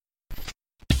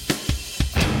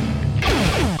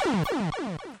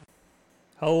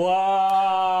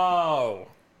Hello.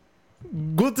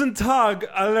 Guten Tag,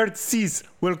 alert sis.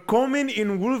 Willkommen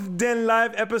in Wolf Den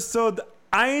Live episode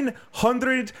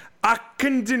 100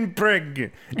 Ackendenbreg.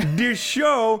 The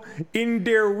show in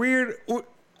der weird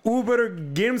über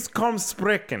Gamescom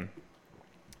sprechen.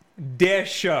 Der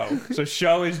show. So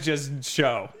show is just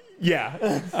show.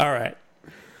 Yeah. All right.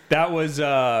 That was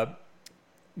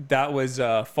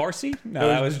Farsi? No,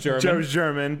 that was German. That was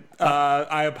German.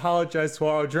 I apologize to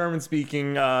all our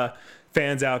German-speaking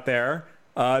fans out there.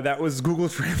 That was Google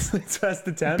Translate's best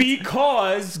attempt.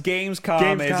 Because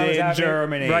Gamescom is in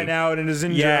Germany. Right now, it is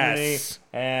in Germany. Yes.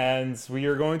 And we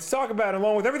are going to talk about it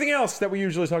along with everything else that we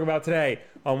usually talk about today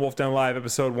on Wolf Den Live,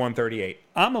 episode 138.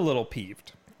 I'm a little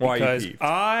peeved. Why are you because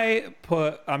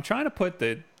peeved? I'm trying to put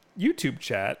the YouTube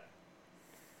chat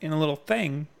in a little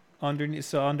thing underneath,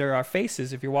 so under our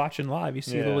faces. If you're watching live, you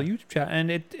see a little YouTube chat,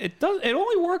 and it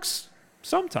only works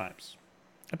sometimes.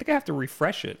 I think I have to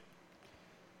refresh it,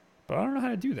 but I don't know how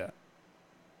to do that.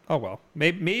 Oh well,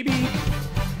 maybe.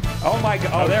 Oh my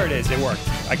god! Oh, there it is. It worked.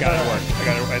 I got it. Worked. I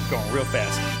got it. It's going real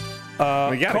fast.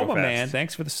 We gotta Coma go fast. Man,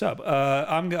 thanks for the sub.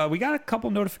 We got a couple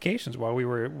notifications while we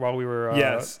were.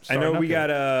 Yes, I know starting we up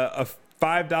got a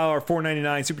 $5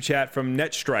 $4.99 super chat from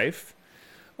NetStrife.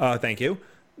 Thank you.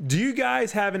 Do you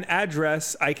guys have an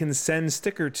address I can send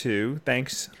sticker to?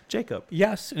 Thanks, Jacob.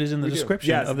 Yes, it is in the description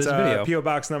Yes, of this it's video. PO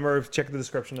box number. Check the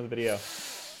description of the video.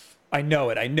 I know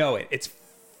it. It's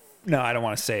no, I don't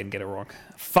want to say it and get it wrong.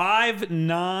 5.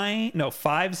 I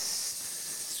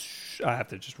have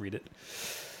to just read it.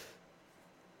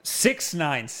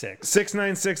 696.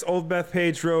 696 Old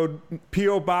Bethpage Road,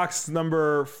 PO box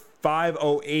number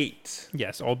 508.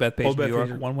 Yes, Old Bethpage, Old New Bethpage. York,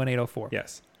 11804.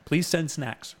 Yes. Please send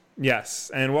snacks. Yes,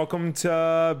 and welcome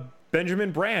to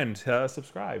Benjamin Brand,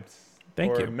 subscribed.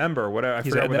 Thank or you. member, whatever. I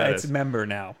He's forgot what that it's is. member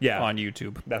now on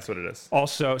YouTube. That's what it is.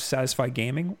 Also, Satisfied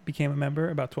Gaming became a member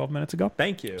about 12 minutes ago.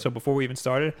 Thank you. So before we even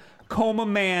started, Coma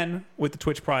Man with the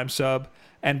Twitch Prime sub,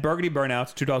 and Burgundy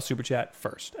Burnouts, $2 super chat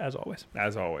first, as always.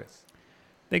 As always.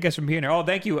 Thank you guys for being here. Oh,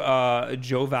 thank you,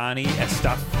 Giovanni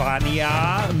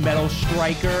Estefania, Metal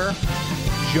Striker,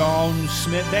 John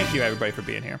Smith. Thank you, everybody, for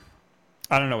being here.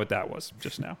 I don't know what that was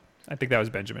just now. I think that was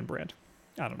Benjamin Brand.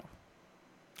 I don't know.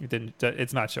 It didn't.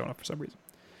 It's not showing up for some reason.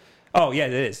 Oh, yeah,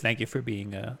 it is. Thank you for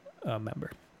being a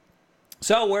member.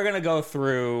 So we're going to go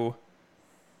through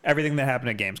everything that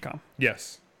happened at Gamescom.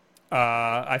 Yes.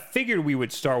 I figured we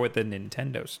would start with the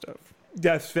Nintendo stuff.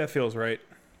 That feels right.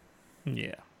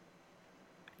 Yeah.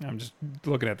 I'm just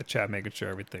looking at the chat, making sure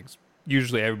everything's...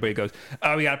 Usually everybody goes,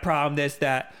 oh, we got a problem, this,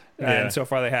 that. Yeah. And so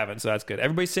far they haven't, so that's good.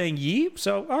 Everybody's saying yeep,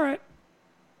 so all right.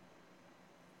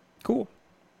 Cool.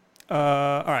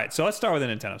 All right, so let's start with the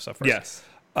Nintendo stuff first. Yes.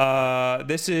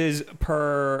 This is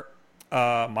per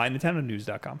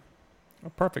mynintendonews.com. A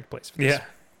perfect place for this.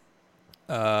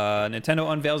 Yeah.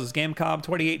 Nintendo unveils its Gamescom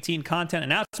 2018 content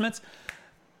announcements.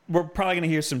 We're probably going to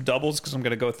hear some doubles because I'm going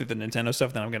to go through the Nintendo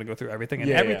stuff, then I'm going to go through everything, and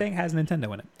everything has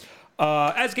Nintendo in it.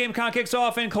 As Gamescom kicks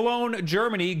off in Cologne,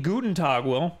 Germany, Guten Tag,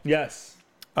 Will. Yes.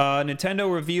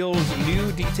 Nintendo reveals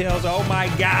new details, oh my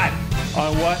god,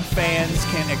 on what fans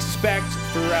can expect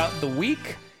throughout the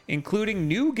week, including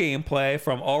new gameplay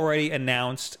from already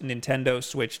announced Nintendo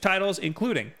Switch titles,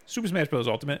 including Super Smash Bros.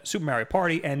 Ultimate, Super Mario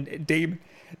Party, and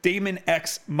Daemon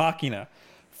X Machina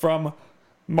from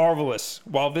Marvelous,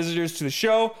 while visitors to the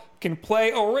show can play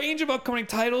a range of upcoming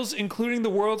titles, including the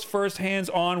world's first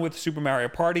hands-on with Super Mario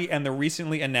Party and the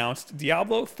recently announced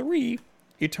Diablo 3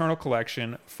 Eternal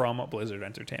Collection from Blizzard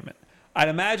Entertainment. I'd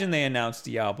imagine they announced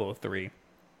Diablo 3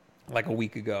 like a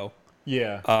week ago.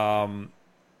 Yeah.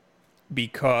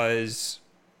 Because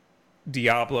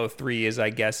Diablo 3 is,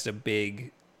 I guess, a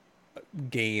big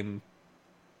game.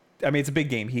 I mean, it's a big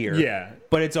game here. Yeah.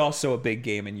 But it's also a big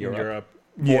game in Europe. In Europe.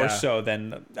 More so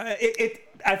than...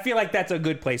 I feel like that's a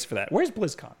good place for that. Where's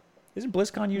BlizzCon? Isn't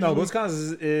BlizzCon usually... No,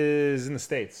 BlizzCon is in the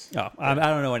States. Oh, I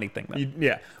don't know anything then.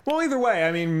 Yeah. Well, either way,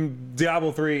 I mean,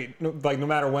 Diablo 3, like, no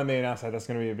matter when they announce that, that's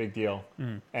going to be a big deal.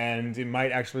 And it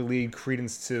might actually lead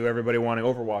credence to everybody wanting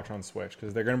Overwatch on Switch,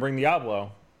 because they're going to bring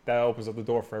Diablo. That opens up the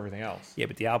door for everything else. Yeah,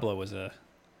 but Diablo was an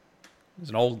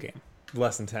old game.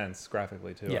 Less intense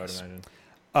graphically, too, Yes. I would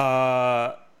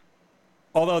imagine.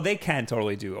 Although they can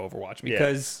totally do Overwatch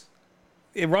because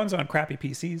it runs on crappy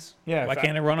PCs. Yeah. Why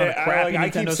can't it run on a crappy I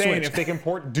Nintendo keep saying, Switch? if they can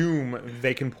port Doom,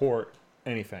 they can port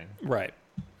anything. Right.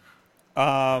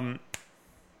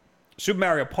 Super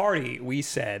Mario Party, we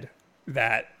said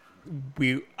that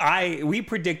we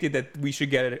predicted that we should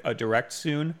get a direct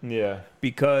soon. Yeah.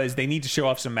 Because they need to show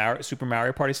off some Super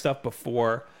Mario Party stuff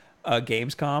before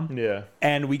Gamescom. Yeah.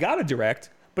 And we got a direct,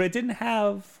 but it didn't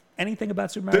have anything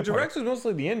about Super The Mario Party. Direct was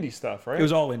mostly the indie stuff, right? It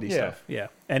was all indie Yeah. stuff. Yeah.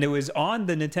 And it was on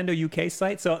the Nintendo UK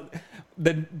site. So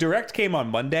the Direct came on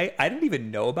Monday. I didn't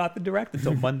even know about the Direct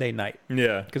until Monday night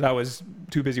Yeah. because I was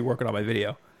too busy working on my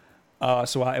video.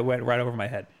 So it went right over my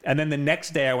head. And then the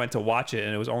next day I went to watch it,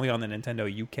 and it was only on the Nintendo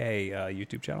UK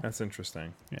YouTube channel. That's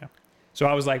interesting. Yeah. So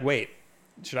I was like, wait,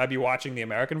 should I be watching the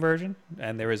American version?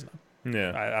 And there is none.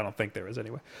 Yeah. I don't think there is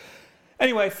anyway.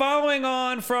 Anyway, following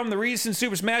on from the recent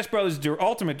Super Smash Bros.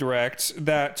 Ultimate Direct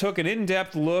that took an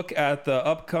in-depth look at the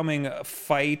upcoming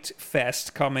Fight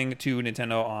Fest coming to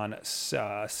Nintendo on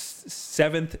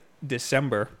 7th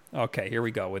December. Okay, here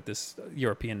we go with this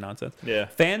European nonsense. Yeah.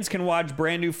 Fans can watch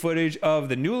brand new footage of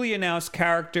the newly announced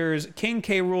characters King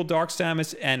K. Rool, Dark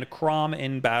Samus, and Chrom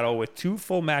in battle with 2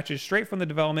 full matches straight from the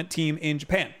development team in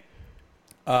Japan.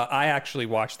 I actually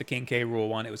watched the King K. Rool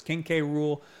one. It was King K.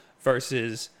 Rool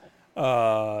versus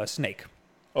Snake.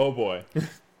 Oh boy.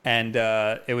 And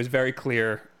it was very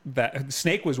clear that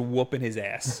Snake was whooping his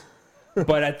ass.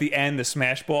 But at the end, the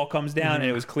Smash Ball comes down, and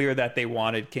it was clear that they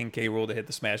wanted King K. Rool to hit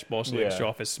the Smash Ball so they could show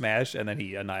off his smash, and then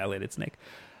he annihilated Snake.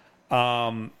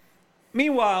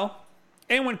 Meanwhile,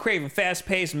 anyone craving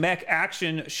fast-paced mech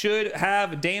action should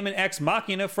have Daemon X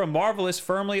Machina from Marvelous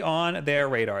firmly on their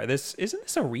radar. Isn't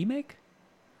this a remake?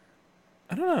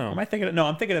 I don't know. Am I thinking? No,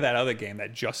 I'm thinking of that other game,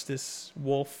 that Justice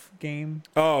Wolf game.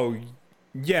 Oh,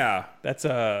 yeah. That's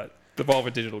a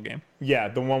Devolver Digital game. Yeah,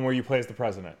 the one where you play as the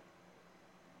president.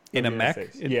 In a the mech?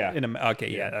 United States. Yeah.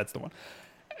 Okay, that's the one.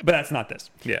 But that's not this.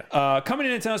 Yeah. Coming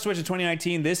to Nintendo Switch in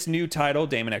 2019, this new title,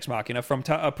 Daemon X Machina, from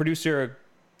producer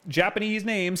Japanese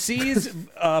name, sees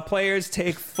players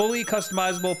take fully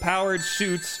customizable powered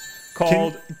suits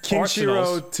called Kinshiro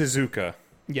Arsenals. Tezuka.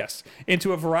 Yes,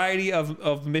 into a variety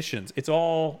of missions. It's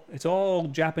all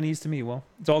Japanese to me. Well,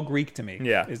 it's all Greek to me.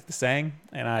 Yeah. Is the saying,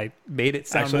 and I made it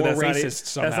sound Actually, more that's racist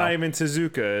somehow. That's not even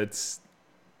Tezuka. It's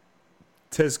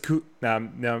Tezuka.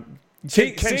 No.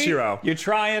 See? Kenshiro. You're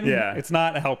trying. Yeah. It's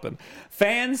not helping.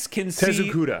 Fans can see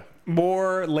Tezukuda.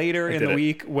 more later in did the it.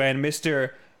 week when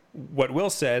Mr. What Will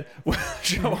said will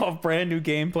show off brand new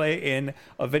gameplay in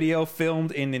a video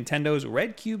filmed in Nintendo's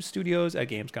Red Cube Studios at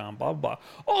Gamescom. Blah, blah, blah.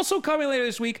 Also coming later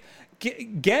this week,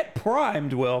 get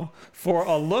primed, Will, for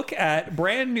a look at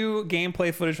brand new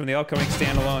gameplay footage from the upcoming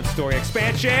standalone story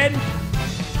expansion,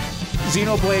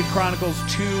 Xenoblade Chronicles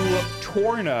 2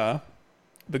 Torna,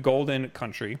 the Golden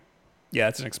Country. Yeah,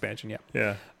 it's an expansion, yeah.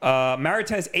 Yeah.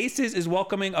 Marites Aces is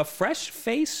welcoming a fresh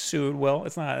face soon. Well,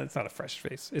 it's not a fresh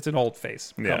face. It's an old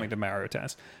face coming to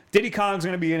Marites. Diddy Kong's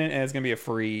going to be in it, and it's going to be a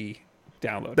free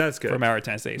download. That's good. For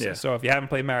Marites Aces. Yeah. So if you haven't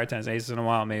played Marites Aces in a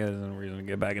while, maybe there's no reason to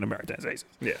get back into Marites Aces.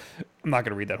 Yeah. I'm not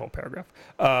going to read that whole paragraph.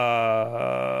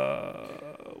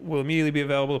 Will immediately be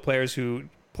available to players who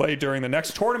play during the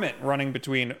next tournament running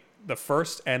between the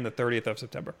 1st and the 30th of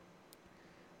September.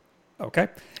 Okay.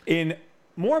 In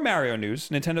more Mario news,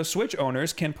 Nintendo Switch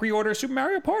owners can pre-order Super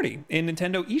Mario Party in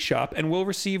Nintendo eShop and will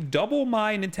receive double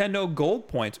My Nintendo Gold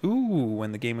points. Ooh,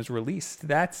 when the game is released.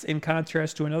 That's in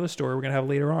contrast to another story we're going to have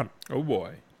later on. Oh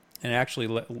boy. And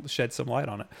actually shed some light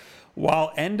on it.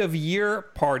 While end-of-year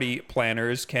party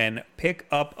planners can pick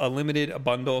up a limited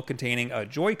bundle containing a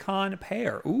Joy-Con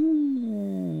pair.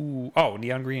 Ooh. Oh,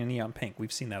 neon green and neon pink.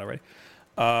 We've seen that already.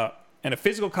 And a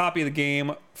physical copy of the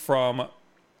game from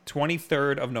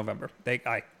 23rd of November.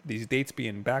 These dates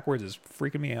being backwards is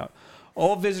freaking me out.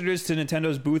 All visitors to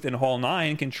Nintendo's booth in Hall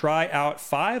 9 can try out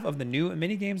 5 of the new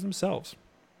minigames themselves.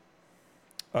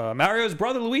 Mario's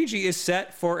brother Luigi is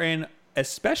set for an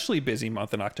especially busy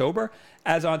month in October,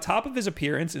 as on top of his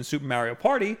appearance in Super Mario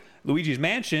Party, Luigi's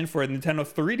Mansion for Nintendo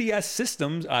 3DS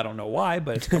systems, I don't know why,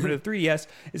 but it's coming to the 3DS,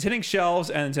 is hitting shelves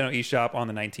at Nintendo eShop on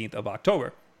the 19th of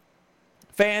October.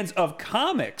 Fans of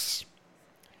comics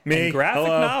and graphic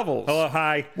novels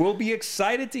will be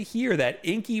excited to hear that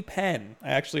Inky Pen,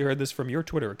 I actually heard this from your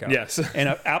Twitter account, yes,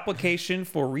 an application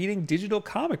for reading digital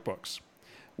comic books,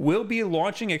 will be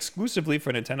launching exclusively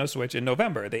for Nintendo Switch in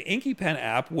November. The Inky Pen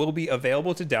app will be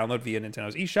available to download via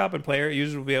Nintendo's eShop, and player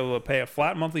users will be able to pay a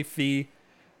flat monthly fee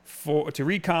to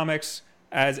read comics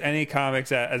as many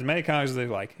comics as they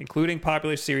like, including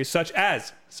popular series such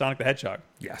as Sonic the Hedgehog,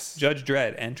 yes, Judge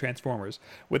Dredd, and Transformers.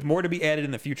 With more to be added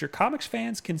in the future, comics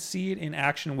fans can see it in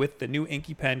action with the new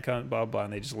Inky Pen, blah, blah,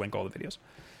 and they just link all the videos.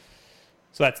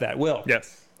 So that's that. Will.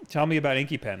 Yes. Tell me about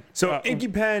Inky Pen. So Inky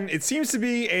Pen, it seems to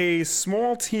be a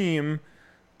small team.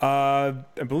 I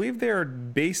believe they're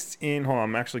based in... Hold on,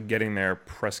 I'm actually getting their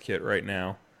press kit right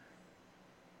now.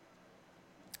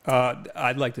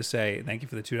 I'd like to say thank you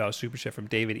for the $2 super chat from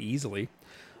David Easley.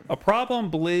 A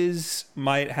problem Blizz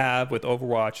might have with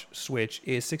Overwatch Switch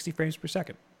is 60 frames per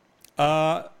second.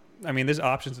 I mean, there's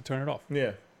options to turn it off.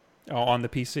 Yeah. on the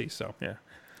PC. So yeah.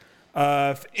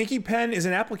 Inky Pen is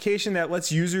an application that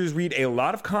lets users read a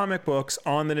lot of comic books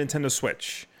on the Nintendo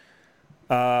Switch.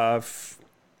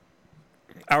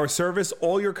 Our service,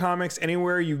 all your comics,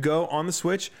 anywhere you go on the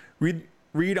Switch, read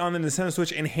on the Nintendo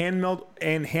Switch in handheld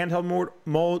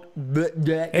mode.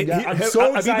 I'm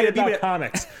so excited about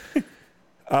comics.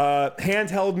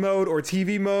 Handheld mode or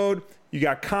TV mode. You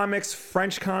got comics,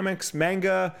 French comics,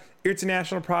 manga,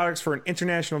 international products for an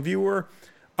international viewer.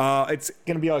 It's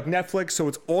going to be like Netflix, so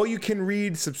it's all you can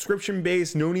read, subscription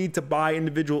based, no need to buy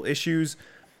individual issues.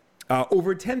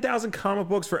 Over 10,000 comic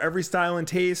books for every style and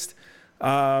taste.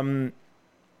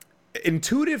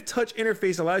 Intuitive touch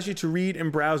interface allows you to read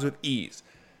and browse with ease.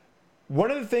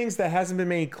 One of the things that hasn't been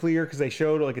made clear, because they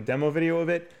showed like a demo video of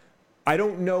it, I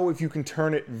don't know if you can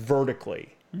turn it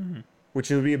vertically, which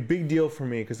would be a big deal for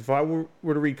me, because if I were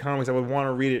to read comics, I would want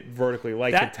to read it vertically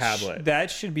like the tablet.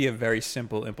 That should be a very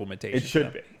simple implementation. It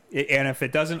should be. And if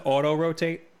it doesn't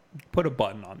auto-rotate, put a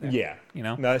button on there. Yeah. You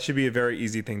know? That should be a very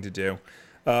easy thing to do.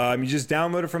 You just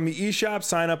download it from the eShop,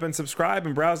 sign up and subscribe,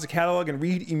 and browse the catalog and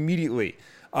read immediately.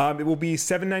 It will be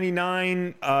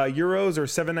 €7.99 euros or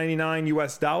 $7.99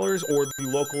 US dollars, or the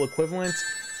local equivalent.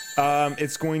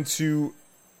 It's going to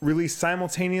release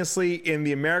simultaneously in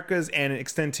the Americas and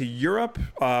extend to Europe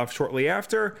shortly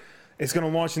after. It's going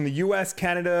to launch in the US,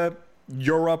 Canada,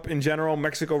 Europe in general,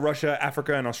 Mexico, Russia,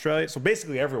 Africa, and Australia. So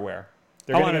basically everywhere.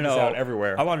 They're going to get this out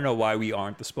everywhere. I want to know why we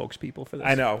aren't the spokespeople for this.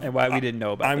 I know. And why we didn't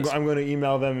know about this. I'm going to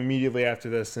email them immediately after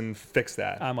this and fix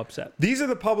that. I'm upset. These are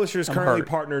the publishers currently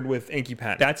partnered with Inky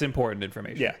Pen. That's important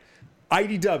information. Yeah.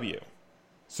 IDW.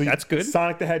 So that's good.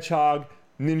 Sonic the Hedgehog,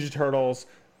 Ninja Turtles,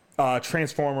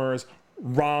 Transformers,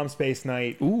 ROM Space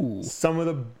Knight. Ooh. Some of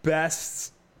the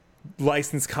best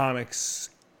licensed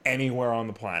comics anywhere on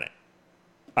the planet.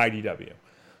 IDW.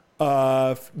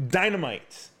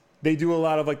 Dynamite. They do a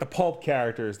lot of like the pulp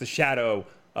characters, the Shadow,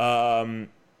 Green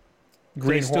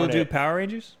They still Hornet. do Power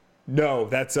Rangers? No,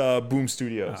 that's Boom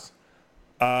Studios.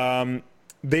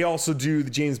 They also do the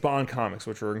James Bond comics,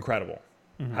 which are incredible.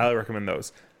 Highly recommend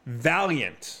those.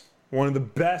 Valiant, one of the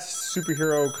best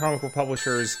superhero comic book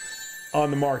publishers on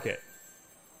the market.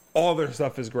 All their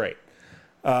stuff is great.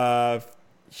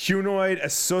 Humanoid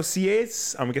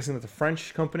Associates, I'm guessing that's a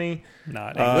French company.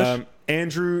 Not English.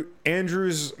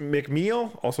 Andrews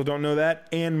McMeel, also don't know that,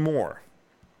 and more.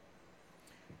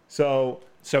 So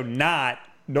not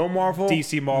no Marvel,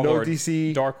 DC Marvel, no or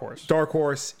DC, Dark Horse. Dark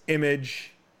Horse,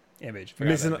 Image.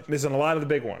 Missing a lot of the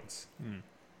big ones.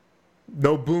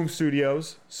 No Boom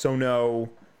Studios, so no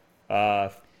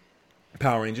Power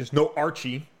Rangers, no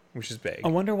Archie, which is big. I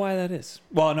wonder why that is.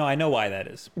 Well, no, I know why that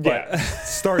is. But Yeah,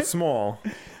 start small.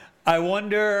 I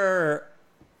wonder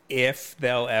if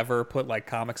they'll ever put like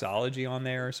Comixology on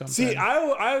there or something. See,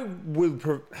 I would.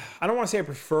 I don't want to say I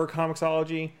prefer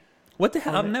Comixology. What the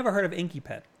hell? I've never heard of Inky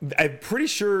Pen. I'm pretty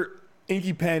sure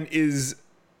Inky Pen is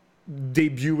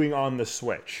debuting on the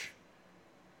Switch.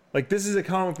 Like, this is a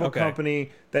comic book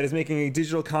company that is making a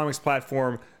digital comics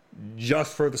platform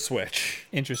just for the Switch.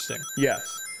 Interesting.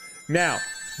 Yes. Now,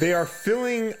 they are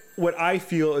filling what I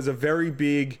feel is a very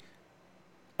big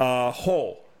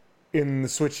hole in the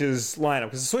Switch's lineup,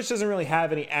 because the Switch doesn't really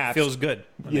have any apps. Feels good.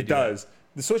 It does.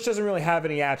 The Switch doesn't really have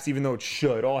any apps, even though it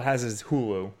should. All it has is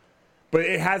Hulu. But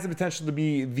it has the potential to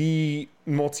be the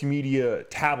multimedia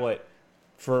tablet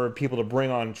for people to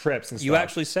bring on trips and stuff. You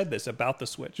actually said this about the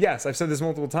Switch. Yes, I've said this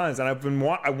multiple times, and I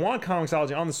want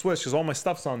Comixology on the Switch because all my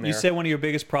stuff's on there. You said one of your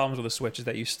biggest problems with the Switch is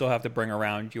that you still have to bring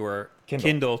around your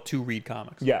Kindle to read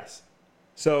comics. Yes.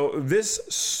 So this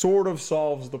sort of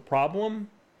solves the problem.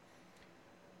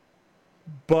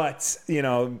 But,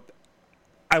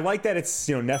 I like that it's,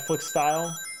 Netflix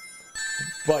style.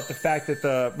 But the fact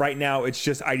that right now it's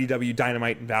just IDW,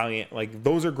 Dynamite, and Valiant, like,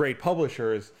 those are great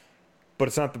publishers, but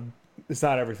it's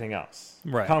not everything else.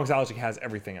 Right. Comixology has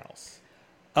everything else.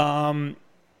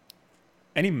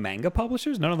 Any manga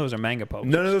publishers? None of those are manga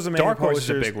publishers. None of those are manga Dark publishers.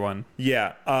 Horse is a big one.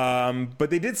 Yeah. But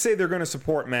they did say they're going to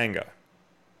support manga.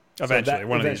 Eventually,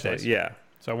 one of these days. Yeah.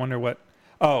 So I wonder what...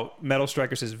 Oh, Metal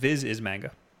Striker says Viz is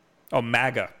manga. Oh,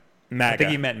 MAGA. I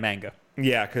think he meant manga.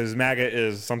 Yeah, because MAGA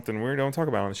is something we don't talk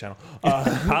about on the channel.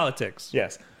 Politics.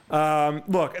 Yes.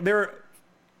 Look,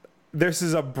 this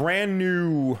is a brand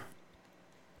new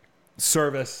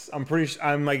service.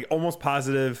 I'm like almost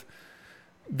positive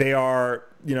they are,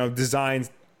 designs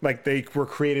like they were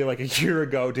created like a year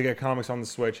ago to get comics on the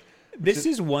Switch. This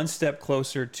is one step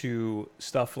closer to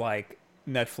stuff like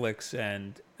Netflix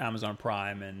and Amazon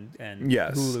Prime and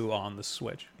Yes. Hulu on the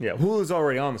Switch. Yeah, Hulu's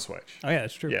already on the Switch. Oh, yeah,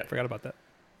 that's true. Yeah. Forgot about that.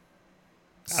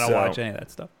 I don't watch any of that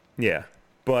stuff. Yeah.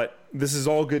 But this is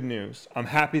all good news. I'm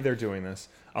happy they're doing this.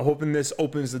 I'm hoping this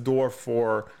opens the door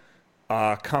for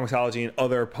Comixology and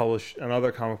other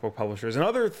comic book publishers and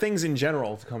other things in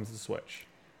general to come to the Switch.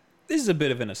 This is a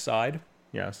bit of an aside,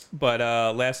 Yes. but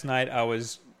last night I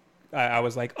was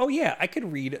like, oh yeah, I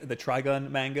could read the Trigun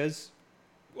mangas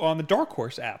on the Dark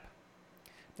Horse app.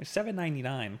 They're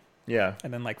 $7.99, Yeah.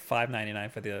 and then like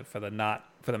 $5.99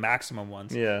 for the maximum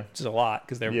ones. Yeah. Which is a lot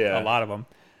because there are a lot of them.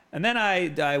 And then I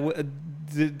did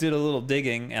a little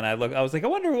digging, and I was like, I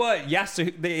wonder what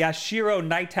Yashiro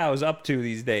Nightow is up to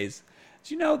these days.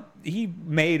 Did you know he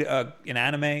made an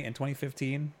anime in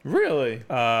 2015? Really?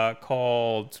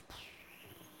 Called,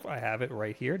 I have it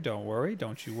right here. Don't worry.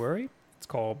 Don't you worry. It's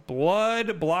called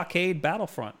Blood Blockade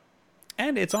Battlefront.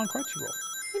 And it's on Crunchyroll.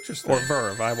 Interesting. Or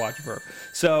Verve. I watch Verve.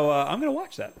 So I'm going to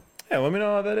watch that. Yeah, let me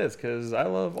know how that is, because I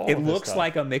love all of It this looks stuff.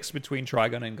 like a mix between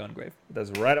Trigun and Gungrave.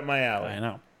 That's right up my alley. I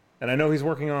know. And I know he's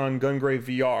working on Gungrave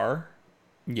VR,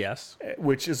 Yes.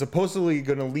 which is supposedly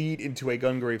going to lead into a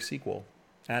Gungrave sequel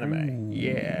anime.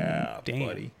 Yeah, Damn.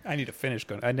 buddy. I need to finish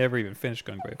Gun. I never even finished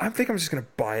Gungrave. I think I'm just going to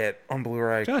buy it on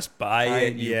Blu-ray. Just buy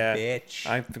it, you yeah. bitch.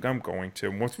 I think I'm going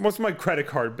to. Once my credit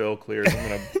card bill clears, I'm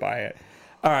going to buy it.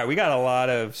 All right, we got a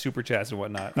lot of super chats and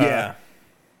whatnot.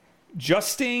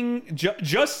 Justin,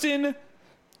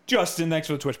 thanks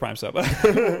for the Twitch Prime sub.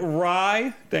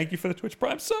 Rye, thank you for the Twitch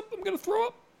Prime sub. I'm gonna throw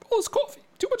up all this coffee.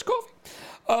 Too much coffee.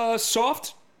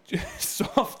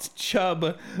 Soft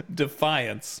Chub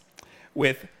Defiance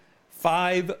with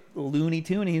 5 Looney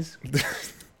Toonies.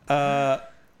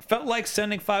 Felt like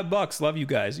sending $5. Love you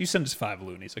guys. You send us 5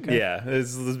 loonies, okay? Yeah,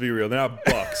 let's be real. They're not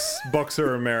bucks. Bucks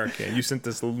are American. You sent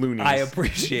us loonies. I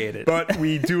appreciate it. But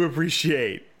we do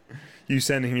appreciate you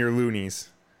sending your loonies.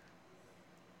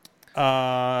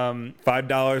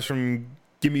 $5 from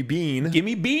Gimme Bean.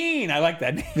 Gimme Bean. I like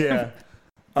that name. Yeah.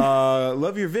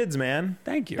 Love your vids, man.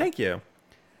 Thank you. Thank you.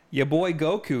 Your boy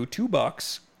Goku,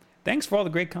 $2. Thanks for all the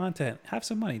great content. Have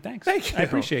some money. Thanks. Thank you. I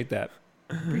appreciate that.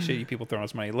 Appreciate you people throwing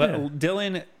us money.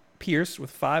 Dylan Pierce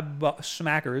with $5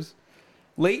 smackers.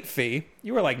 Late fee.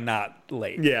 You were like not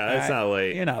late. Yeah, it's not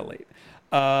late. You're not late.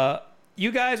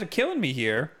 You guys are killing me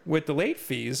here with the late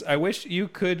fees. I wish you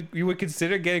would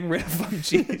consider getting rid of Fun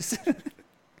Cheese.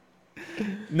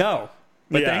 No,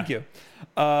 but Yeah. thank you.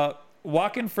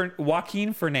 Joaquin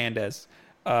Fernandez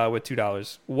with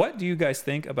 $2. What do you guys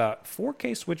think about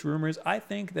 4K Switch rumors? I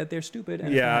think that they're stupid.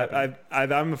 And Yeah,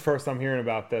 I'm the first I'm hearing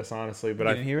about this, honestly. But You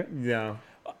I didn't hear it? Yeah.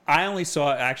 I only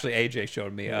saw, actually, AJ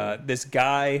showed me this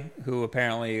guy who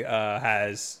apparently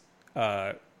has,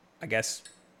 I guess,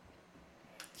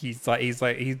 he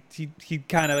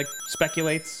kind of like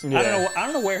speculates. Yeah. I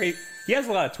don't know where he has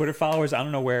a lot of Twitter followers. I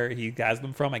don't know where he has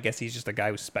them from. I guess he's just a guy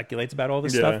who speculates about all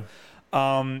this Yeah.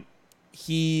 stuff.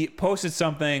 He posted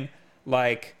something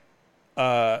like,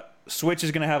 Switch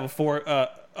is going to have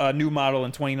a new model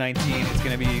in 2019. It's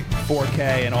going to be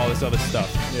 4K and all this other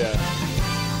stuff. Yeah.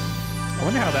 I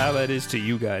wonder how that is to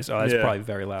you guys. Oh, that's Yeah. probably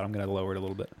very loud. I'm going to lower it a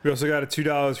little bit. We also got a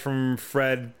 $2 from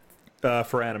Fred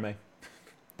for anime.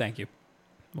 Thank you.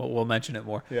 We'll mention it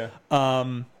more. Yeah.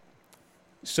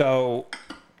 So,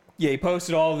 yeah, he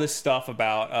posted all of this stuff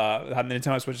about how the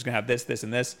Nintendo Switch is going to have this, this,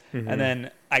 and this. Mm-hmm. And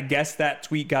then I guess that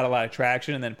tweet got a lot of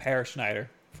traction. And then Per Schneider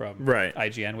from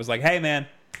IGN was like, hey, man,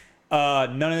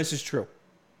 none of this is true.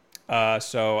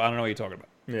 So I don't know what you're talking about.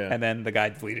 Yeah. And then the guy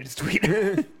deleted his tweet.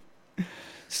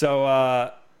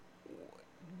 So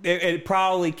it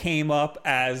probably came up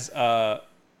as a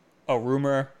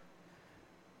rumor,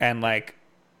 and like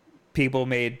people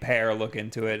made Pear look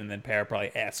into it, and then Pear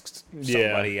probably asked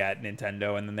somebody at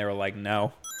Nintendo, and then they were like,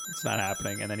 "No, it's not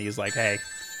happening." And then he's like, "Hey,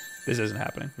 this isn't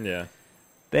happening." Yeah.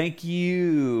 Thank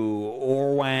you,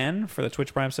 Orwan, for the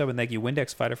Twitch Prime sub, and thank you,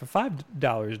 Windex Fighter, for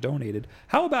 $5 donated.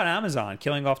 How about Amazon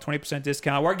killing off 20%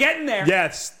 discount? We're getting there.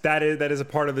 Yes, that is a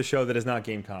part of the show that is not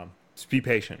Gamescom. Just be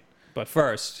patient. But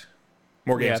first,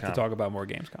 More we Gamescom. have to talk about more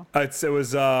Gamescom. It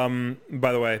was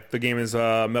by the way, the game is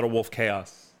Metal Wolf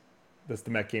Chaos. That's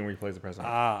the mech game where you play as the president.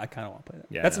 I kind of want to play that.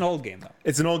 Yeah, That's no. an old game, though.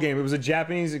 It's an old game. It was a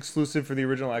Japanese exclusive for the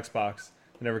original Xbox.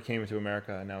 It never came into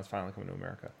America, and now it's finally coming to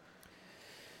America.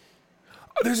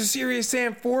 Oh, there's a Serious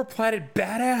Sam 4 Planet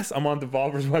Badass. I'm on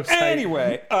Devolver's website.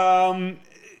 Anyway,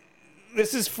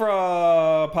 this is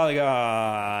from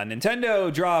Polygon.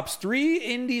 Nintendo drops 3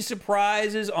 indie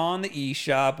surprises on the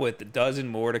eShop with a dozen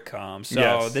more to come. So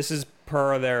Yes. this is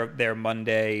per their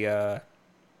Monday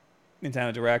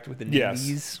Nintendo Direct with the Yes.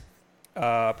 news.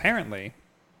 Apparently,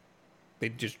 they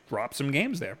just dropped some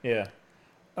games there. Yeah.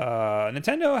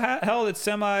 Nintendo held its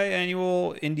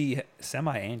semi-annual indie...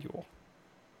 Semi-annual?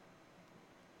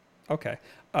 Okay.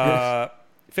 Yes.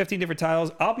 15 different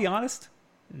titles. I'll be honest.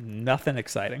 Nothing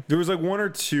exciting. There was like one or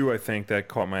two, I think, that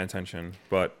caught my attention,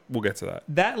 but we'll get to that.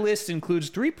 That list includes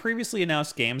 3 previously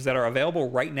announced games that are available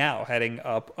right now, heading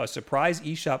up a surprise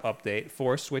eShop update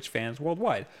for Switch fans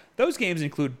worldwide. Those games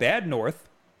include Bad North,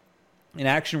 an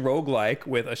action roguelike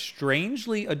with a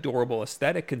strangely adorable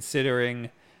aesthetic considering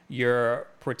you're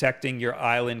protecting your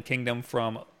island kingdom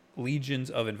from legions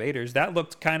of invaders. That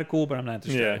looked kind of cool, but I'm not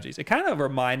into strategies. It kind of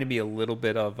reminded me a little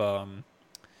bit of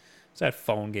it's that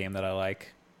phone game that I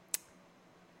like.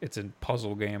 It's a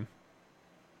puzzle game.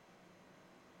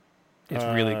 It's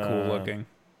really cool looking.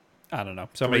 I don't know.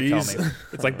 Somebody tell me.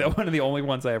 It's like one of the only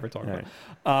ones I ever talk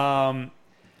about.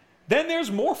 Then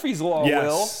there's Morphe's Law,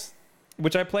 Will,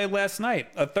 which I played last night.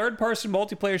 A third-person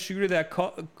multiplayer shooter that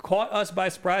caught us by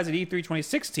surprise at E3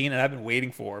 2016, and I've been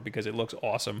waiting for because it looks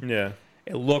awesome. Yeah.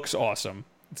 It looks awesome.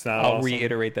 It's not I'll awesome.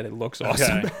 reiterate that it looks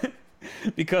awesome. Okay.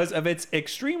 Because of its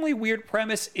extremely weird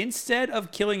premise, instead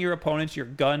of killing your opponents, your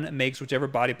gun makes whichever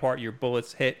body part your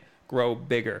bullets hit grow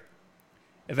bigger.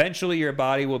 Eventually, your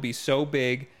body will be so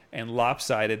big and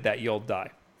lopsided that you'll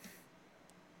die.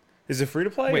 Is it free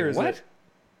to play Wait, or is what? it?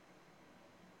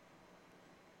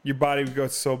 Your body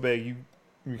goes so big you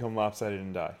become lopsided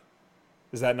and die.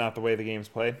 Is that not the way the game's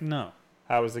played? No.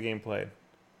 How is the game played?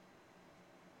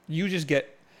 You just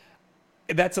get...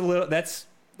 That's a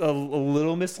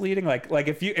little misleading. Like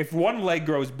if one leg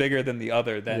grows bigger than the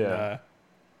other,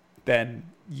 then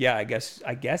I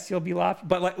guess you'll be lopsided.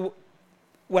 But like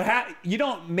you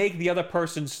don't make the other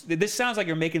person's. This sounds like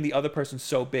you're making the other person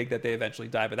so big that they eventually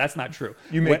die, but that's not true.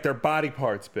 You make their body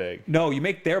parts big. No, you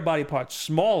make their body parts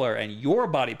smaller and your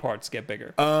body parts get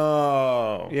bigger.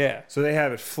 Oh. Yeah. So they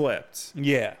have it flipped.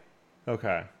 Yeah.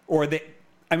 Okay. Or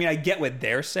I get what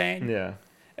they're saying. Yeah.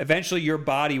 Eventually, your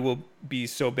body will be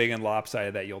so big and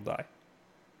lopsided that you'll die.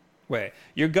 Wait,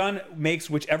 your gun makes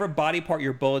whichever body part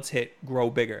your bullets hit grow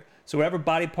bigger. So whatever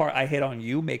body part I hit on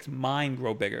you makes mine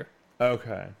grow bigger.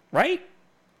 Okay. Right?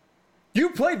 You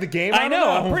played the game. I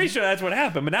know. I'm pretty sure that's what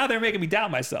happened, but now they're making me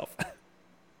doubt myself.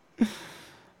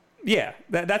 Yeah,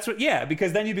 that's what. Yeah,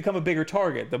 because then you become a bigger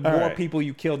target. The more people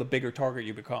you kill, the bigger target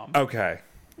you become. Okay.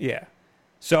 Yeah.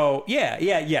 So,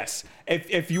 yes.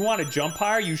 If you want to jump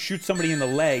higher, you shoot somebody in the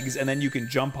legs, and then you can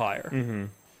jump higher. Mm-hmm.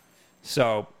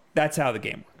 So, that's how the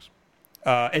game works.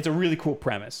 It's a really cool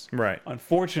premise. Right.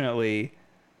 Unfortunately,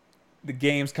 the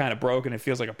game's kind of broken. It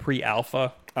feels like a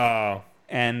pre-alpha. Oh.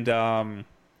 And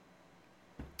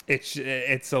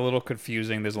it's a little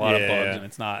confusing. There's a lot of bugs, and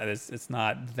it's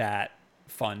not that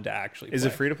fun to actually play. Is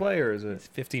it free to play, or is it? It's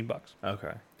 $15.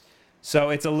 Okay. So,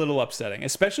 it's a little upsetting,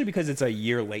 especially because it's a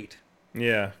year late.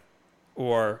 Yeah.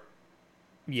 I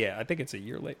think it's a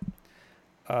year late.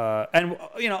 And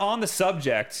on the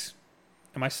subject,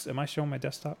 am I showing my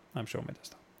desktop? I'm showing my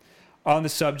desktop. On the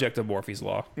subject of Morphe's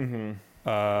Law,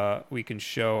 we can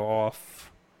show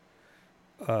off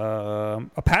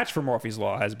a patch for Morphe's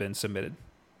Law has been submitted.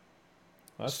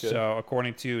 That's good. So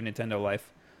according to Nintendo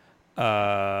Life,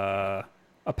 a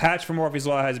patch for Morphe's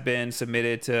Law has been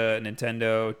submitted to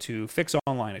Nintendo to fix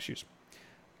online issues.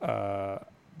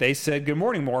 They said, "Good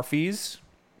morning, Morphes.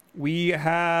 We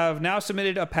have now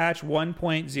submitted a patch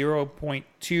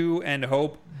 1.0.2 and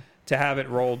hope to have it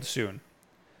rolled soon.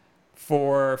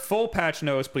 For full patch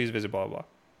notes, please visit blah, blah,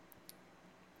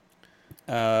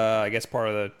 blah." I guess part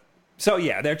of the... So,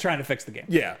 yeah, they're trying to fix the game.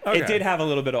 Yeah. Okay. It did have a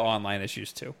little bit of online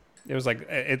issues, too. It was like...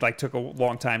 It took a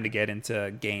long time to get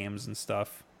into games and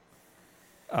stuff.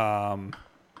 So,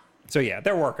 yeah,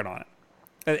 they're working on it.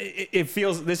 It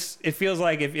feels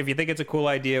like if you think it's a cool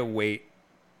idea, wait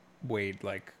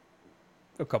like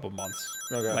a couple months.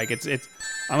 Okay. Like it's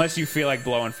unless you feel like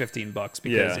blowing $15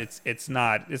 because it's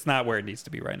not where it needs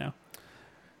to be right now.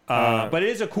 But it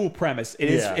is a cool premise. It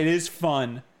is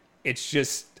fun. It's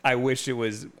just I wish it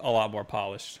was a lot more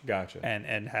polished. Gotcha.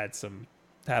 And had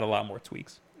a lot more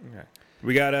tweaks. Okay.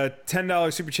 We got a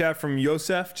 $10 super chat from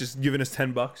Yosef, just giving us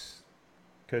 $10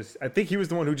 because I think he was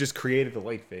the one who just created the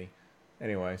late fee.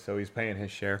 Anyway, so he's paying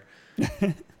his share.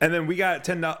 And then we got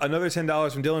another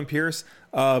 $10 from Dylan Pierce.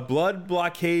 Blood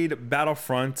Blockade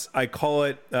Battlefront, I call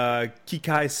it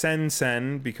Kikai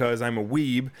Sen because I'm a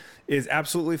weeb, is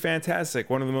absolutely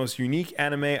fantastic. One of the most unique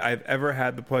anime I've ever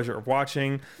had the pleasure of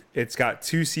watching. It's got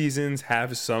 2 seasons,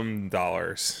 have some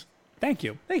dollars. Thank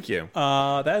you. Thank you.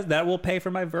 That will pay for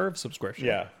my Verve subscription.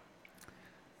 Yeah.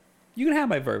 You can have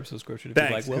my Verve subscription if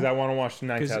Thanks, you like. because I want to watch the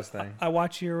Night House thing. I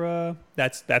watch your.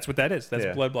 That's what that is.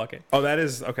 That's Blood Blockade. Oh, that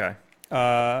is okay.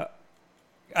 I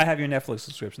have your Netflix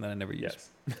subscription that I never use.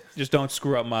 Yes. Just don't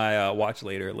screw up my watch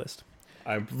later list.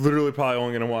 I'm literally probably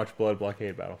only going to watch Blood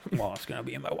Blockade Battle. Well, it's going to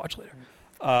be in my watch later.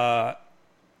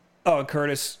 And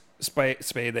Curtis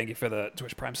Spade, thank you for the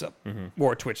Twitch Prime sub.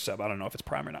 Or Twitch sub. I don't know if it's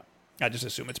Prime or not. I just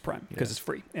assume it's Prime because it's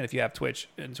free. And if you have Twitch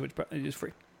and Twitch Prime, it is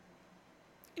free.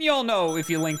 And you all know if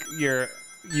you link your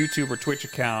YouTube or Twitch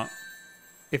account,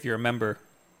 if you're a member,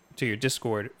 to your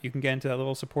Discord, you can get into that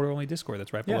little supporter-only Discord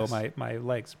that's right below my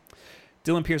legs.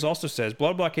 Dylan Pierce also says,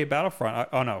 Blood Blockade Battlefront.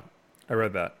 Oh, no. I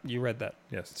read that. You read that.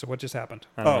 Yes. So what just happened?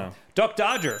 I don't know. Duck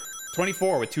Dodger,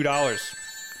 24 with $2,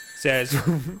 says,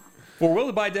 for will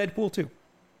to buy Deadpool 2.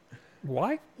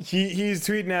 Why? He's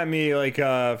tweeting at me like,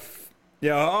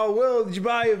 Will, did you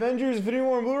buy Avengers Infinity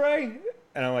War on Blu-ray?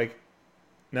 And I'm like,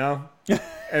 no. And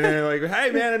then they're like,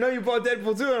 hey, man, I know you bought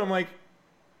Deadpool 2. And I'm like,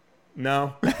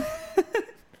 no.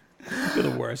 You're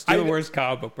the worst. You're the worst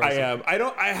comic book person. I am.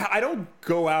 I don't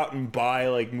go out and buy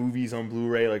like movies on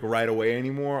Blu-ray like right away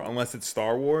anymore unless it's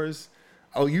Star Wars.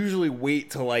 I'll usually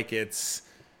wait till like there's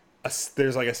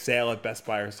like a sale at Best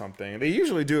Buy or something. They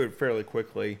usually do it fairly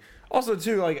quickly. Also,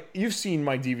 too, like you've seen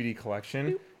my DVD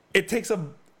collection. It takes up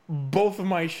both of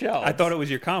my shelves. I thought it was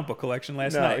your comic book collection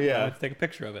last night. Yeah. I went to take a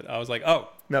picture of it. I was like, oh,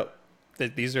 no.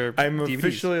 These are I'm DVDs.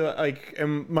 officially like,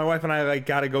 and my wife and I like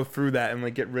got to go through that and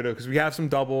like get rid of because we have some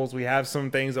doubles, we have some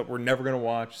things that we're never gonna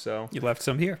watch. So You left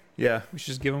some here. yeah, We should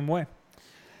just give them away.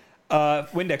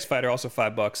 Windex Fighter, also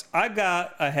 $5. I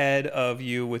got ahead of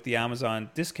you with the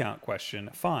Amazon discount question.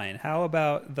 Fine. How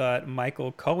about that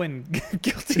Michael Cohen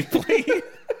guilty plea?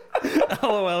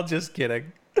 LOL, just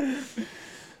kidding.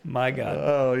 My God.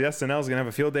 oh yes, SNL's gonna have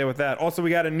a field day with that. Also,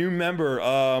 we got a new member.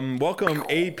 Welcome,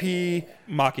 AP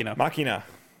Machina.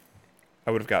 I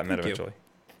would have gotten that Thank you.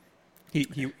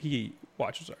 eventually. He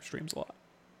watches our streams a lot.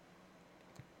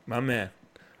 My man.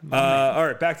 All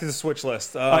right, back to the Switch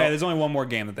list. There's only one more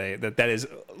game that is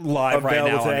live right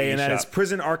available now today, on and the that eShop. is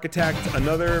Prison Architect,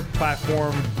 another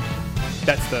platform.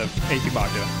 That's the AP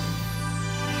Machina.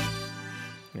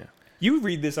 Yeah. You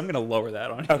read this, I'm going to lower that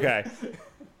on you. Okay.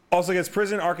 Also gets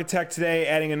Prison Architect today,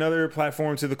 adding another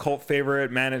platform to the cult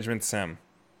favorite management sim.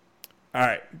 All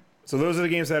right. So those are the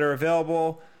games that are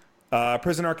available.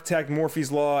 Prison Architect,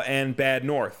 Morphe's Law, and Bad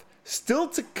North. Still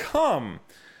to come,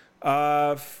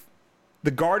 The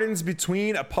Gardens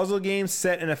Between, a puzzle game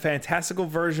set in a fantastical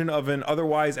version of an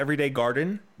otherwise everyday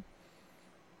garden.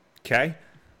 Okay.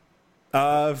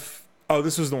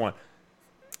 This was the one.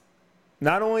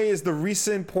 Not only is the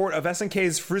recent port of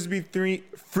SNK's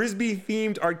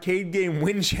Frisbee-themed arcade game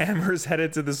Windjammers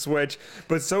headed to the Switch,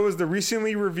 but so is the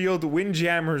recently revealed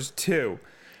Windjammers 2.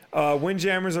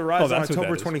 Windjammers arrives on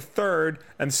October 23rd,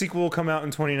 and the sequel will come out in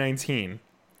 2019.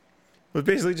 It's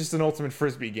basically just an ultimate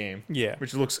Frisbee game. Yeah.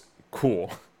 Which looks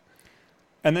cool.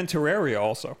 And then Terraria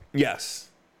also, Yes.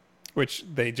 which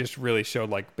they just really showed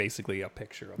like basically a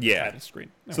picture of the title screen.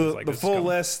 I So was like, the this is full coming.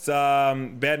 list,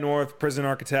 Bad North, Prison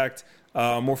Architect,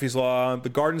 Morphe's Law, The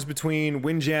Gardens Between,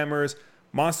 Windjammers,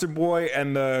 Monster Boy,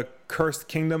 and The Cursed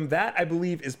Kingdom. That, I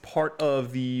believe, is part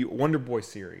of the Wonder Boy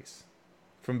series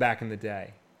from back in the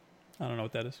day. I don't know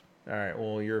what that is. All right,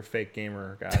 well, you're a fake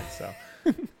gamer guy, so.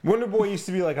 Wonder Boy used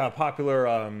to be like a popular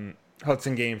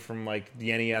Hudson game from like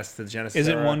the NES to the Genesis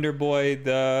Isn't era. Wonder Boy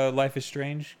the Life is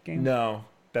Strange game? No,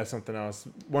 that's something else.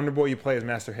 Wonder Boy you play as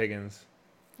Master Higgins.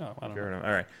 Oh, I don't Fair know. enough.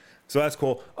 All right. So that's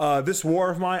cool. This War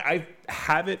of Mine, I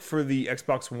have it for the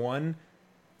Xbox One.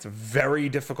 It's a very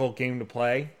difficult game to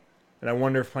play. And I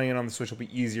wonder if playing it on the Switch will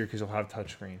be easier because you'll have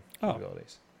touchscreen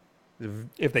capabilities.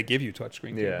 If they give you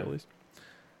touchscreen Yeah. capabilities.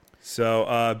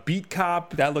 So, Beat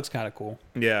Cop. That looks kind of cool.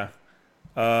 Yeah.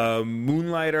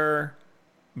 Moonlighter.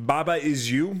 Baba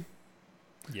Is You.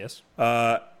 Yes.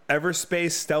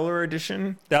 Everspace Stellar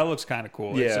Edition. That looks kind of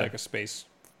cool. It's Yeah. like a space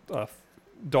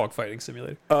dogfighting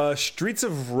simulator. Streets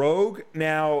of Rogue.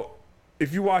 Now,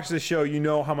 if you watch this show, you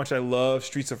know how much I love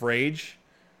Streets of Rage.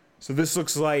 So this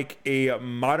looks like a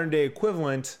modern day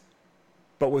equivalent,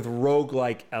 but with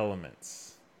rogue-like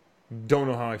elements. Don't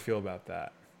know how I feel about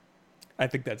that. I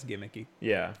think that's gimmicky.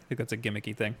 Yeah. I think that's a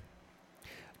gimmicky thing.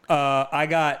 I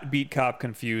got Beat Cop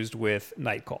confused with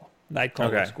Night Call. Night Call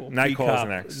Okay. looks cool. Night Beat Call is Cop,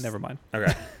 next. Never mind.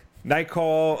 Okay.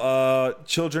 Nightcall,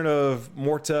 Children of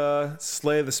Morta,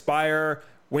 Slay the Spire,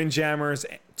 Windjammers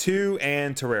 2,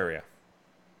 and Terraria.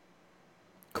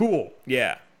 Cool.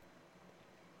 Yeah.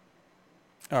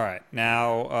 All right.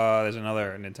 Now there's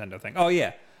another Nintendo thing. Oh,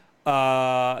 yeah.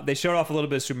 They showed off a little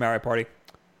bit of Super Mario Party.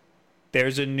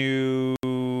 There's a new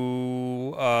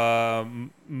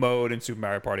mode in Super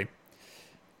Mario Party.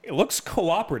 It looks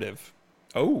cooperative.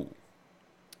 Oh.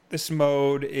 This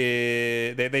mode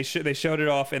is they showed it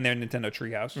off in their Nintendo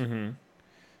Treehouse.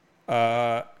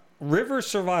 River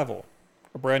Survival,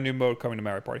 a brand new mode coming to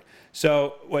Mario Party.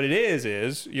 So what it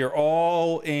is you're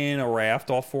all in a raft,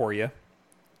 all four of you,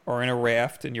 or in a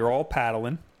raft, and you're all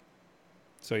paddling,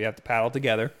 So you have to paddle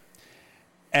together.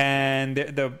 And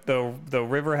the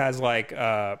river has like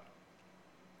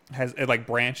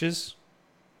branches.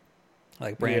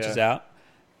 Like branches out.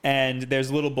 And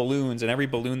there's little balloons, and every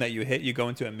balloon that you hit, you go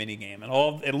into a mini game.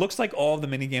 And it looks like all of the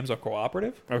mini games are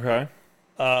cooperative. Okay.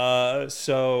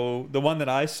 So the one that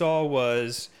I saw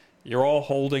was you're all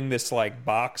holding this like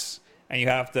box, and you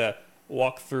have to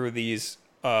walk through these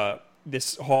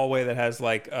this hallway that has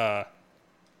like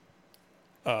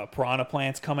piranha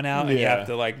plants coming out, and you have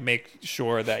to like make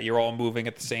sure that you're all moving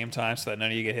at the same time so that none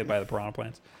of you get hit by the piranha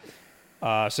plants.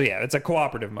 So yeah, it's a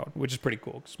cooperative mode, which is pretty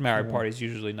cool because Mario Party is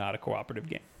usually not a cooperative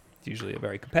game. It's usually a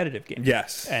very competitive game.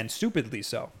 Yes. And stupidly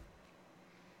so.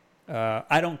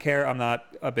 I don't care. I'm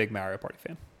not a big Mario Party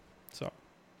fan. So,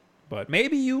 but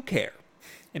maybe you care.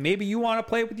 And maybe you want to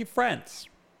play with your friends.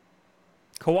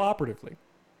 Cooperatively.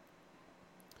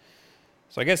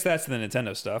 So I guess that's the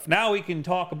Nintendo stuff. Now we can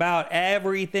talk about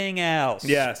everything else.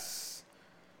 Yes.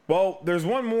 Well, there's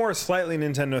one more slightly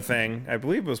Nintendo thing. I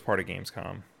believe it was part of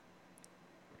Gamescom.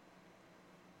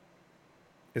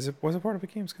 Was it part of a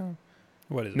Gamescom?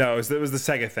 What is it? No, it was the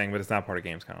Sega thing, but it's not part of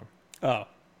Gamescom. Oh.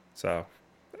 So,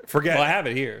 forget. Well, I have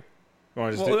it here. No,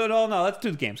 let's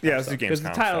do the Gamescom stuff. Yeah, let's do Gamescom because the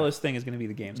title stuff. of this thing is going to be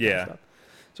the Gamescom stuff.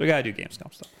 So we got to do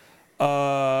Gamescom stuff.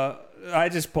 I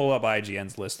just pull up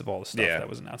IGN's list of all the stuff that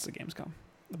was announced at Gamescom.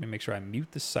 Let me make sure I mute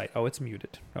this site. Oh, it's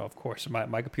muted. Oh, of course.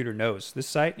 My computer knows. This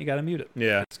site, you got to mute it.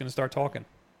 Yeah. It's going to start talking.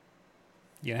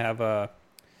 You're going to have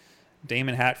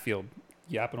Damon Hatfield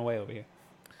yapping away over here.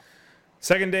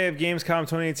 Second day of Gamescom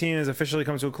 2018 has officially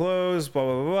come to a close. Blah,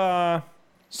 blah, blah, blah.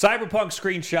 Cyberpunk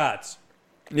screenshots.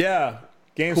 Yeah.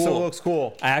 Game still looks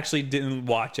cool. I actually didn't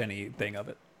watch anything of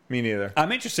it. Me neither.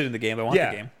 I'm interested in the game. I want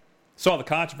the game. Saw the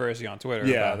controversy on Twitter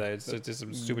about that. It's just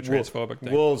some stupid transphobic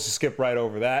thing. We'll just skip right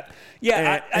over that.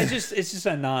 Yeah, it's just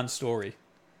a non-story.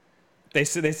 They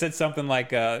said something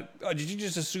like, oh, did you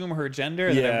just assume her gender?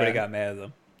 And then everybody got mad at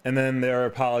them. And then their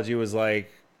apology was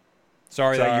like,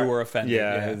 Sorry that you were offended.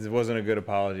 Yeah, it wasn't a good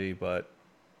apology, but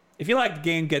if you like the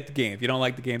game, get the game. If you don't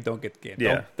like the game, don't get the game.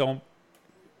 Yeah. Don't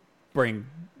bring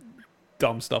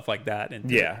dumb stuff like that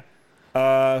into it.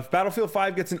 Battlefield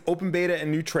 5 gets an open beta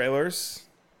and new trailers.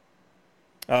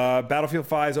 Battlefield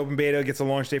 5's open beta gets a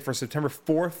launch date for September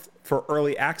 4th for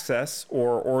early access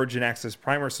or Origin Access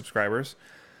Primer subscribers,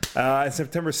 and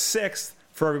September 6th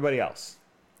for everybody else.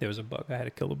 There was a bug. I had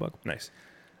to kill the bug. Nice.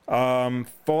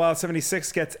 Fallout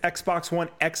 76 gets Xbox One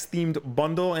X themed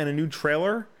bundle and a new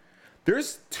trailer.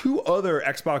 There's 2 other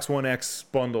Xbox One X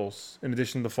bundles in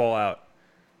addition to Fallout.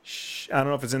 I don't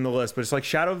know if it's in the list, but it's like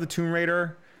Shadow of the Tomb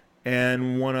Raider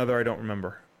and one other I don't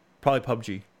remember. Probably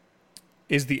PUBG.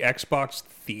 Is the Xbox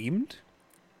themed?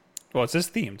 Well, it says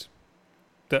themed.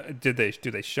 Do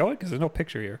they show it? Because there's no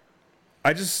picture here.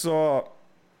 I just saw.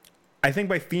 I think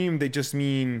by theme they just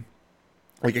mean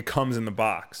like it comes in the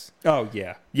box. Oh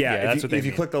yeah, that's what they mean. If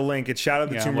you click the link, it's Shadow of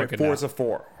the Tomb Raider, Forza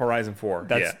 4, Horizon 4.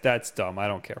 That's dumb. I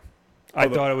don't care. I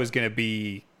thought it was going to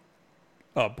be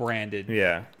a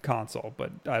branded console,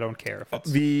 but I don't care if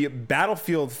it's... The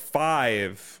Battlefield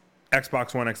 5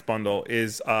 Xbox One X bundle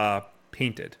is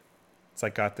painted. It's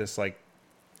like got this like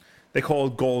they call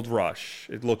it Gold Rush.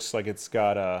 It looks like it's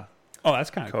got a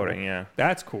that's kind of coating. Cool. Yeah,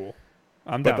 that's cool.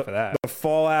 I'm down for that. The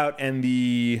Fallout and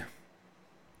the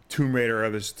Tomb Raider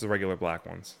are just the regular black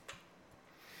ones.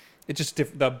 It's just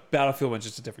the Battlefield one's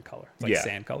just a different color. It's like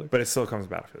sand color, but it still comes with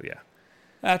Battlefield. Yeah,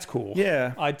 that's cool.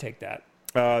 Yeah, I'd take that.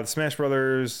 The Smash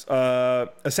Brothers,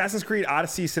 Assassin's Creed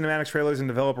Odyssey cinematic trailers and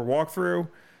developer walkthrough.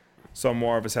 Some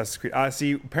more of Assassin's Creed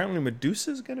Odyssey. Apparently,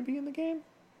 Medusa's going to be in the game.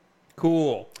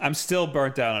 Cool. I'm still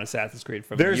burnt out on Assassin's Creed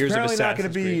from There's years of apparently Assassin's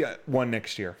not going to Creed. be one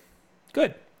next year.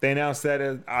 Good. They announced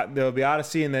that there'll be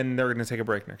Odyssey, and then they're going to take a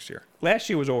break next year. Last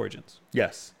year was Origins.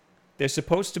 Yes. There's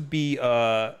supposed to be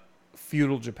a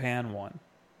feudal Japan one.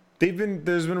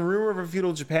 There's been a rumor of a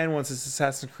feudal Japan one since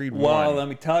Assassin's Creed 1. Well, let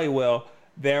me tell you, Will.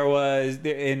 There was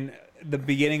in the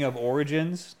beginning of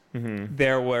Origins.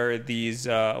 There were these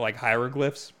like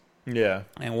hieroglyphs. Yeah.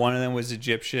 And one of them was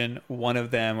Egyptian. One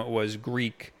of them was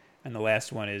Greek. And the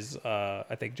last one is,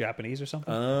 I think, Japanese or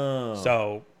something. Oh.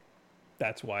 So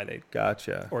that's why they...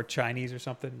 Gotcha. Or Chinese or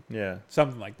something. Yeah.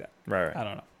 Something like that. Right. I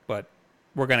don't know. But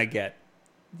we're going to get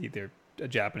either a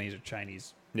Japanese or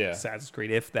Chinese Assassin's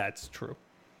Creed, if that's true.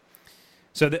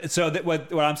 So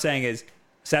what I'm saying is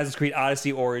Assassin's Creed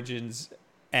Odyssey, Origins,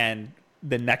 and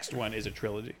the next one is a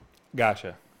trilogy.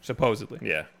 Gotcha. Supposedly.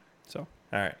 Yeah. So.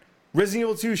 All right. Resident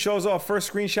Evil 2 shows off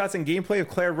first screenshots and gameplay of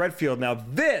Claire Redfield. Now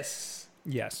this...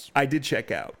 Yes. I did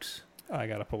check out. I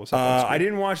got to pull this up. I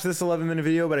didn't watch this 11-minute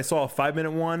video, but I saw a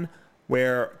 5-minute one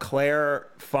where Claire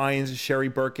finds Sherry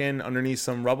Birkin underneath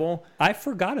some rubble. I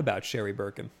forgot about Sherry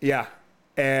Birkin. Yeah,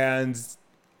 and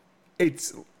I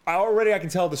can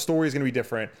tell the story is going to be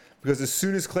different because as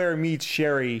soon as Claire meets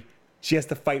Sherry, she has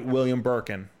to fight William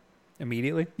Birkin.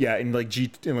 Immediately? Yeah, in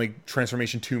like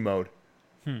Transformation 2 mode.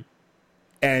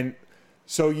 And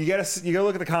so you gotta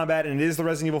look at the combat, and it is the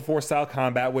Resident Evil 4 style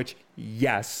combat, which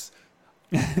yes,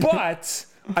 but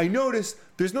I noticed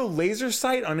there's no laser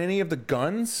sight on any of the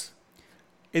guns.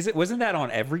 Wasn't that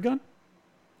on every gun?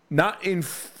 Not in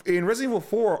Resident Evil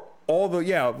 4.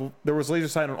 There was laser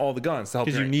sight on all the guns to help.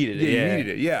 Because you needed it. Yeah, you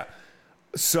needed it. Yeah.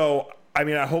 So I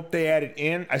mean, I hope they added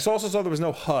in. I also saw there was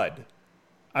no HUD.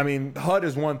 I mean, HUD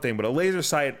is one thing, but a laser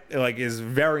sight is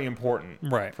very important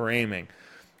for aiming.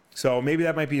 So maybe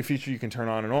that might be a feature you can turn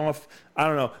on and off. I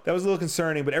don't know. That was a little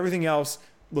concerning, but everything else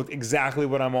looked exactly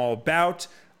what I'm all about.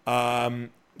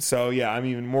 So yeah, I'm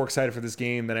even more excited for this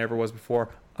game than I ever was before.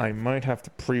 I might have to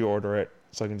pre-order it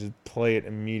so I can just play it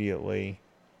immediately.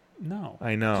 No.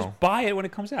 I know. Just buy it when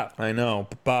it comes out. I know,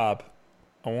 but Bob,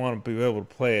 I want to be able to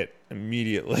play it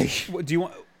immediately. Do you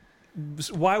want?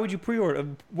 Why would you pre-order?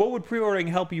 What would pre-ordering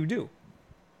help you do?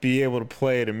 Be able to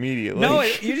play it immediately. No,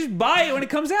 you just buy it when it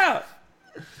comes out.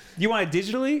 You want it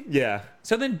digitally? Yeah.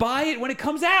 So then buy it when it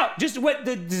comes out. Just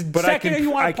second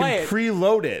you want to play it. I can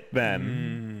preload it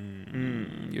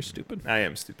then. You're stupid. I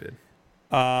am stupid.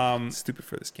 Stupid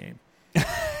for this game.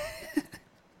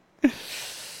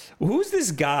 Who's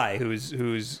this guy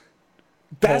who's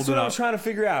That's what I was trying to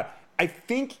figure out. I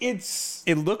think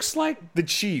it looks like the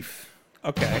chief.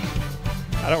 Okay.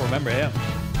 I don't remember him.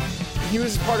 He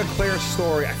was part of Claire's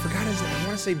story. I forgot his name. I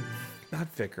want to say not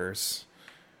Vickers.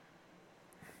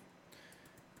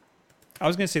 I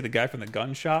was gonna say the guy from the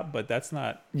gun shop, but that's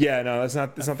not. Yeah, no, that's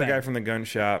not the guy from the gun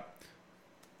shop.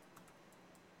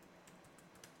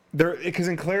 Because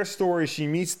in Claire's story, she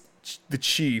meets the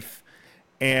chief,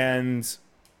 and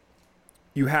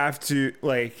you have to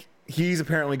he's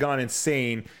apparently gone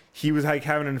insane. He was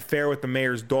having an affair with the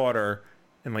mayor's daughter,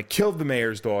 and killed the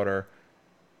mayor's daughter.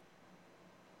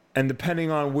 And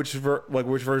depending on which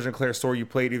version of Claire's story you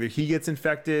played, either he gets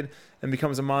infected and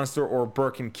becomes a monster, or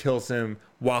Birkin kills him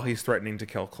while he's threatening to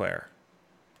kill Claire.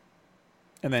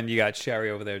 And then you got Sherry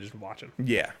over there just watching.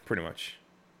 Yeah, pretty much.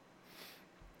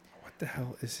 What the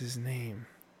hell is his name?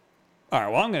 All right,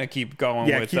 well, I'm going to keep going.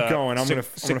 Yeah, keep going. I'm going to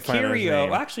find out his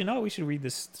name. Actually, no, we should read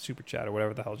this super chat or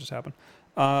whatever the hell just happened.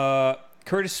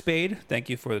 Curtis Spade, thank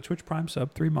you for the Twitch Prime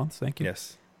sub. 3 months, thank you.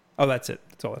 Yes. Oh, that's it.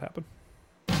 That's all that happened.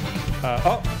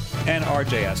 And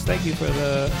RJS, thank you for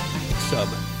the sub.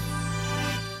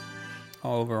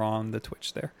 All over on the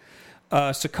Twitch there.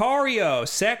 Sicario,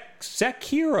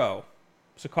 Sekiro.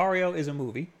 Sicario is a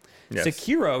movie. Yes.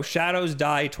 Sekiro, Shadows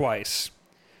Die Twice.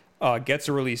 Gets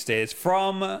a release date. It's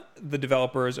from the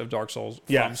developers of Dark Souls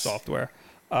From Software,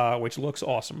 which looks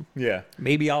awesome. Yeah.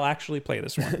 Maybe I'll actually play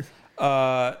this one.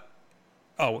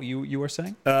 You were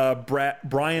saying?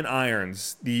 Brian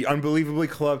Irons, the unbelievably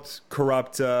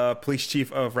corrupt police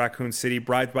chief of Raccoon City,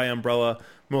 bribed by Umbrella,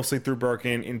 mostly through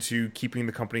Birkin, into keeping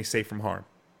the company safe from harm.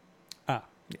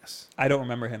 Yes. I don't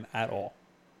remember him at all.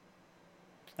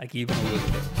 Even a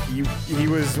little bit. He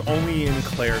was only in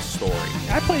Claire's story.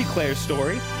 I played Claire's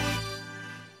story.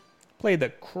 Played the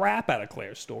crap out of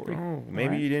Claire's story. Oh,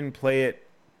 maybe you didn't play it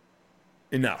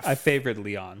enough. I favored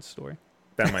Leon's story.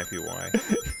 That might be why.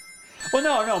 Well,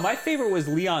 no. My favorite was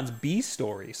Leon's B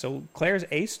story. So Claire's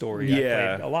A story, I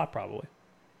played a lot, probably.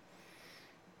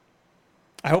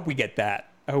 I hope we get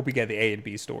that. I hope we get the A and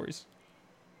B stories.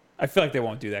 I feel like they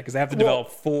won't do that because they have to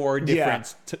develop 4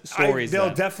 different stories.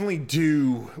 They'll definitely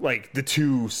do the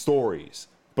 2 stories,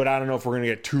 but I don't know if we're going to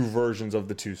get 2 versions of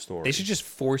the 2 stories. They should just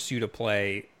force you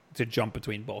to jump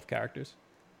between both characters.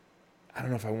 I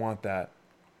don't know if I want that.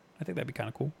 I think that'd be kind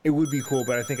of cool. It would be cool,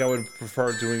 but I think I would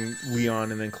prefer doing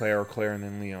Leon and then Claire, or Claire and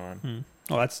then Leon.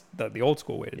 Well, that's the old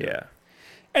school way to do it. Yeah.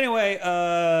 Anyway,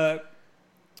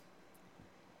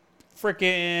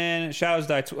 freaking Shadows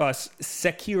Die Twice.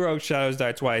 Sekiro Shadows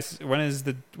Die Twice. When is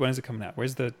it coming out?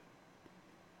 Where's the?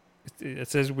 It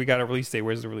says we got a release date.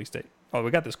 Where's the release date? Oh, we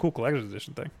got this cool collector's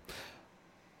edition thing.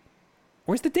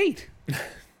 Where's the date?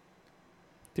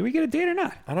 Did we get a date or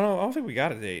not? I don't know. I don't think we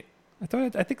got a date. I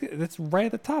think that's right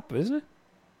at the top, isn't it?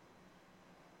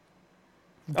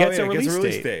 Gets a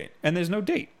release date. And there's no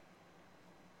date.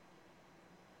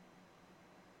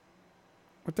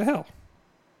 What the hell?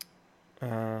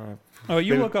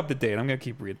 You look up the date. I'm going to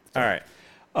keep reading. All right.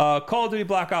 Call of Duty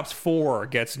Black Ops 4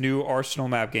 gets new Arsenal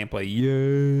map gameplay.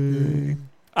 Yay.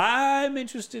 I'm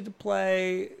interested to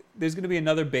play there's gonna be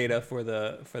another beta for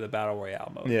the Battle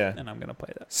Royale mode. Yeah. And I'm gonna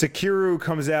play that. Sekiro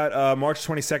comes out March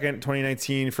 22nd,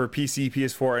 2019 for PC,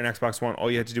 PS4, and Xbox One. All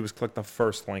you had to do was click the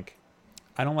first link.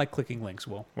 I don't like clicking links,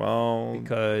 Will, Well,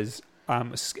 because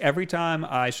every time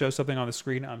I show something on the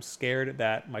screen, I'm scared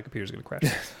that my computer's gonna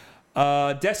crash.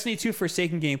 Destiny 2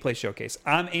 Forsaken gameplay showcase.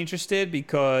 I'm interested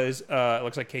because it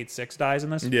looks like Kate 6 dies in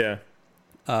this. yeah.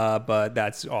 But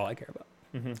that's all I care about.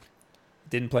 Mm-hmm.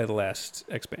 Didn't play the last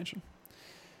expansion.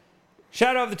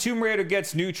 Shadow of the Tomb Raider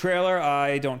gets new trailer.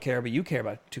 I don't care, but you care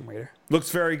about Tomb Raider. Looks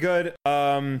very good.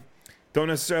 Don't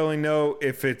necessarily know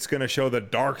if it's going to show the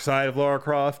dark side of Lara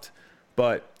Croft,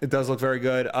 but it does look very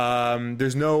good.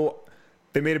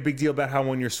 They made a big deal about how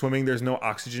when you're swimming, there's no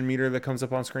oxygen meter that comes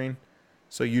up on screen.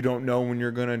 So you don't know when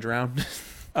you're going to drown.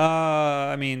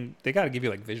 I mean, they got to give you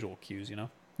like visual cues, you know?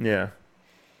 Yeah.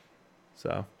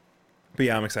 So, but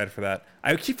yeah, I'm excited for that.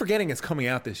 I keep forgetting it's coming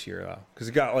out this year, though, because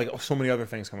it got like so many other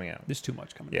things coming out. There's too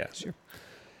much coming Yeah. out this year.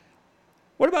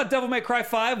 What about Devil May Cry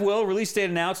 5? Will release date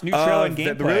announced, new trailer and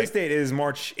gameplay. The release date is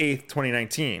March 8th,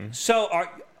 2019. So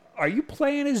are you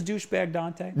playing as douchebag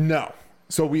Dante? No.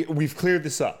 So we've cleared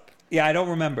this up. Yeah, I don't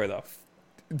remember though.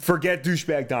 Forget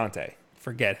douchebag Dante.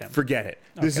 Forget him. Forget it.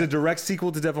 This is Okay. a direct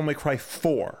sequel to Devil May Cry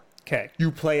 4. Okay. You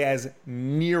play as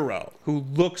Nero, Who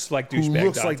looks like douchebag who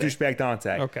looks Dante. like douchebag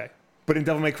Dante. Okay. But in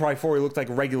Devil May Cry 4, he looked like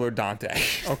regular Dante.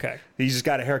 Okay. He just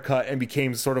got a haircut and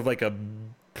became sort of like a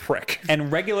prick.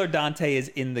 And regular Dante is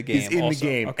in the game. He's in also. the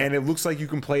game, Okay. and it looks like you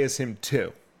can play as him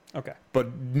too. Okay.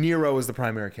 But Nero is the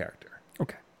primary character.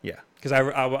 Okay. Yeah. Because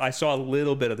I saw a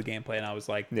little bit of the gameplay and I was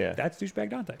like, Yeah. that's douchebag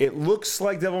Dante. It looks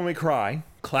like Devil May Cry,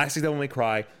 classic Devil May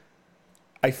Cry.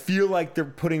 I feel like they're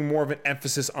putting more of an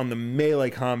emphasis on the melee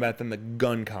combat than the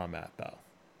gun combat, though,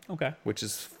 Okay. which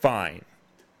is fine.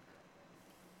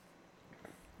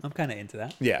 I'm kind of into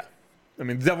that. Yeah. I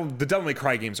mean, the Devil May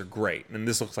Cry games are great, and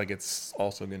this looks like it's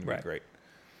also going to be Right. great.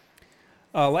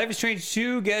 Life is Strange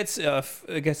 2 gets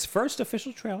first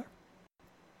official trailer.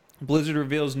 Blizzard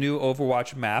reveals new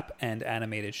Overwatch map and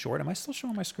animated short. Am I still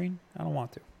showing my screen? I don't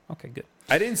want to. Okay, good.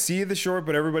 I didn't see the short,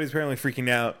 but everybody's apparently freaking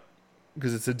out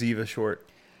because it's a Diva short.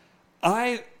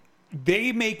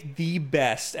 They make the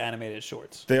best animated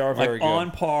shorts. They are very like good.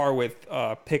 on par with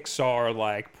Pixar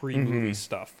like pre-movie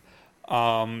stuff.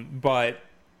 But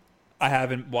I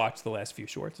haven't watched the last few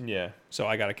shorts, Yeah. so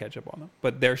I got to catch up on them.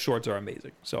 But their shorts are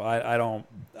amazing. So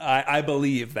I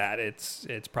believe that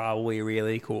it's probably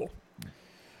really cool.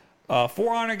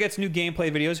 For Honor gets new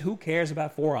gameplay videos. Who cares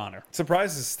about For Honor?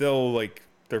 Surprise is still like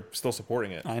they're still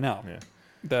supporting it. I know. Yeah.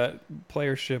 The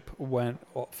playership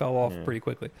fell off pretty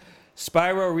quickly.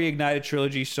 Spyro Reignited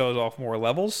Trilogy shows off more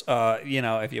levels.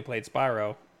 If you played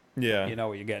Spyro, Yeah. you know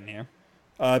what you're getting here.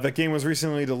 That game was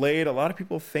recently delayed. A lot of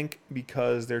people think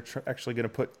because they're actually going to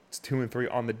put 2 and 3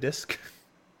 on the disc.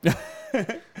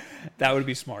 That would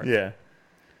be smart. Yeah.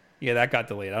 Yeah, that got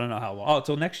delayed. I don't know how long. Oh,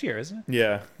 until next year, isn't it?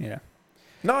 Yeah. Yeah.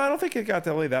 No, I don't think it got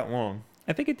delayed that long.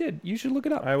 I think it did. You should look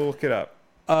it up. I will look it up.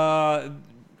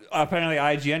 Apparently,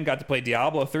 IGN got to play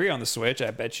Diablo 3 on the Switch.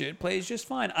 I bet you it plays just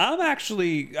fine. I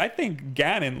think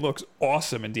Ganon looks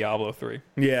awesome in Diablo 3.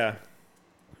 Yeah.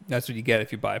 That's what you get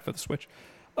if you buy it for the Switch.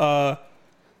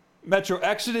 Metro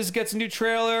Exodus gets a new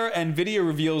trailer. NVIDIA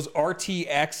reveals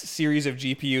RTX series of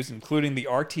GPUs, including the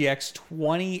RTX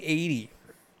 2080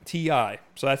 Ti.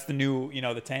 So that's the new, the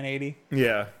 1080.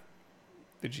 Yeah.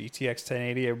 The GTX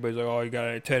 1080. Everybody's like, oh, you got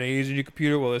a 1080s in your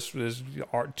computer? Well, this is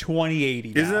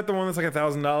 2080 now. Isn't that the one that's like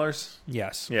 $1,000?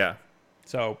 Yes. Yeah.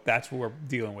 So that's what we're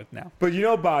dealing with now. But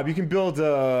Bob, you can build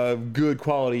a good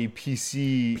quality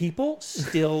PC. People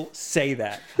still say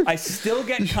that. I still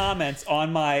get comments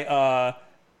on my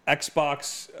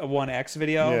Xbox One X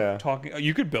video Yeah. talking.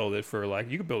 You could build it for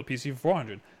you could build a PC for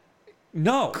 $400.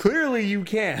 No. Clearly you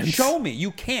can. Show me.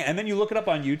 You can't. And then you look it up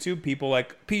on YouTube. People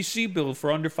like PC build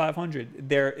for under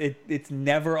 500. It's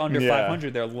never under Yeah.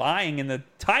 500. They're lying in the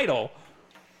title.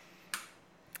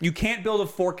 You can't build a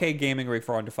 4K gaming rig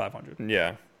for under 500.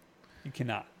 Yeah. You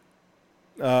cannot.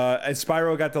 And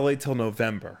Spyro got delayed till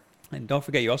November. And don't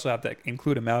forget, you also have to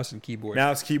include a mouse and keyboard.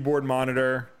 Now it's keyboard,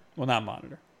 monitor. Well, not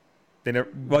monitor. They never.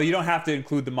 Well, you don't have to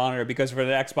include the monitor because for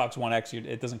the Xbox One X,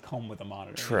 it doesn't come with a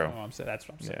monitor. True. You know what I'm saying? That's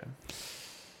what I'm saying. Yeah.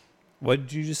 What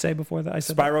did you just say before that? I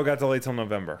said that? Spyro got delayed till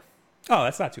November. Oh,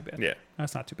 that's not too bad. Yeah.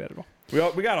 That's not too bad at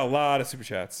all. We got a lot of super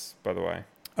chats, by the way.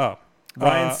 Oh.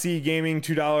 Ryan C Gaming,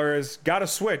 $2. Got a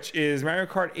Switch. Is Mario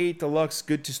Kart 8 Deluxe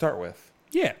good to start with?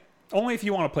 Yeah. Only if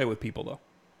you want to play with people, though.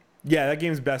 Yeah, that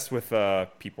game's best with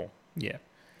people. Yeah.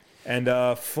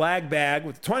 And Flag Bag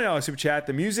with the $20 super chat.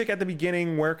 The music at the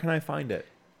beginning, where can I find it?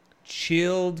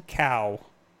 Chilled Cow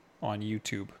on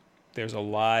YouTube. There's a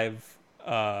live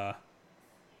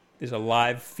There's a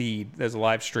live feed. There's a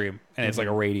live stream, and it's like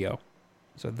a radio.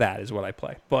 So that is what I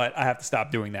play. But I have to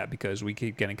stop doing that because we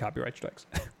keep getting copyright strikes.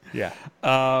 Yeah.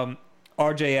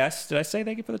 RJS, did I say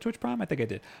thank you for the Twitch Prime? I think I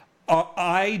did.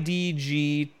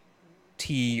 IDGT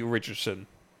Richardson,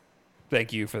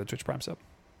 thank you for the Twitch Prime sub.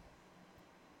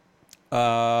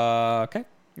 Okay.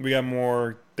 We got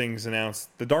more things announced.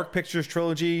 The Dark Pictures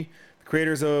trilogy. The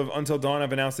creators of Until Dawn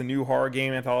have announced a new horror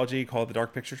game anthology called the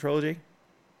Dark Picture Trilogy.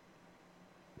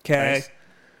 Okay.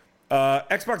 Nice.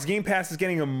 Xbox Game Pass is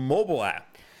getting a mobile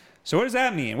app. So what does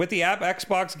that mean? With the app,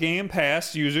 Xbox Game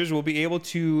Pass users will be able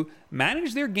to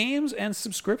manage their games and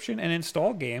subscription and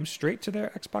install games straight to their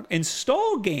Xbox.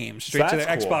 Install games straight to their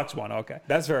That's cool. Xbox One. Okay.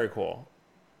 That's very cool.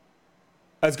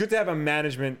 It's good to have a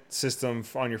management system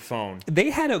on your phone. They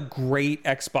had a great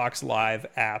Xbox Live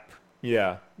app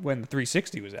Yeah. when the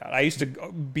 360 was out. I used to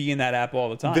be in that app all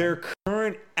the time. Their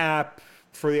current app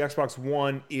for the Xbox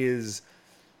One is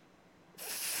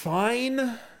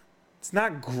fine. It's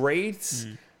not great.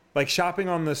 Like shopping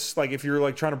on this, like if you're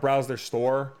like trying to browse their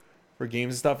store for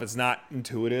games and stuff, it's not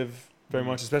intuitive very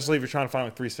much, especially if you're trying to find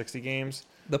like 360 games.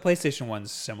 The PlayStation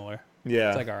one's similar. Yeah.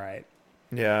 It's like, all right.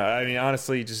 Yeah, I mean,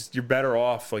 honestly, just you're better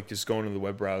off like just going to the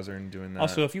web browser and doing that.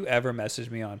 Also, if you ever message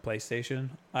me on PlayStation,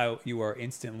 you are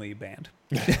instantly banned.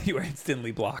 You are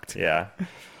instantly blocked. Yeah.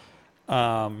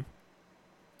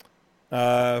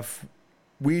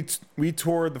 We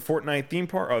toured the Fortnite theme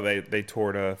park. Oh, they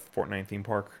toured a Fortnite theme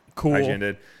park. Cool. IGN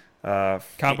did.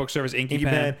 Comic book service Inky Inky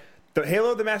Pen. Pen. The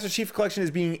Halo the Master Chief Collection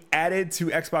is being added to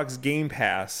Xbox Game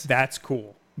Pass. That's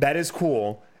cool. That is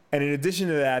cool. And in addition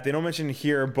to that, they don't mention it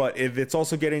here, but it's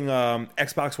also getting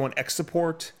Xbox One X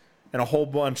support and a whole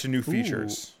bunch of new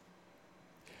features.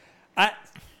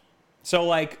 So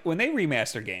like when they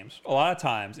remaster games, a lot of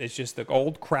times it's just the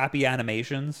old crappy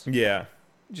animations, Yeah.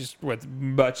 just with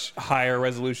much higher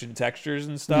resolution textures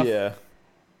and stuff. Yeah.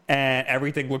 And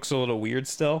everything looks a little weird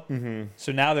still. Mm-hmm.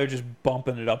 So now they're just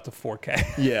bumping it up to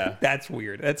 4K. Yeah. That's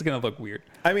weird. That's going to look weird.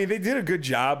 I mean, they did a good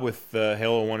job with the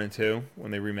Halo 1 and 2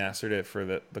 when they remastered it for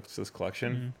this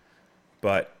collection. Mm-hmm.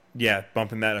 But yeah,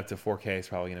 bumping that up to 4K is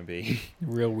probably going to be.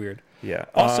 Real weird. Yeah.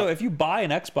 Also, if you buy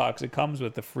an Xbox, it comes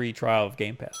with the free trial of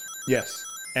Game Pass. Yes.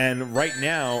 And right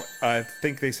now, I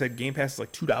think they said Game Pass is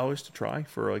like $2 to try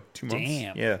for like 2 months.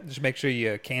 Damn. Yeah. Just make sure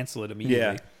you cancel it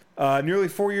immediately. Yeah. Nearly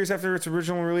 4 years after its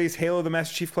original release, Halo the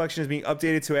Master Chief Collection is being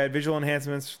updated to add visual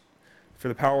enhancements for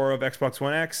the power of Xbox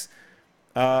One X.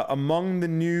 Among the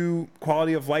new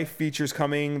quality of life features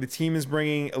coming, the team is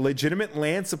bringing legitimate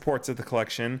LAN support to the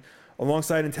collection,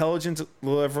 alongside intelligent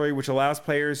delivery, which allows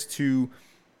players to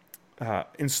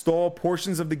install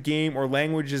portions of the game or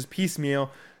languages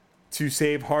piecemeal to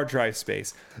save hard drive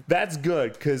space. That's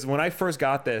good, because when I first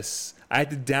got this, I had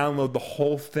to download the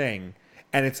whole thing,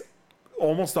 and it's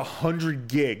almost 100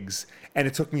 gigs, and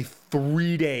it took me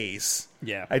 3 days.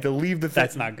 Yeah. I had to leave the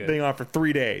That's not good. thing on for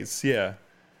 3 days. Yeah.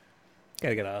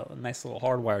 Gotta get a nice little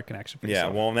hardwired connection for Yeah,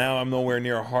 yourself. well, now I'm nowhere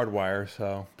near a hardwire,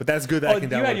 so. But that's good that Oh, I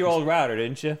can you download had your this- old router,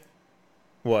 didn't you?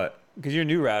 What? Because your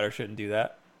new router shouldn't do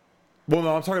that. Well,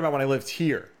 no, I'm talking about when I lived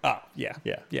here. Oh, yeah.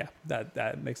 Yeah. Yeah.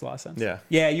 That makes a lot of sense. Yeah.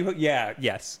 Yeah,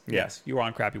 yes. Yeah. Yes. You were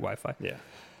on crappy Wi-Fi. Yeah.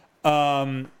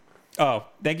 Oh,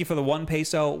 thank you for the 1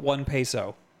 peso, 1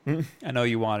 peso. I know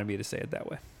you wanted me to say it that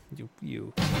way.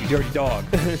 You dirty dog.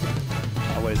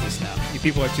 What is this now? You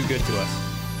people are too good to us.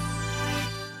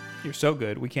 You're so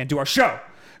good, we can't do our show.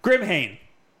 Grimhane,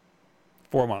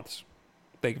 4 months.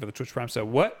 Thank you for the Twitch Prime. So,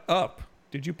 what up?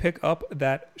 Did you pick up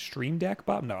that Stream Deck,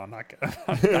 Bob? No, I'm not.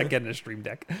 I'm not getting a Stream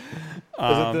Deck.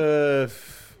 Was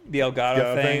it The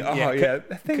Elgato thing? Oh, yeah.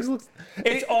 That thing looks.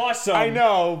 It's awesome. I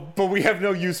know, but we have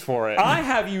no use for it. I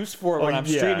have use for it when I'm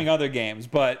yeah. streaming other games,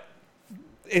 but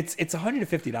it's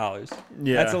 $150.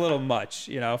 Yeah. That's a little much,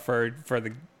 for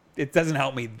the. It doesn't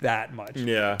help me that much.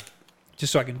 Yeah.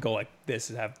 Just so I can go like this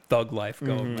and have Thug Life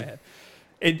go in my head.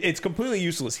 It's completely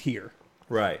useless here.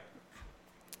 Right.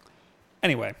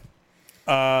 Anyway,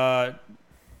 where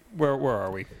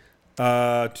are we?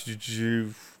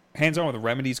 Hands on with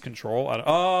Remedy's Control.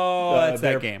 That's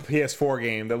their that game. PS4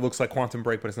 game that looks like Quantum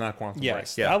Break, but it's not Quantum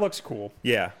Yes, Break. Yeah. that looks cool.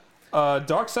 Yeah.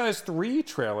 Darksiders 3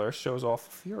 trailer shows off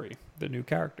Fury, the new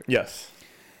character. Yes.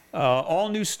 All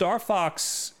new Star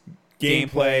Fox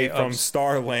Gameplay of- from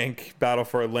Starlink Battle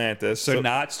for Atlantis. So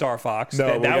not Star Fox. no,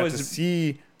 that we got was to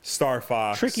see Star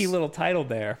Fox. tricky little title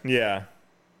there. Yeah.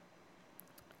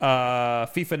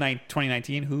 FIFA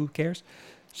 2019. Who cares?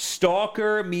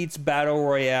 Stalker meets Battle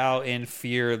Royale in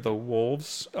Fear the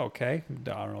Wolves. Okay, I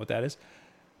don't know what that is.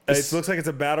 It looks like it's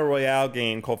a battle royale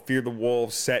game called Fear the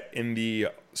Wolves, set in the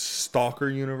Stalker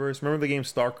universe. Remember the game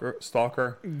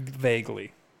Stalker?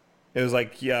 Vaguely. It was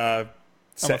like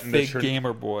I'm a Set in the fake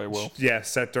gamer boy, Will. Yeah,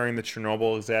 set during the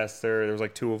Chernobyl disaster. There was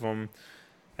like 2 of them,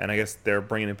 and I guess they're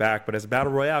bringing it back, but as a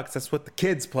battle royale because that's what the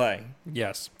kids play.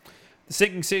 Yes. The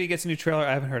Sinking City gets a new trailer.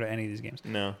 I haven't heard of any of these games.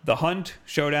 No. The Hunt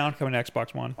Showdown coming to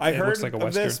Xbox One. I heard looks like a of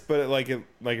Western. this, but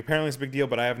apparently it's a big deal,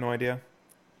 but I have no idea.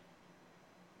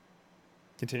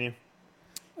 Continue.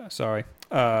 Sorry.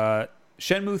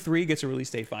 Shenmue 3 gets a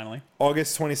release date finally.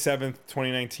 August 27th,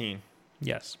 2019.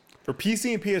 Yes. For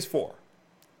PC and PS4.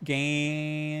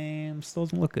 Game still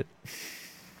doesn't look good.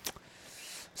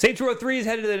 Saints Row 3 is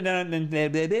headed to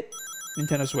the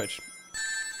Nintendo Switch.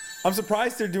 I'm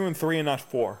surprised they're doing 3 and not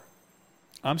 4.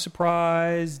 I'm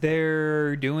surprised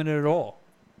they're doing it at all.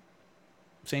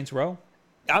 Saints Row?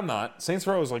 I'm not. Saints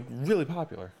Row is like really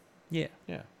popular. Yeah.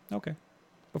 Yeah. Okay.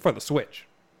 But for the Switch.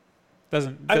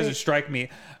 Doesn't strike me.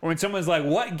 When someone's like,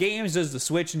 what games does the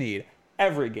Switch need?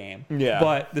 Every game. Yeah.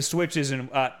 But the Switch isn't,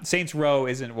 Saints Row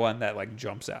isn't one that like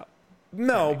jumps out.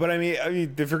 No, but I mean,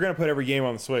 if you're gonna put every game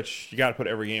on the Switch, you got to put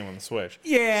every game on the Switch.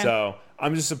 Yeah. So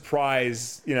I'm just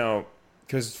surprised,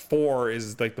 because 4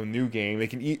 is like the new game. They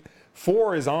can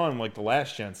 4 is on like the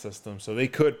last gen system, so they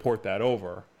could port that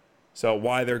over. So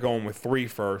why they're going with 3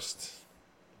 first,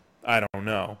 I don't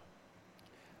know.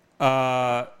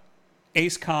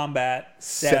 Ace Combat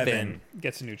 7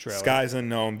 gets a new trailer. Skies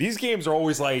Unknown. These games are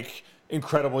always like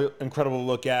incredible to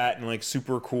look at and like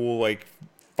super cool like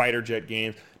fighter jet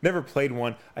games. Never played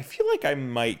one. I feel like I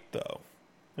might though.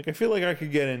 Like I feel like I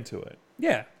could get into it.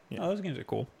 Yeah. Oh, those games are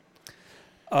cool.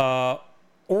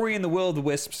 Ori and the Will of the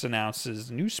Wisps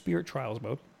announces new Spirit Trials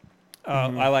mode.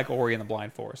 I like Ori and the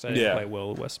Blind Forest. I didn't play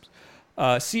Will of the Wisps.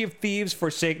 Sea of Thieves,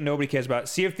 Forsaken, nobody cares about.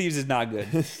 Sea of Thieves is not good.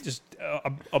 Just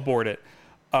abort it.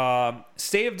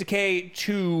 State of Decay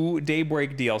 2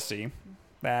 Daybreak DLC.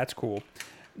 That's cool.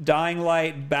 Dying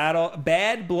Light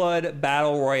Bad Blood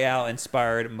Battle Royale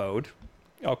inspired mode.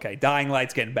 Okay, Dying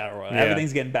Light's getting Battle Royale. Yeah.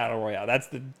 Everything's getting Battle Royale. That's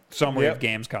the summary of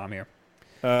Gamescom here.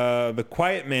 The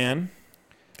Quiet Man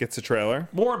gets a trailer.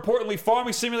 More importantly,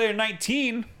 Farming Simulator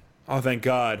 19. Oh, thank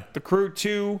God. The Crew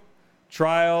 2.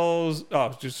 Trials.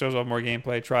 Oh, just shows off more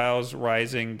gameplay. Trials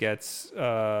Rising gets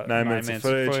 9 minutes of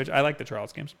footage. I like the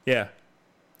Trials games. Yeah.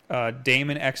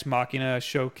 Damon Ex Machina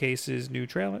showcases new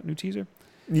teaser.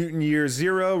 Mutant Year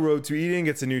Zero, Road to Eden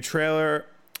gets a new trailer.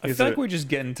 I feel like we're just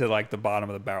getting to like the bottom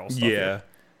of the barrel stuff. Yeah.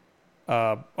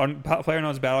 On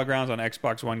PlayerUnknown's Battlegrounds on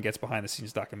Xbox One gets behind the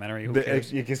scenes documentary. Who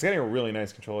cares? It's getting a really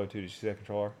nice controller too. Did you see that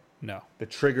controller? No. The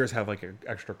triggers have like an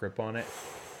extra grip on it.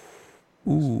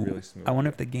 Ooh. Really smooth. I wonder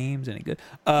if the game's any good.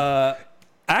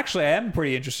 Actually, I am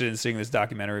pretty interested in seeing this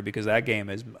documentary because that game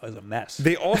is a mess.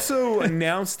 They also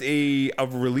announced a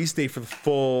release date for the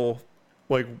full,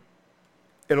 like,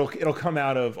 it'll come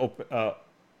out of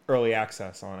early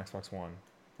access on Xbox One,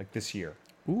 like this year.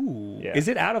 Ooh. Yeah. Is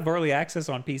it out of early access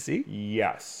on PC?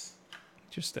 Yes.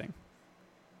 Interesting.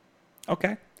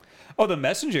 Okay. Oh, The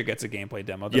Messenger gets a gameplay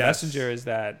demo. The Messenger is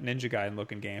that Ninja Gaiden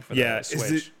looking game for the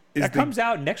Switch. That comes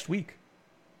out next week.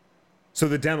 So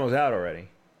the demo's out already?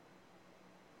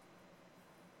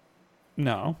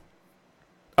 No.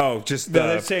 Oh, just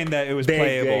they're saying that it was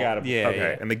playable. Okay.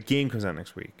 Yeah. And the game comes out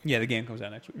next week. Yeah, the game comes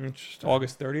out next week. Interesting.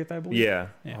 August 30th, I believe. Yeah.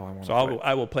 Oh, so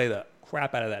I will play the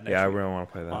crap out of that next week. Yeah, I really want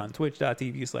to play that. On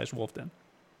twitch.tv/Wolfden.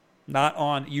 Not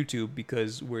on YouTube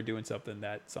because we're doing something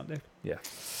that Sunday. Yeah.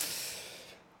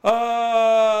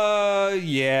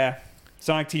 Yeah.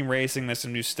 Sonic Team Racing, there's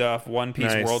some new stuff. One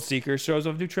Piece World Seeker shows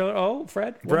off new trailer. Oh,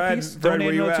 Fred. One Piece. Fred,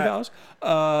 where you at?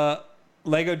 $2.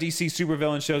 Lego DC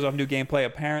Supervillain shows off new gameplay.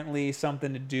 Apparently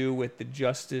something to do with the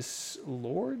Justice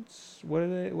Lords.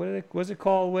 What's it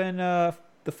called when the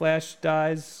Flash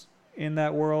dies in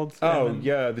that world? Oh,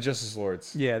 yeah, the Justice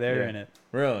Lords. Yeah, they're in it.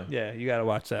 Really? Yeah, you got to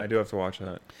watch that. I do have to watch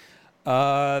that.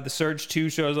 The Surge 2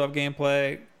 shows off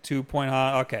gameplay. 2 Point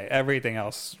Hot. Okay, everything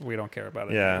else we don't care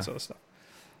about. Yeah. This other stuff.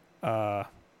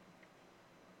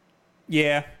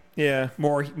 Yeah.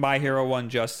 More My Hero 1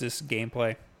 Justice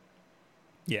gameplay.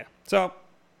 Yeah. So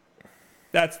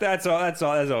that's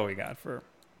all we got for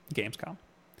Gamescom.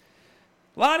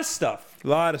 A lot of stuff.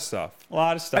 I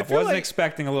wasn't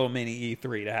expecting a little mini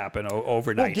E3 to happen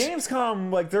overnight. Well,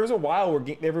 Gamescom, like there was a while where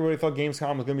everybody thought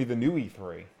Gamescom was going to be the new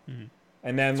E3,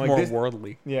 and then it's like more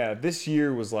worldly. Yeah, this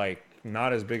year was like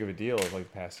not as big of a deal as like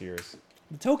the past years.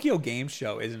 The Tokyo Game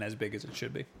Show isn't as big as it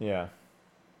should be. Yeah.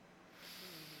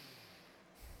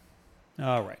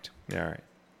 All right. Yeah. All right.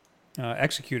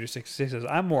 Executor 66 says,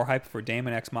 I'm more hyped for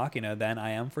Damon Ex Machina than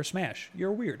I am for Smash.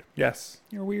 You're weird. Yes.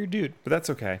 You're a weird dude. But that's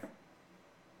okay.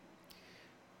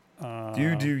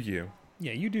 Do you.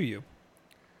 Yeah, you do you.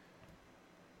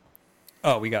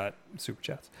 Oh, we got super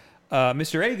chats.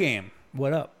 Mr. A Game,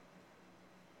 what up?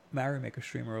 Mario Maker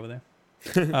streamer over there.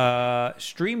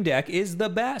 Stream Deck is the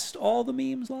best. All the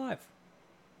memes live.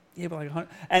 Yeah, but like 100,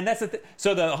 and that's the thing.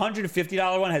 So the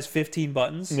 $150 one has 15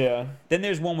 buttons. Yeah. Then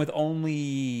there's one with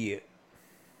only,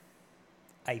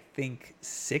 I think,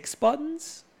 6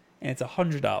 buttons, and it's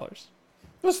 $100.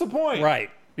 What's the point? Right.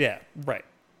 Yeah. Right.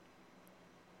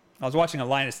 I was watching a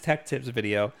Linus Tech Tips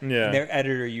video. Yeah. And their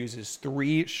editor uses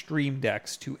 3 Stream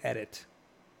Decks to edit.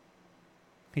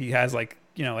 He has like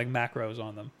macros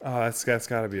on them, Oh, that's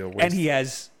got to be a waste. and he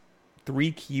has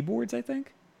 3 keyboards, I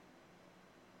think.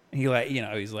 He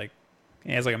he's like,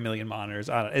 he has like 1 million monitors.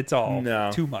 I don't. It's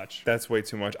all too much. That's way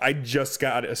too much. I just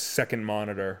got a second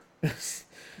monitor.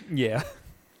 Yeah.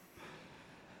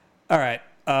 All right.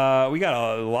 We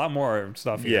got a lot more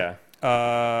stuff here.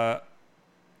 Yeah.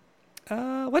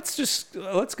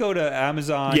 Let's go to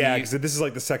Amazon. Yeah, because this is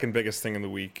like the second biggest thing in the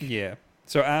week. Yeah.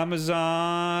 So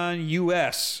Amazon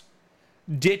US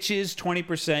ditches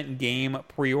 20% game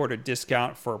pre-order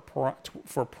discount for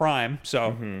Prime.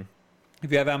 So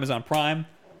if you have Amazon Prime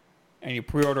and you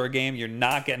pre-order a game, you're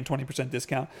not getting 20%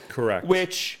 discount. Correct.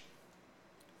 Which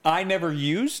I never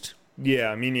used.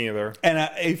 Yeah, me neither.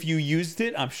 And if you used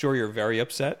it, I'm sure you're very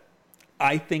upset.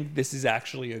 I think this is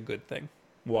actually a good thing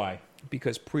Why?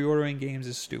 because pre-ordering games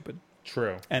is stupid.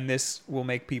 True. And this will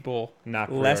make people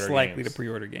Not less pre-order likely games. to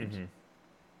pre-order games.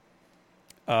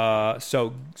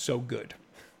 So good.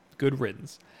 Good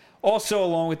riddance. Also,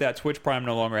 along with that, Twitch Prime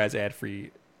no longer has ad-free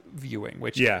viewing,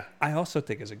 which I also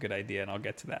think is a good idea, and I'll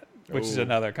get to that, which is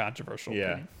another controversial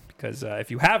thing. Because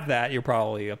if you have that, you're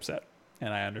probably upset,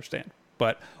 and I understand.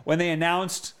 But when they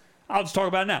announced, I'll just talk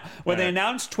about it now. When they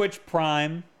announced Twitch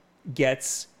Prime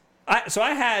gets... So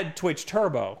I had Twitch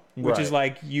Turbo, which is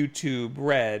like YouTube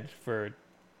Red for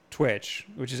Twitch,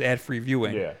 which is ad-free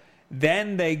viewing. Yeah.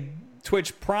 Then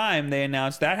Twitch Prime, they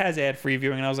announced that has ad-free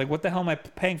viewing, and I was like, what the hell am I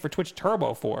paying for Twitch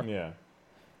Turbo for? Yeah.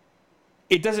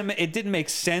 It didn't make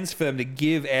sense for them to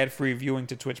give ad-free viewing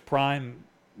to Twitch Prime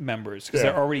members because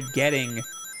they're already getting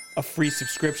a free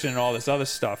subscription and all this other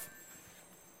stuff.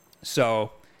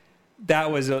 So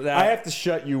that was I have to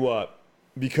shut you up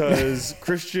because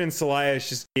Christian Salias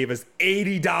just gave us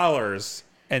 $80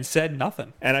 and said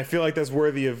nothing. And I feel like that's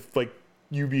worthy of like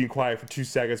you being quiet for 2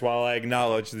 seconds while I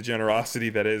acknowledge the generosity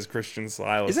that is Christian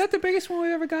Salias. Is that the biggest one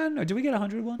we've ever gotten? Or did we get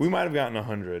 100 once? We might have gotten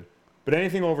 100. But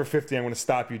anything over 50, I'm going to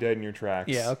stop you dead in your tracks.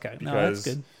 Yeah, okay. No, that's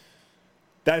good.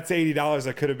 That's $80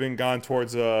 that could have been gone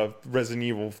towards a Resident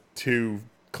Evil 2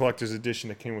 collector's edition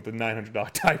that came with a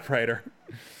 $900 typewriter.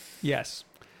 Yes.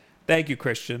 Thank you,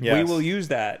 Christian. Yes. We will use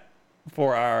that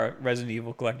for our Resident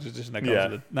Evil collector's edition that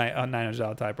comes with a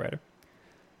 $900 typewriter.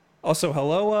 Also,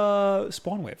 hello,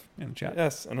 Spawnwave in the chat.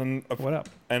 Yes. And then, what up?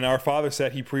 And our father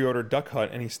said he pre-ordered Duck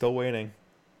Hunt and he's still waiting.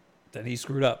 Then he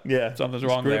screwed up. Yeah. Something's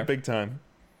wrong there. Big time.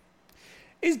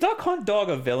 Is Duck Hunt Dog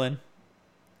a villain?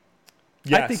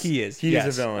 Yes. I think he is. He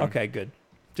is a villain. Okay, good.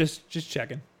 Just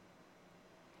checking.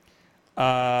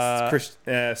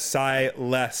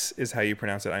 Silas is how you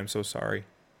pronounce it. I'm so sorry.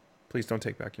 Please don't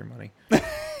take back your money.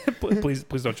 please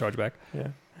don't charge back.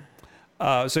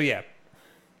 Yeah. So yeah.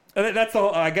 That's the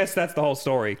whole, I guess that's the whole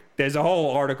story. There's a whole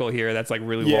article here that's like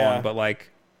really long, but like,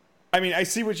 I mean, I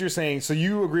see what you're saying. So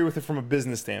you agree with it from a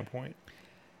business standpoint.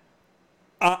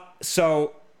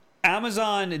 So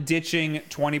Amazon ditching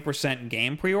 20%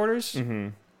 game pre-orders. Mm-hmm.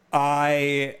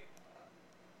 I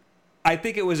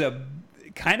think it was a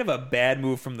kind of a bad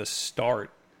move from the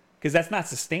start because that's not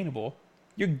sustainable.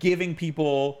 You're giving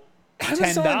people $10.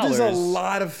 Amazon does a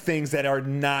lot of things that are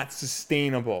not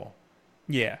sustainable.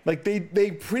 Yeah. Like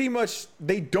they pretty much,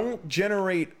 they don't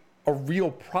generate a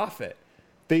real profit.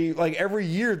 They like every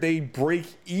year they break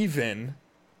even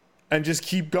and just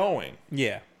keep going.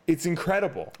 Yeah. It's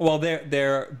incredible. Well,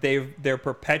 they're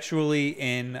perpetually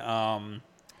in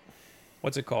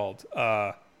what's it called?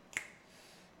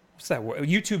 What's that word?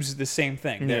 YouTube's the same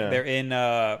thing. They're in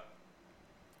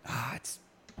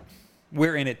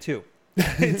we're in it too.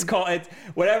 It's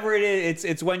whatever it is.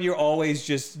 It's when you're always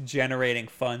just generating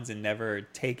funds and never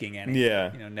taking any.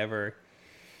 Yeah. Never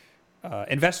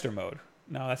investor mode.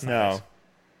 No, that's not nice.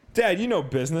 Dad, you know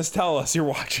business. Tell us you're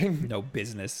watching. No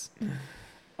business.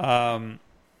 All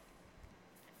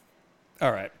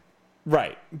right.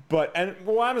 Right. But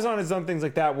Amazon has done things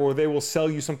like that where they will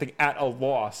sell you something at a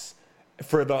loss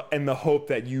in the hope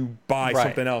that you buy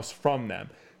something else from them.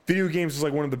 Video games is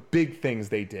like one of the big things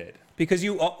they did. Because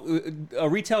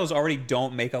retailers already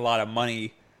don't make a lot of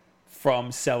money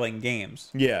from selling games.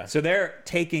 Yeah. So they're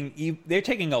taking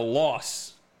a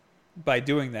loss by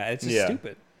doing that. It's just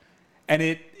stupid.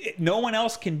 And no one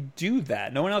else can do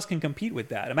that. No one else can compete with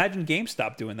that. Imagine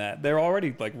GameStop doing that. They're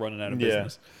already like running out of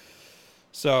business.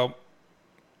 So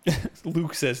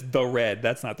Luke says the red.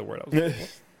 That's not the word I was looking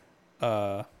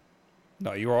for.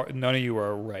 No, none of you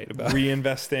are right about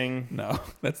Reinvesting. No,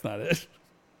 that's not it.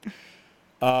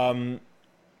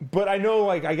 But I know,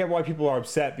 like, I get why people are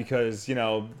upset because, you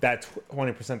know, that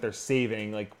 20% they're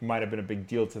saving, like, might have been a big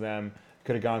deal to them.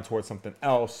 Could have gone towards something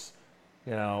else.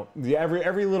 You know,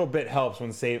 every little bit helps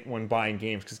when buying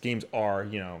games, because games are,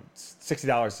 you know,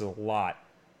 $60 is a lot.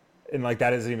 And, like, that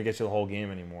doesn't even get you the whole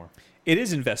game anymore. It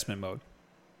is investment mode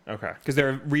Okay. because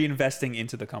they're reinvesting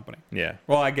into the company. Yeah.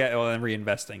 Well, then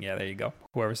reinvesting. Yeah, there you go.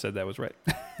 Whoever said that was right.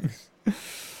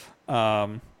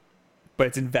 But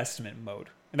it's investment mode,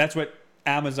 and that's what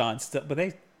Amazon still. But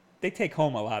they take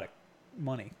home a lot of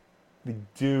money. They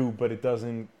do, but it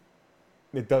doesn't.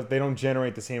 They don't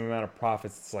generate the same amount of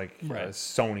profits like Right.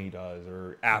 Sony does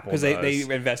or Apple Because does. they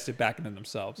invest it back into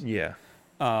themselves. Yeah.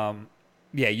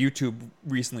 Yeah, YouTube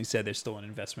recently said they're still in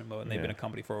investment mode, and they've Yeah. been a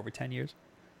company for over 10 years.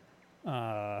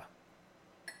 Where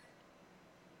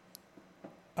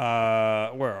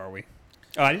are we?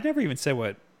 Oh, I never even say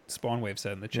what Spawnwave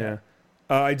said in the chat.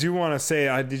 Yeah. I do want to say,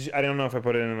 I don't know if I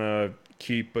put it in a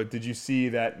keep, but did you see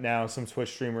that now some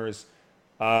Twitch streamers,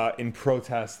 in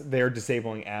protest, they're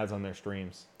disabling ads on their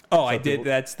streams? Oh, I did.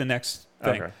 That's the next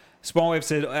thing. Okay. Spawnwave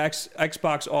said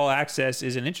Xbox All Access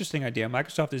is an interesting idea.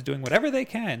 Microsoft is doing whatever they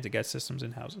can to get systems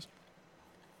in houses.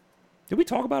 Did we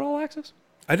talk about All Access?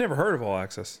 I'd never heard of All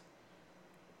Access.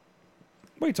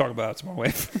 What are you talking about,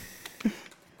 Spawnwave?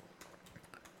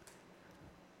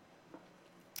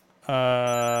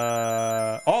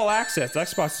 All Access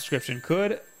Xbox subscription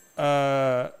could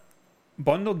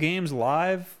bundle games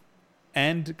live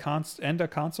and a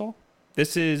console.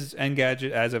 This is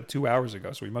Engadget as of 2 hours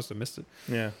ago, so we must have missed it.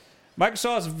 Yeah.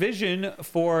 Microsoft's vision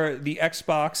for the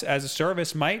Xbox as a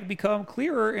service might become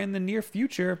clearer in the near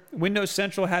future. Windows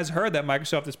Central has heard that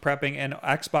Microsoft is prepping an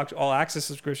Xbox All Access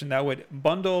subscription that would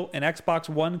bundle an Xbox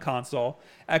One console,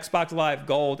 Xbox Live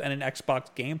Gold, and an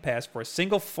Xbox Game Pass for a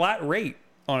single flat rate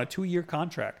on a 2-year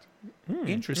contract.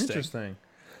 Interesting.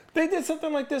 They did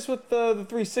something like this with the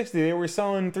 360. They were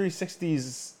selling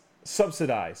 360s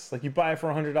subsidized. Like, you buy it for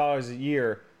 $100 a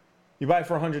year. You buy it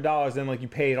for $100, then, like, you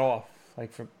pay it off,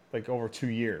 like, for like over 2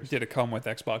 years. Did it come with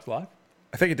Xbox Live?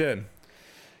 I think it did.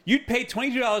 You'd pay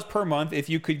 $22 per month if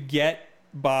you could get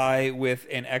by with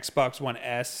an Xbox One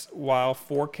S, while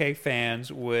 4K fans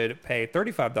would pay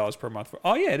 $35 per month.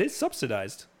 Oh, yeah, it is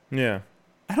subsidized. Yeah.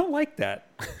 I don't like that.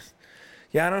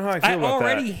 Yeah, I don't know how I feel I about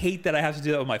already hate that I have to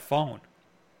do that with my phone.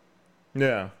 that.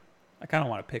 Yeah. I kind of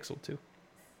want a Pixel 2.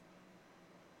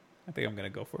 I think I'm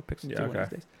going to go for a Pixel 2 one of okay. these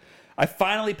days. I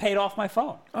finally paid off my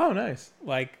phone, Oh, nice.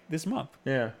 like this month.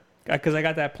 Yeah. Because I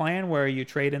got that plan where you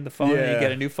trade in the phone and you Yeah.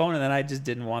 get a new phone, and then I just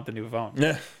didn't want the new phone.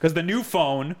 Yeah. Because the new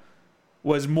phone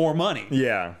was more money.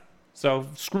 Yeah. So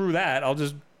screw that. I'll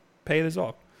just pay this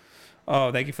off.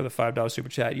 Oh, thank you for the $5 super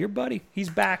chat. Your buddy, he's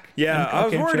back. Yeah, I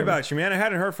was LKM worried Cherokee. about you, man. I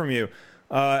hadn't heard from you.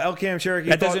 LKM Cherokee.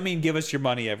 That doesn't mean give us your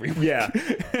money every week. Yeah.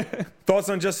 Thoughts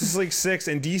on Justice League 6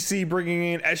 and DC bringing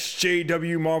in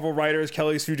SJW Marvel writers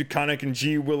Kelly Sue DeConnick and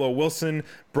G. Willow Wilson.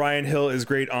 Brian Hill is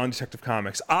great on Detective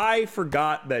Comics. I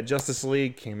forgot that Justice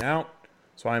League came out,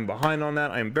 so I'm behind on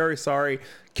that. I am very sorry.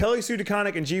 Kelly Sue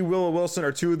DeConnick and G. Willow Wilson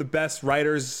are two of the best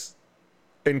writers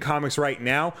in comics right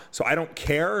now, so I don't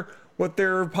care what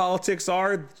their politics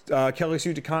are. Kelly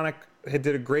Sue DeConnick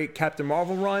did a great Captain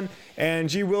Marvel run, and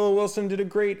G. Willow Wilson did a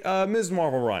great Ms.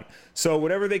 Marvel run. So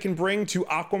whatever they can bring to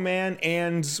Aquaman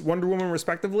and Wonder Woman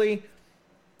respectively,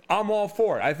 I'm all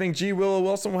for it. I think G. Willow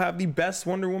Wilson will have the best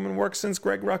Wonder Woman work since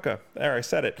Greg Rucka. There, I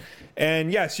said it.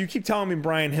 And yes, you keep telling me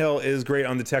Brian Hill is great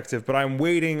on Detective, but I'm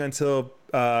waiting until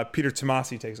Peter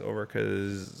Tomasi takes over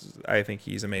because I think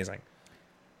he's amazing.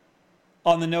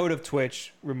 On the note of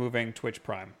Twitch removing Twitch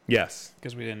Prime, Yes.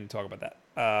 because we didn't talk about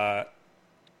that.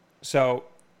 So,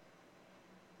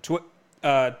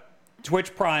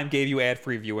 Twitch Prime gave you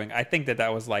ad-free viewing. I think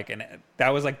that was like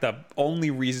the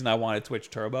only reason I wanted Twitch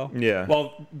Turbo. Yeah.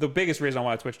 Well, the biggest reason I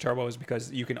wanted Twitch Turbo is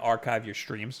because you can archive your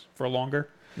streams for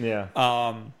longer. Yeah.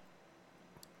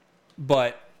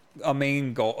 But a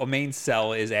main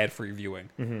sell is ad-free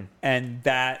viewing, and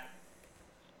that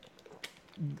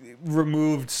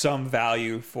removed some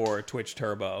value for Twitch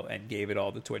Turbo and gave it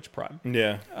all to Twitch Prime.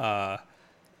 Yeah.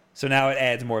 So now it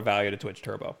adds more value to Twitch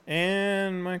Turbo.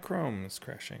 And my Chrome is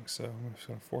crashing, so I'm just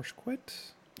going to force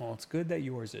quit. Well, it's good that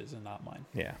yours is and not mine.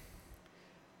 Yeah.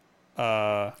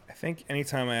 I think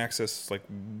anytime I access, like,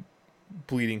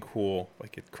 Bleeding Cool,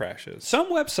 like, it crashes. Some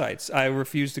websites I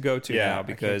refuse to go to Yeah, now I can't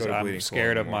because go to I'm Bleeding Cool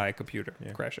scared of anymore. my computer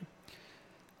Yeah. crashing.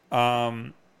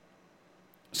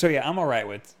 So yeah, I'm all right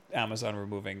with Amazon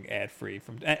removing ad free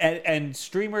from and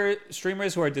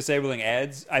streamers who are disabling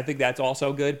ads. I think that's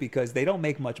also good because they don't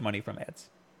make much money from ads.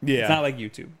 Yeah. It's not like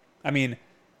YouTube. I mean,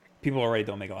 people already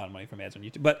don't make a lot of money from ads on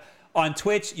YouTube, but on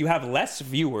Twitch you have less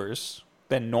viewers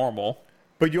than normal.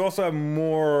 But you also have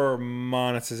more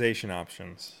monetization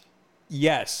options.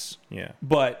 Yes. Yeah.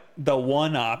 But the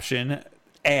one option,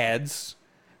 ads,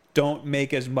 don't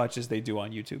make as much as they do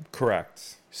on YouTube.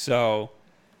 Correct. So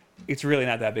it's really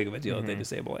not that big of a deal if they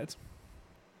disable ads.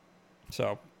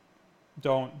 So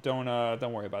don't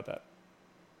worry about that.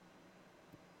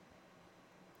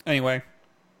 Anyway,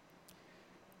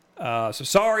 so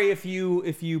sorry if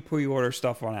you pre-order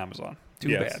stuff on Amazon.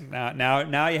 Too bad.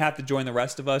 Now you have to join the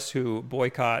rest of us who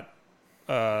boycott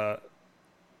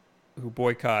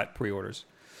pre-orders.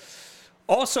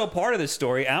 Also, part of this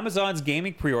story, Amazon's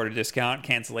gaming pre-order discount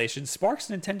cancellation sparks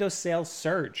Nintendo sales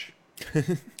surge.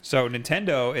 So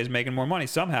Nintendo is making more money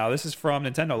somehow. This is from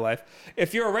Nintendo Life.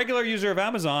 If you're a regular user of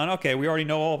Amazon, okay, we already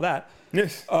know all of that.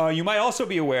 Yes. You might also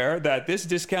be aware that this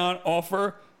discount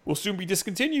offer will soon be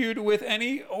discontinued, with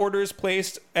any orders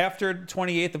placed after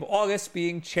 28th of August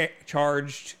being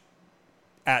charged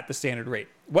at the standard rate.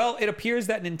 Well, it appears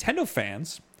that Nintendo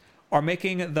fans are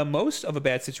making the most of a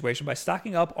bad situation by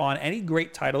stocking up on any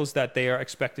great titles that they are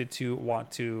expected to want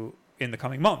to in the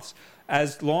coming months.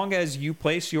 As long as you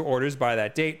place your orders by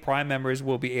that date, Prime members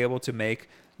will be able to make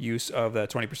use of the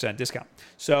 20% discount.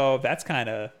 So that's kind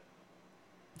of...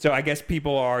 So I guess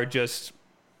people are just...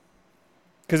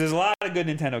 Because there's a lot of good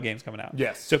Nintendo games coming out.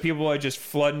 Yes. So people are just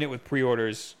flooding it with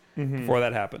pre-orders before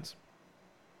that happens.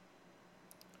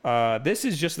 This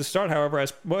is just the start, however,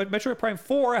 as Metroid Prime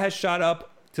 4 has shot up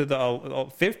to the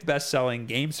fifth best-selling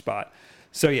game spot.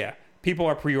 So yeah, people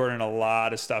are pre-ordering a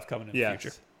lot of stuff coming in the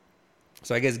future.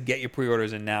 So I guess get your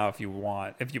pre-orders in now if you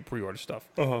pre-order stuff.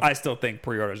 I still think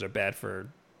pre-orders are bad for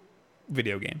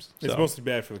video games. It's mostly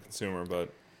bad for the consumer,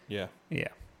 but yeah. Yeah.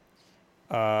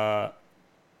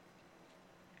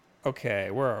 Okay,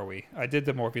 where are we? I did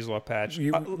the Morphe's Law patch.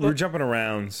 We're jumping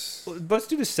around. Let's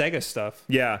do the Sega stuff.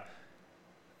 Yeah.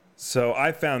 So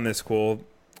I found this cool.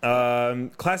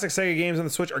 Classic Sega games on the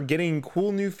Switch are getting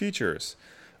cool new features.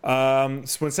 So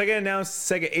when Sega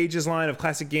announced Sega Ages line of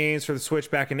classic games for the Switch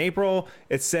back in April,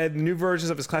 it said new versions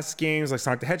of its classic games like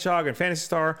Sonic the Hedgehog and Phantasy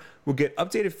Star will get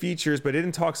updated features, but it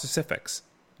didn't talk specifics.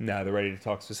 Now they're ready to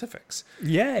talk specifics.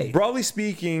 Yay. Broadly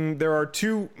speaking, there are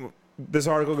two... This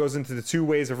article goes into the two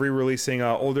ways of re-releasing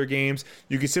older games.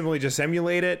 You can simply just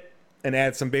emulate it and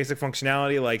add some basic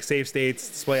functionality like save states,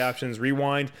 display options,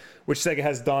 rewind, which Sega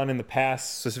has done in the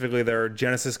past, specifically their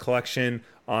Genesis collection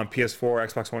on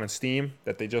PS4, Xbox One, and Steam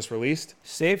that they just released.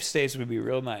 Save states would be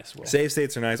real nice. Will. Save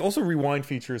states are nice. Also, rewind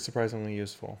feature is surprisingly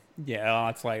useful. Yeah,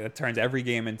 it's like it turns every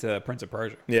game into Prince of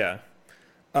Persia. Yeah.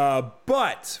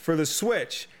 But for the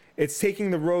Switch, it's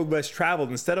taking the road less traveled.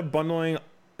 Instead of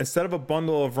a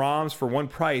bundle of ROMs for one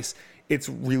price, it's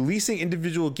releasing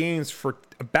individual games for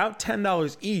about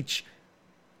 $10 each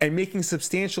and making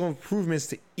substantial improvements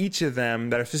to each of them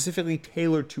that are specifically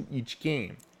tailored to each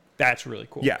game. That's really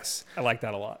cool. Yes. I like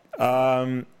that a lot.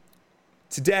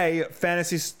 Today,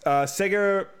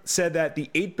 Sega said that the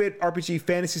 8-bit RPG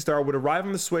Phantasy Star would arrive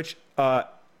on the Switch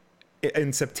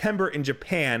in September in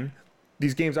Japan.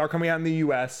 These games are coming out in the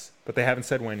US, but they haven't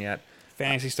said when yet.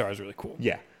 Phantasy Star is really cool.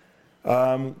 Yeah.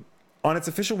 On its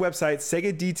official website,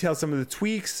 Sega details some of the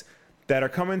tweaks that are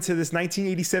coming to this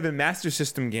 1987 Master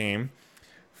System game.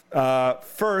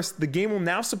 First, the game will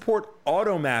now support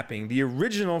auto mapping. The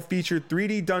original featured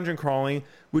 3D dungeon crawling,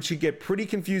 which could get pretty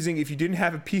confusing if you didn't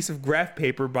have a piece of graph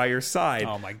paper by your side.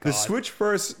 Oh my god!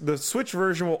 The Switch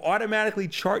version will automatically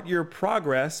chart your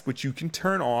progress, which you can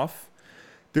turn off.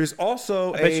 There's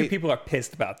also I bet you people are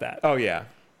pissed about that. Oh yeah.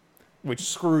 Which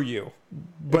screw you.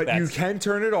 But you can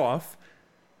turn it off.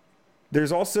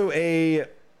 There's also a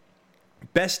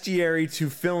bestiary to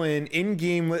fill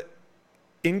in-game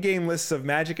lists of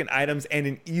magic and items and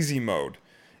an easy mode.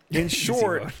 In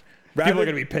short, people are going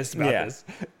to be pissed about this.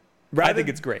 I think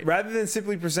it's great. Rather than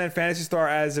simply present Phantasy Star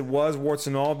as it was, warts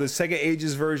and all, the Sega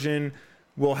Ages version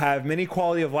will have many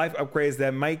quality of life upgrades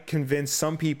that might convince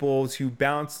some people who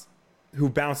bounced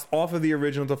off of the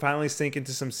original to finally sink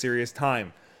into some serious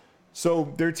time.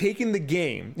 So they're taking the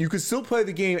game. You could still play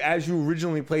the game as you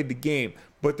originally played the game,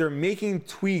 but they're making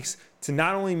tweaks to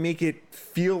not only make it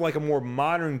feel like a more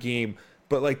modern game,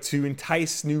 but like to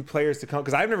entice new players to come.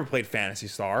 Because I've never played Phantasy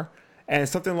Star, and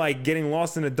something like getting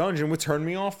lost in a dungeon would turn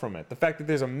me off from it. The fact that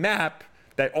there's a map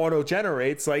that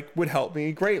auto-generates would help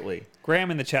me greatly.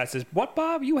 Graham in the chat says, "What,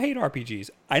 Bob? You hate RPGs?"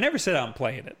 I never said I'm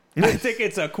playing it. I think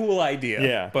it's a cool idea.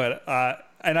 Yeah. But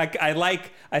And I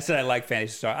said I like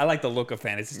Phantasy Star. I like the look of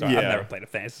Phantasy Star. Yeah. I've never played a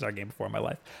Phantasy Star game before in my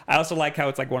life. I also like how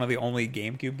it's like one of the only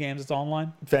GameCube games that's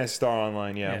online. Phantasy Star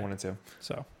Online, I Yeah. wanted to.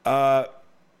 So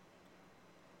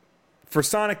For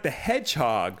Sonic the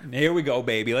Hedgehog, here we go,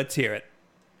 baby. Let's hear it.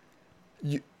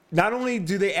 not only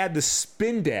do they add the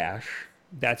spin dash,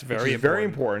 That's which very is very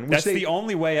important, which That's the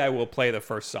only way I will play the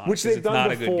first Sonic. which 'cause they've it's done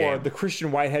not a good before. game. The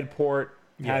Christian Whitehead port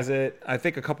has it. I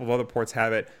think a couple of other ports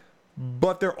have it.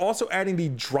 But they're also adding the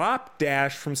drop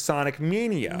dash from Sonic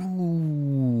Mania.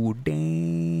 Ooh,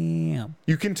 damn.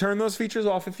 You can turn those features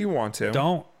off if you want to.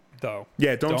 Don't though.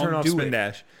 Yeah, don't turn off do Spin it.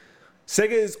 Dash.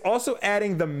 Sega is also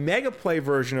adding the Mega Play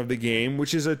version of the game,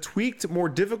 which is a tweaked, more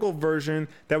difficult version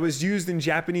that was used in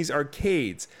Japanese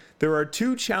arcades. There are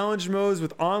 2 challenge modes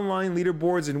with online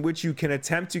leaderboards in which you can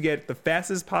attempt to get the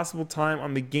fastest possible time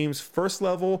on the game's first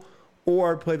level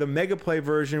or play the Mega Play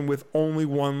version with only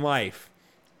 1 life.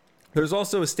 There's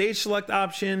also a stage select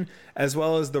option, as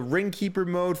well as the Ring Keeper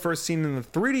mode first seen in the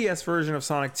 3DS version of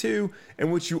Sonic 2,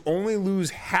 in which you only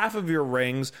lose half of your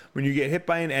rings when you get hit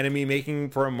by an enemy, making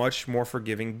for a much more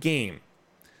forgiving game.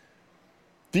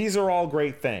 These are all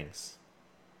great things.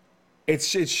 It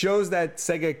shows that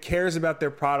Sega cares about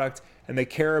their product, and they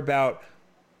care about,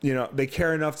 they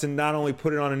care enough to not only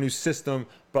put it on a new system,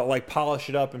 but like polish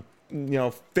it up and,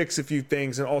 fix a few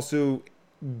things, and also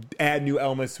add new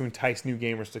elements to entice new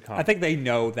gamers to come. I think they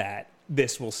know that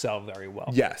this will sell very well.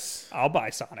 Yes. I'll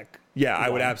buy Sonic. Yeah, I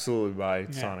would One. absolutely buy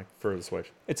Sonic for the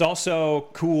Switch. It's also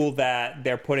cool that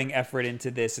they're putting effort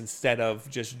into this instead of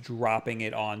just dropping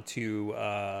it onto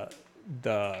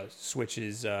the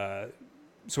Switch's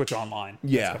Switch Online.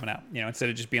 That's Yeah. coming out. Instead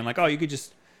of just being like, oh, you can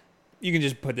just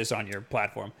put this on your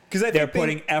platform. 'Cause I they're think they-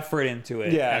 putting effort into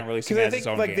it Yeah, and releasing because it I as its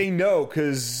think own like game. they know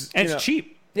because And it's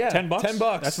cheap. Yeah, $10.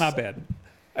 $10. That's not bad.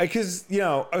 Because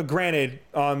granted,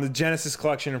 on the Genesis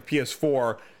collection of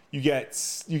PS4, you get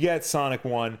Sonic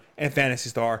 1 and Phantasy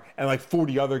Star and like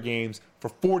 40 other games for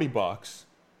 $40.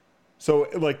 So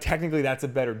like technically that's a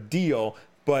better deal,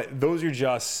 but those are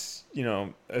just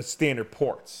standard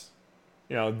ports.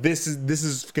 This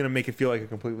is gonna make it feel like a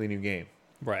completely new game,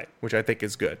 Right. which I think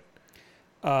is good.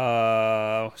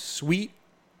 Sweet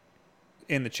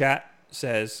in the chat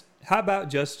says, how about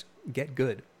just get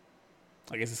good?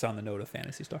 I guess it's on the note of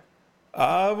Phantasy Star.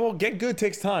 Well, get good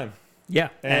takes time. Yeah,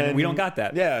 and we don't got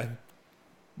that. Yeah,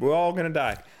 we're all gonna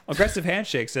die. Aggressive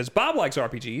Handshake says, Bob likes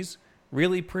RPGs.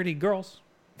 Really pretty girls.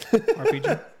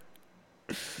 RPG.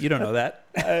 You don't know that.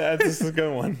 This is a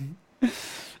good one.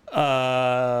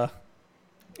 All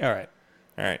right.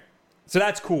 All right. So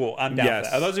that's cool. I'm down Yes.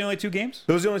 for that. Are those the only 2 games?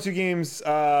 Those are the only 2 games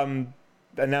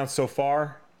announced so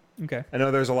far. Okay. I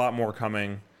know there's a lot more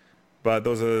coming, but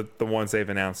those are the ones they've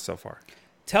announced so far.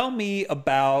 Tell me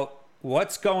about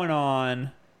what's going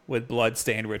on with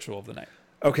Bloodstained Ritual of the Night.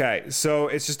 Okay, so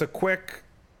it's just a quick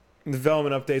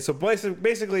development update. So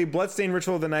basically, Bloodstained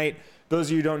Ritual of the Night, those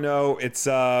of you who don't know, it's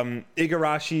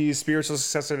Igarashi's spiritual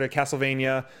successor to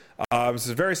Castlevania. This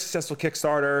is a very successful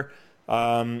Kickstarter.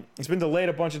 It's been delayed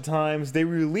a bunch of times. They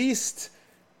released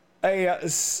a Like an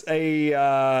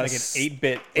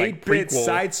 8-bit prequel,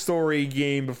 side story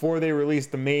game before they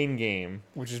released the main game.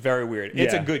 which is very weird.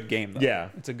 It's a Yeah. good game, though. Yeah.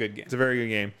 It's a good game. It's a very good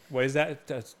game. What is that?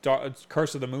 It's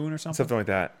Curse of the Moon or something? Something like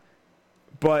that.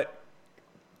 But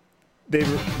they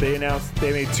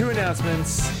made 2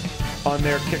 announcements on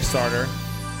their Kickstarter.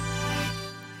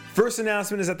 First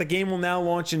announcement is that the game will now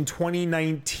launch in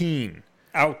 2019.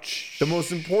 Ouch. The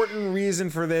most important reason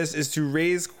for this is to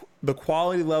raise the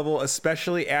quality level,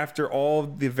 especially after all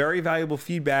the very valuable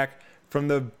feedback from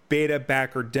the beta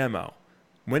backer demo.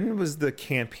 When was the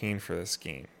campaign for this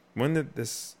game? When did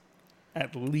this...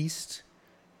 At least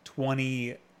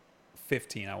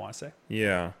 2015, I want to say.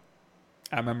 Yeah.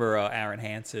 I remember Aaron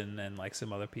Hansen and like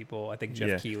some other people. I think Jeff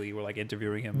Yeah. Keighley were like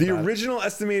interviewing him. The about it. original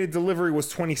estimated delivery was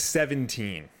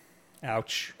 2017.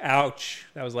 Ouch. Ouch.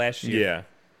 That was last year. Yeah.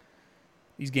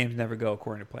 These games never go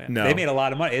according to plan. No. They made a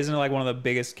lot of money. Isn't it like one of the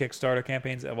biggest Kickstarter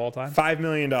campaigns of all time? $5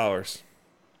 million.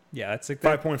 Yeah, that's like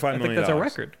 $5.5 I think million. that's a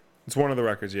record. It's one of the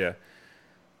records, yeah.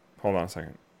 Hold on a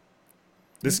second.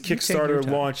 This You take your Kickstarter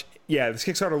time. launched... Yeah, this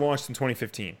Kickstarter launched in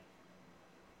 2015.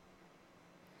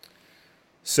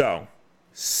 So,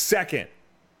 second,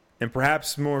 and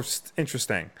perhaps most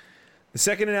interesting, the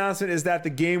second announcement is that the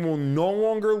game will no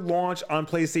longer launch on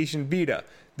PlayStation Vita.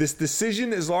 This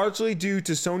decision is largely due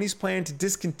to Sony's plan to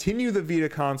discontinue the Vita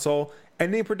console,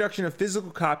 ending production of physical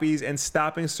copies, and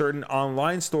stopping certain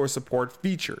online store support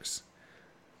features.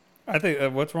 I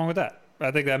think what's wrong with that? I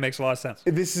think that makes a lot of sense.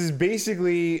 This is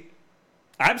basically,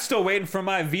 I'm still waiting for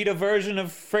my Vita version of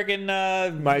friggin'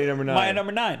 Mighty Number 9. Mighty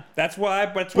Number 9. That's why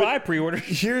I pre-ordered.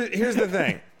 Here's the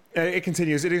thing. It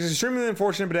continues. It is extremely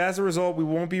unfortunate, but as a result, we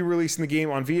won't be releasing the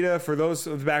game on Vita. For those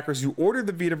of the backers who ordered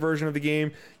the Vita version of the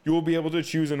game, you will be able to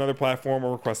choose another platform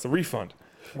or request a refund.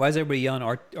 Why is everybody yelling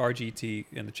RGT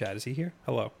in the chat? Is he here?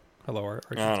 Hello,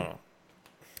 RGT. I don't know.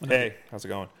 Hey, how's it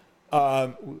going?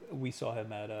 We saw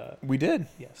him at. We did.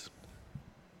 Yes.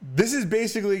 This is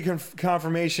basically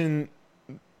confirmation.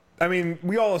 I mean,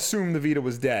 we all assumed the Vita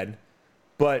was dead,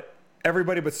 but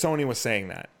everybody but Sony was saying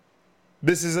that.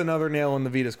 This is another nail in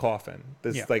the Vita's coffin.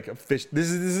 This like a fish.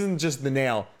 This isn't just the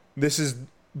nail. This is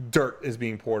dirt is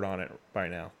being poured on it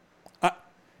right now.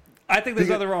 I think there's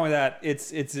nothing wrong with that.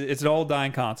 It's an old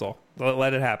dying console.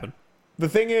 Let it happen. The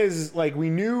thing is, like, we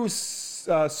knew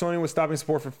Sony was stopping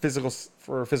support for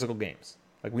physical games.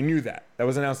 Like, we knew that. That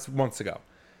was announced months ago.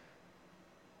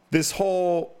 This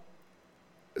whole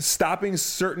stopping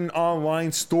certain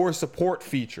online store support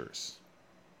features,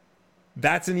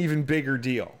 that's an even bigger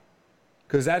deal.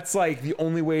 Because that's, like, the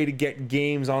only way to get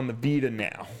games on the Vita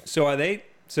now. So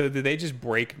did they just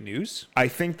break news? I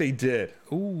think they did.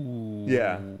 Ooh.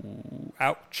 Yeah.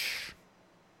 Ouch.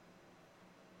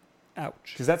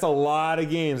 Because that's a lot of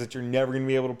games that you're never going to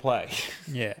be able to play.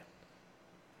 Yeah.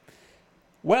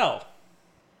 Well,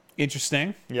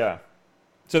 interesting. Yeah.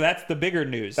 So that's the bigger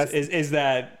news. Is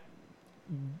that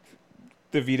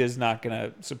the Vita is not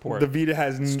going to support the Vita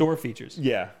has store features.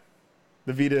 Yeah.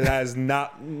 The Vita has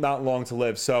not long to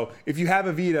live. So if you have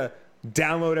a Vita,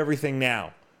 download everything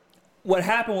now. What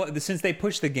happened since they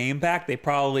pushed the game back, they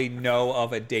probably know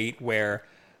of a date where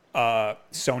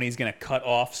Sony's going to cut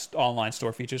off online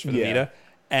store features for the Vita,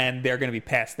 and they're going to be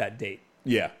past that date.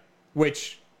 Yeah.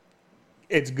 Which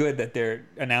it's good that they're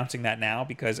announcing that now,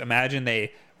 because imagine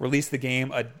they release the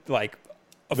game a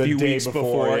few weeks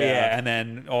before, and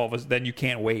then then you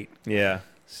can't wait. Yeah.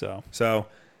 So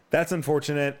that's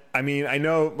unfortunate. I mean, I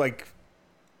know like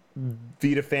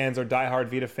Vita fans are diehard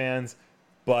Vita fans,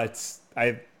 but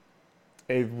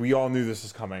we all knew this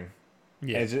was coming.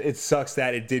 Yeah. It sucks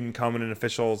that it didn't come in an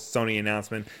official Sony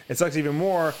announcement. It sucks even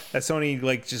more that Sony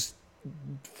like just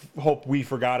hoped we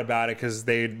forgot about it because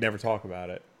they'd never talk about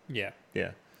it. Yeah.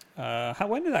 Yeah.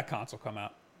 When did that console come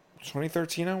out?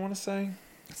 2013, I want to say.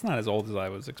 It's not as old as I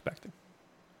was expecting.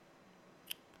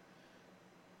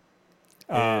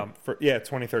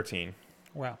 2013.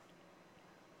 Wow.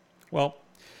 Well.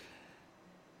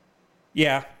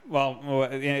 Yeah. Well,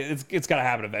 it's got to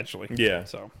happen eventually. Yeah.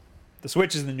 So, the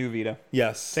Switch is the new Vita.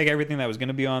 Yes. Take everything that was going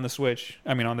to be on the Switch.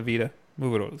 I mean, on the Vita.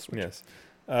 Move it over to the Switch. Yes.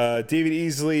 David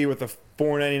Easley with a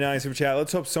 $4.99 super chat.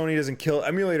 Let's hope Sony doesn't kill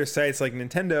emulator sites like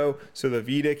Nintendo, so the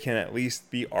Vita can at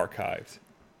least be archived.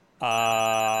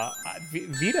 Vita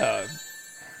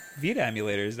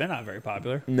emulators, they're not very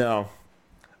popular. No.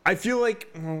 I feel like,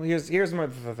 well, here's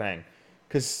the thing,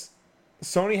 because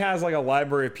Sony has like a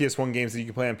library of PS1 games that you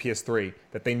can play on PS3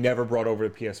 that they never brought over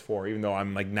to PS4, even though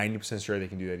I'm like 90% sure they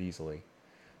can do that easily.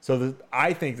 So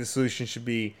I think the solution should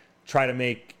be try to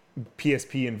make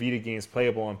PSP and Vita games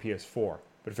playable on PS4.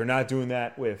 But if they're not doing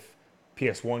that with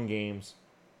PS1 games,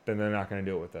 then they're not going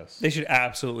to do it with this. They should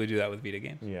absolutely do that with Vita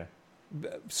games. Yeah.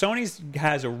 Sony's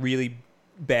has a really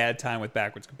bad time with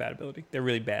backwards compatibility. They're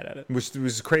really bad at it. Which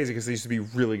was crazy because they used to be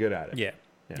really good at it.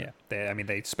 Yeah.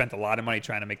 They spent a lot of money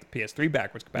trying to make the PS3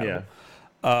 backwards compatible.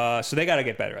 Yeah. So they got to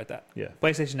get better at that. Yeah.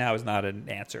 PlayStation Now is not an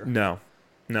answer. No.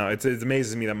 It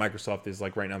amazes me that Microsoft is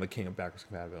like right now the king of backwards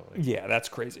compatibility. Yeah, that's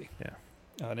crazy. Yeah.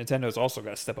 Nintendo's also got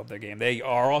to step up their game. They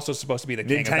are also supposed to be the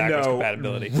king of backwards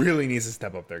compatibility. Really needs to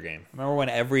step up their game. Remember when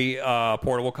every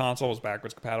portable console was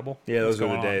backwards compatible? Yeah, those were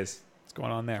the days. What's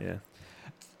going on there? Yeah.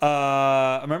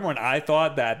 I remember when I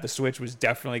thought that the Switch was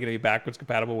definitely going to be backwards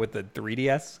compatible with the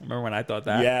 3DS. Remember when I thought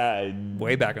that? Yeah,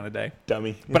 way back in the day,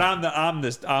 dummy. But I'm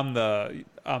the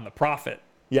prophet.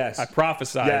 Yes, I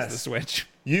prophesized the Switch.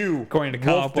 You, according to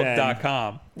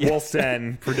comicbook.com. Wolf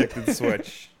Den predicted the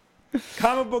Switch.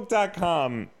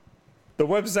 Comicbook.com, the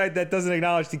website that doesn't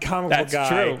acknowledge the comic book guy. That's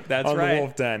true. That's on right. The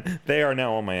Wolf Den. They are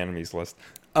now on my enemies list.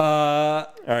 All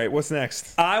right, what's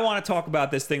next? I want to talk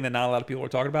about this thing that not a lot of people are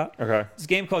talking about. Okay. It's a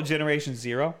game called Generation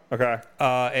Zero. Okay.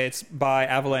 It's by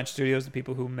Avalanche Studios, the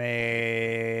people who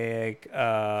make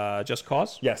Just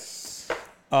Cause. Yes.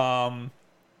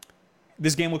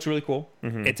 This game looks really cool.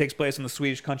 Mm-hmm. It takes place in the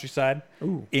Swedish countryside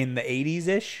in the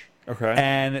 80s-ish. Okay.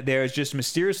 And there's just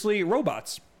mysteriously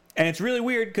robots. And it's really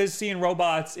weird because seeing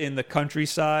robots in the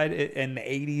countryside in the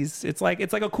 80s, it's like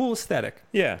a cool aesthetic.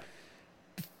 Yeah.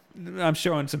 I'm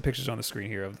showing some pictures on the screen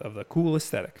here of the cool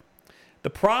aesthetic. The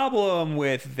problem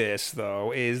with this,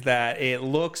 though, is that it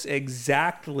looks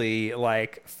exactly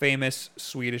like famous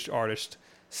Swedish artist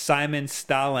Simon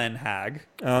Stalenhag,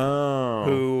 Oh.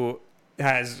 who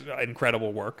has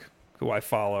incredible work, who I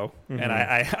follow. And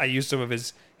I use some of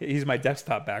his, he's my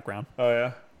desktop background.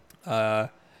 Oh, yeah?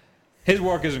 His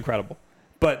work is incredible,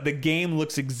 but the game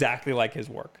looks exactly like his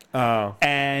work. Oh.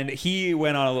 And he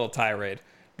went on a little tirade.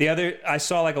 I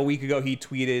saw like a week ago, he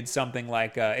tweeted something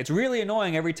like, it's really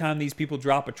annoying every time these people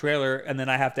drop a trailer and then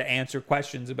I have to answer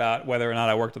questions about whether or not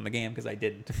I worked on the game because I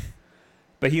didn't.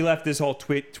 But he left this whole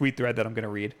tweet thread that I'm going to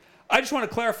read. I just want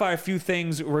to clarify a few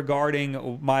things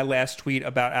regarding my last tweet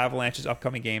about Avalanche's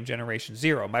upcoming game, Generation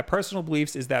Zero. My personal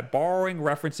beliefs is that borrowing,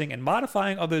 referencing, and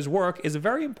modifying others' work is a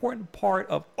very important part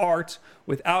of art.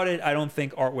 Without it, I don't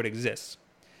think art would exist.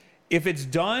 If it's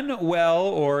done well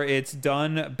or it's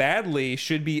done badly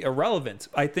should be irrelevant.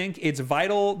 I think it's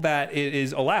vital that it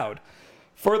is allowed.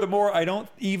 Furthermore, I don't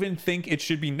even think it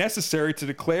should be necessary to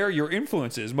declare your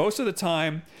influences. Most of the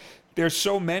time, there's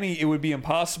so many, it would be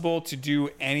impossible to do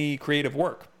any creative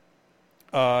work.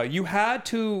 You had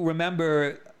to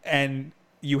remember and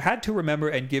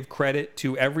give credit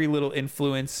to every little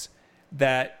influence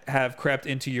that have crept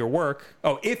into your work.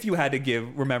 Oh, if you had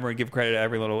to remember and give credit to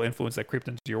every little influence that crept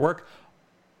into your work.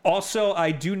 Also,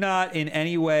 I do not in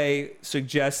any way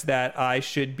suggest that I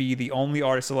should be the only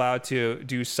artist allowed to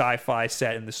do sci-fi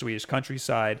set in the Swedish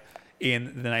countryside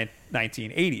in the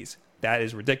 1980s. That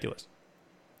is ridiculous.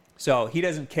 So he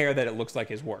doesn't care that it looks like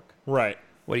his work. Right.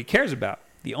 What he cares about,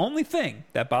 the only thing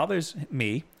that bothers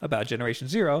me about Generation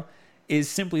Zero is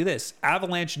simply this.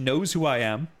 Avalanche knows who I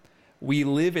am. We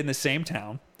live in the same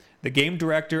town. The game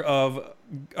director of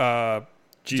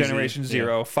Generation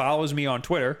Zero follows me on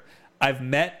Twitter. I've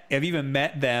even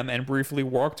met them and briefly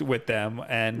worked with them.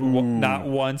 And not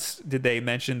once did they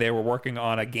mention they were working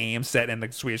on a game set in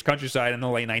the Swedish countryside in the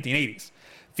late 1980s,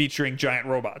 featuring giant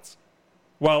robots.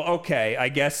 Well, okay, I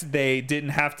guess they didn't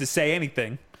have to say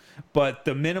anything, but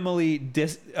the minimally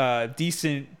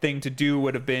decent thing to do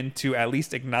would have been to at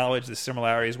least acknowledge the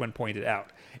similarities when pointed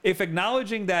out. If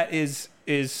acknowledging that is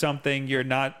something you're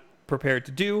not prepared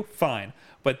to do, fine.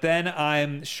 But then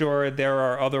I'm sure there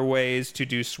are other ways to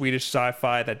do Swedish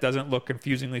sci-fi that doesn't look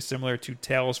confusingly similar to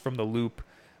Tales from the Loop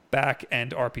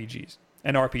back-end RPGs.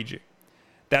 An RPG.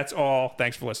 That's all.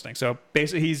 Thanks for listening. So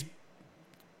basically he's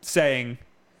saying,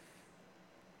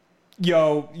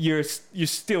 yo, you're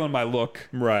stealing my look.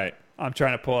 Right. I'm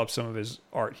trying to pull up some of his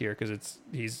art here because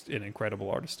he's an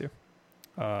incredible artist too.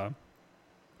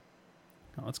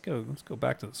 Let's go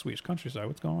back to the Swedish countryside.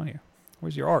 What's going on here?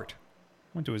 Where's your art?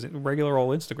 Went to his regular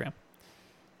old Instagram.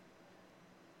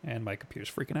 And my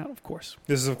computer's freaking out, of course.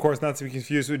 This is, of course, not to be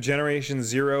confused with Generation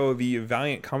Zero, the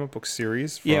Valiant comic book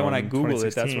series from when I Googled it,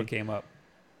 2016. that's what came up.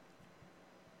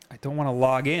 I don't want to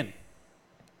log in.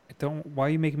 Why are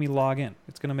you making me log in?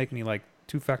 It's going to make me,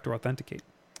 two-factor authenticate.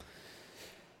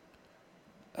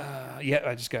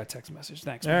 I just got a text message.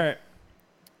 Thanks, man. All right.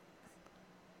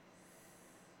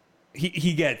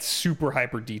 He gets super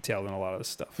hyper detailed in a lot of this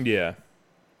stuff. Yeah.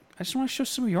 I just want to show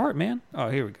some of your art, man. Oh,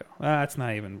 here we go. That's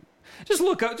not even. Just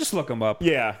look him up.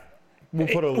 Yeah. We'll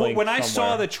put a link When I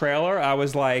somewhere. saw the trailer, I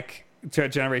was like, to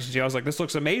Generation Z, I was like, this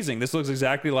looks amazing. This looks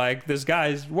exactly like this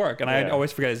guy's work. And I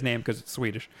always forget his name because it's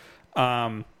Swedish.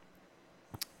 But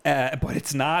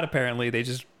it's not, apparently. They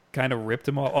just kind of ripped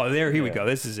him off. Oh, here we go.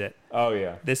 This is it. Oh,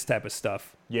 yeah. This type of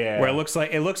stuff. Yeah. Where it looks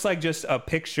like just a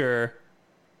picture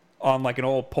on like an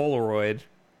old Polaroid.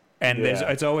 And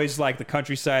it's always like the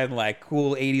countryside and like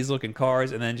cool 80s looking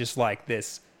cars. And then just like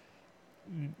this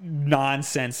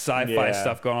nonsense sci-fi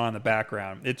stuff going on in the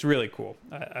background. It's really cool.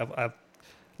 I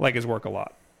like his work a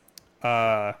lot.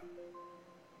 But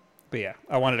yeah,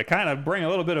 I wanted to kind of bring a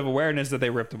little bit of awareness that they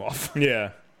ripped him off.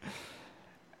 Yeah.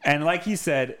 And like he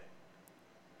said,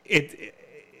 they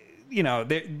don't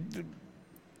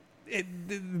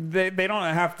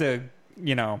have to,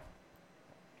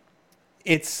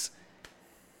 it's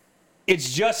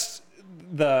just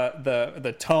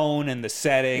the tone and the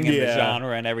setting and the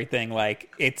genre and everything.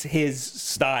 Like, it's his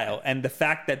style, and the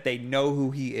fact that they know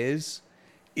who he is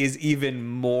even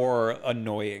more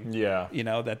annoying. Yeah.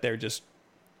 That they're just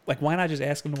like, why not just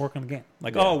ask him to work on the game?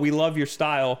 Like, oh, we love your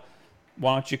style.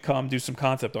 Why don't you come do some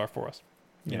concept art for us?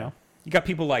 You know, you got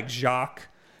people like Jacques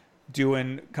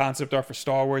doing concept art for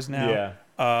Star Wars now.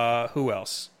 Yeah. Who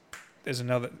else? There's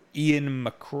another Ian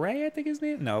McRae, I think his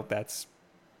name. No, I'm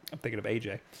thinking of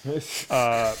AJ.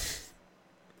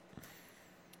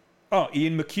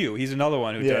 Ian McHugh. He's another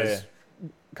one who does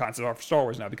concept art for Star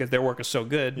Wars now because their work is so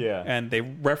good. Yeah. And they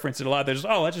reference it a lot. They're just,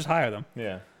 let's just hire them.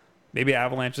 Yeah. Maybe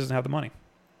Avalanche doesn't have the money.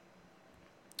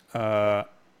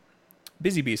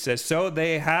 Busy Bee says, so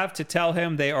they have to tell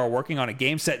him they are working on a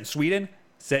game set in Sweden.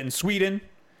 Set in Sweden.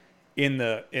 in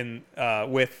the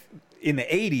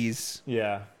 80s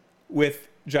Yeah. with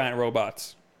giant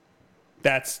robots.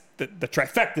 That's the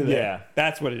trifecta there. Yeah.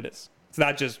 That's what it is. It's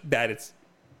not just that it's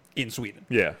in Sweden.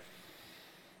 Yeah.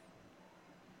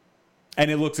 And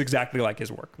it looks exactly like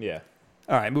his work. Yeah.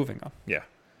 All right, moving on. Yeah.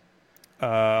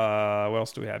 What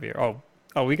else do we have here?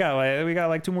 Oh, we got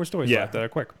like 2 more stories Yeah. left that are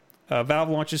quick. Valve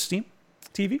launches Steam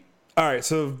TV. All right,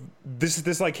 so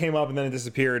this like came up and then it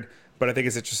disappeared, but I think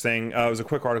it's interesting. It was a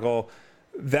quick article.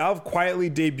 Valve quietly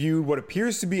debuted what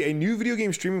appears to be a new video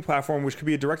game streaming platform, which could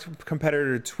be a direct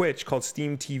competitor to Twitch, called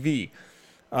Steam TV.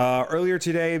 Earlier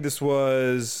today, this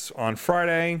was on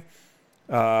Friday,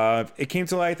 it came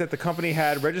to light that the company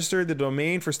had registered the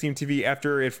domain for Steam TV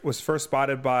after it was first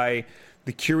spotted by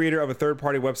the curator of a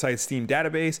third-party website, Steam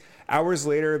Database. Hours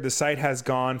later, the site has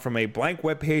gone from a blank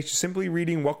webpage to simply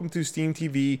reading "Welcome to Steam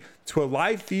TV" to a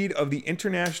live feed of the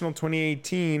International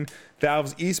 2018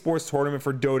 Valve's esports tournament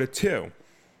for Dota 2.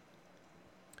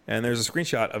 And there's a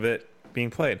screenshot of it being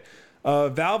played.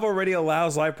 Valve already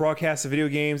allows live broadcasts of video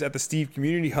games at the Steam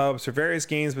community hubs for various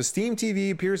games, but Steam TV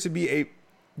appears to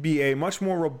be a much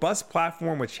more robust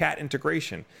platform with chat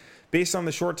integration. Based on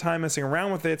the short time messing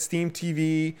around with it, Steam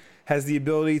TV has the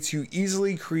ability to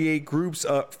easily create groups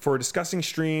for discussing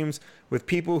streams with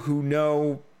people you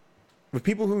know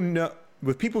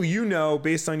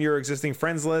based on your existing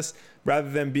friends list, rather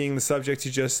than being the subject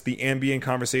to just the ambient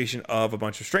conversation of a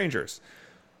bunch of strangers.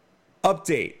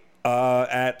 Update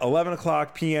at 11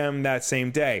 o'clock p.m. that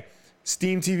same day.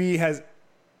 Steam TV has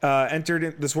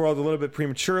entered this world a little bit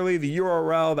prematurely. The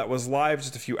URL that was live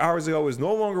just a few hours ago is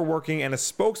no longer working, and a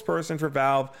spokesperson for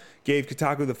Valve gave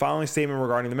Kotaku the following statement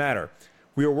regarding the matter.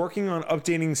 We are working on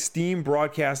updating Steam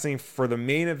broadcasting for the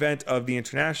main event of the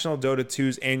International Dota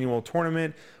 2's annual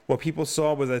tournament. What people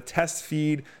saw was a test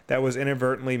feed that was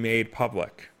inadvertently made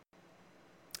public.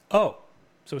 Oh,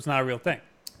 so it's not a real thing.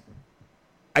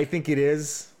 I think it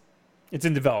is. It's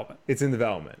in development. It's in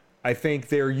development. I think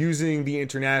they're using the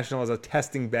International as a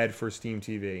testing bed for Steam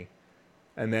TV.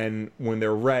 And then when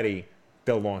they're ready,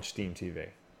 they'll launch Steam TV.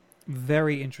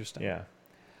 Very interesting. Yeah.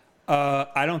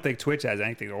 I don't think Twitch has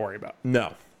anything to worry about.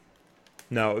 No,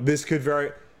 this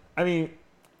could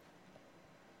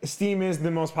Steam is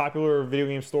the most popular video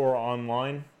game store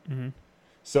online. Mm-hmm.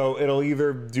 So it'll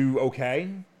either do okay,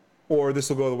 or this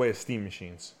will go the way of Steam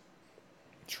machines.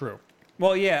 True.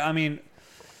 Well, yeah, I mean,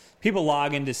 people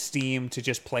log into Steam to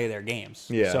just play their games.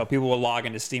 Yeah. So people will log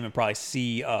into Steam and probably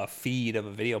see a feed of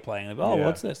a video playing. Like, Yeah.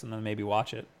 What's this? And then maybe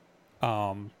watch it.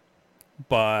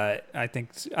 But I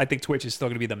think Twitch is still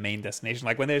going to be the main destination.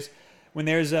 Like when there's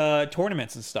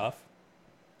tournaments and stuff,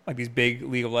 like these big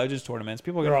League of Legends tournaments,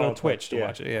 people are going to go to Twitch to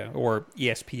watch it. Yeah. Or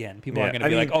ESPN. People are going to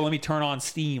be like, oh, let me turn on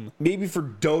Steam. Maybe for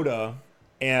Dota,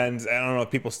 and I don't know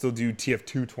if people still do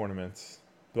TF2 tournaments.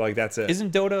 But like that's it.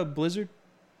 Isn't Dota Blizzard?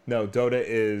 No, Dota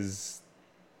is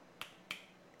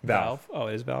Valve. Oh,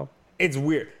 it is Valve. It's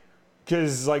weird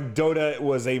because like Dota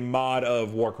was a mod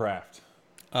of Warcraft.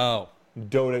 Oh.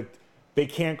 Dota, they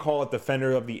can't call it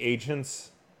Defender of the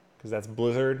Ancients because that's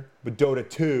Blizzard, but Dota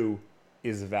 2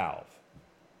 is Valve.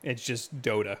 It's just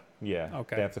Dota. Yeah.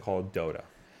 Okay. They have to call it Dota.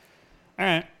 All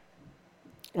right.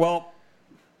 Well,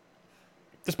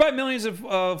 despite millions of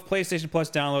PlayStation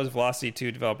Plus downloads, Velocity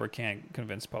 2 developer can't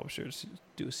convince publishers to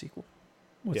do a sequel.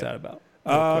 What's that about?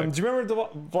 Do you remember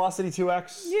Velocity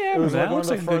 2X? Yeah, it was like one of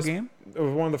the first. Good game. It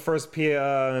was one of the first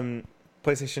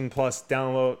PlayStation Plus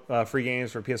download free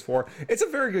games for PS4. It's a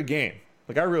very good game.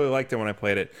 Like I really liked it when I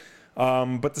played it.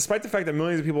 But despite the fact that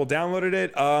millions of people downloaded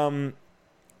it,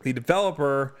 the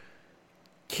developer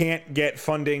can't get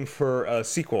funding for a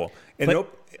sequel. And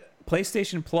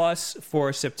PlayStation Plus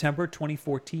for September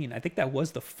 2014. I think that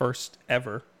was the first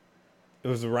ever. It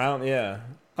was around, yeah.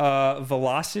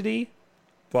 Velocity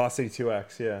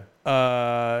 2X,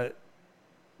 yeah.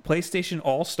 PlayStation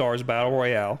All-Stars Battle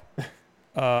Royale.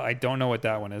 I don't know what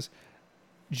that one is.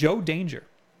 Joe Danger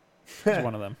is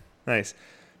one of them. Nice.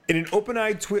 In an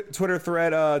open-eyed Twitter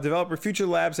thread, developer Future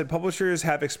Labs said publishers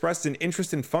have expressed an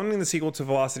interest in funding the sequel to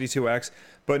Velocity 2X,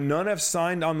 but none have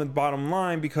signed on the bottom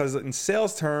line because in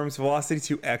sales terms, Velocity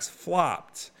 2X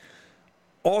flopped.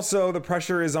 Also, the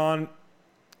pressure is on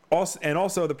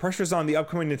the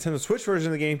upcoming Nintendo Switch version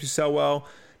of the game to sell well,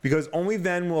 because only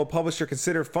then will a publisher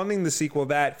consider funding the sequel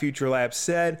that, Future Labs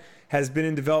said, has been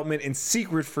in development in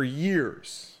secret for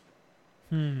years.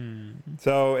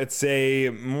 So it's a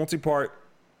multi-part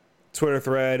Twitter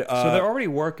thread. So they're already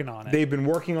working on it. They've been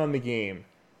working on the game,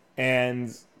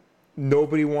 and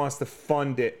nobody wants to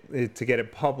fund it to get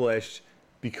it published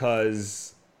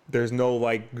because there's no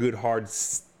like good hard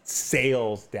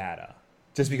sales data.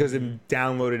 Just because it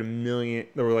downloaded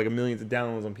there were like millions of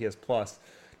downloads on PS Plus,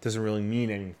 doesn't really mean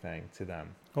anything to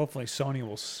them. Hopefully Sony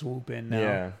will swoop in now.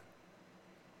 Yeah.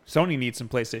 Sony needs some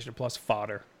PlayStation Plus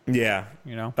fodder. Yeah.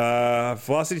 You know?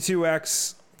 Velocity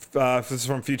 2X, this is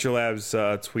from Future Labs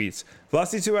tweets.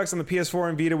 Velocity 2X on the PS4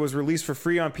 and Vita was released for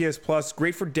free on PS Plus.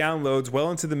 Great for downloads,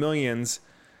 well into the millions.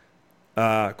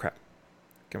 Crap.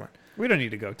 Come on. We don't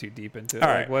need to go too deep into it. All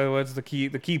Like, right. what's the key?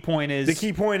 The key point is... The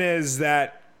key point is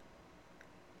that...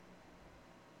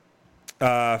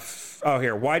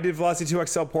 here. Why did Velocity 2X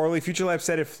sell poorly? Future Labs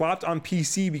said it flopped on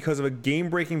PC because of a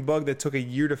game-breaking bug that took a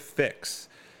year to fix.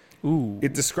 Ooh.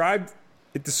 It described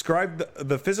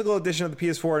the physical edition of the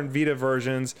PS4 and Vita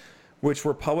versions, which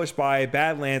were published by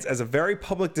Badlands, as a very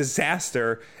public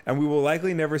disaster, and we will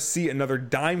likely never see another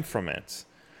dime from it.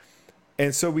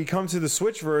 And so we come to the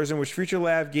Switch version, which Future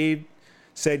Lab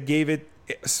said it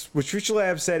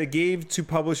gave to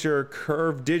publisher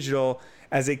Curve Digital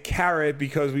as a carrot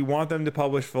because we want them to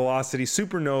publish Velocity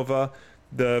Supernova,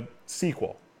 the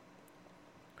sequel.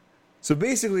 So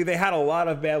basically, they had a lot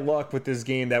of bad luck with this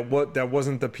game that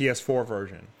wasn't the PS4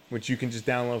 version, which you can just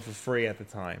download for free at the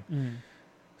time.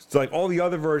 So like all the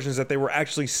other versions that they were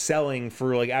actually selling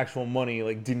for like actual money,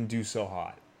 like didn't do so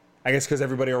hot. I guess because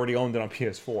everybody already owned it on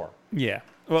PS4. Yeah.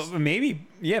 Well, maybe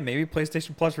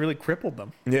PlayStation Plus really crippled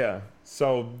them. Yeah.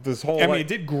 So this whole... I mean, it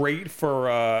did great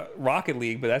for Rocket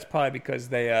League, but that's probably because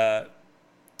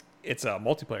it's a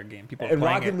multiplayer game. People are and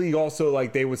playing Rocket League also,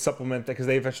 like, they would supplement that because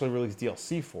they eventually released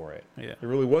DLC for it. Yeah. There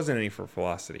really wasn't any for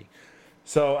Velocity.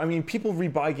 So, I mean, people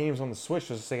rebuy games on the Switch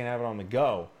just so they can have it on the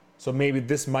go. So maybe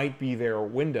this might be their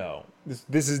window.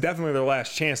 This is definitely their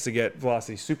last chance to get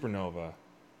Velocity Supernova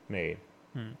made.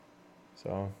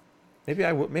 So maybe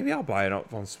I'll buy it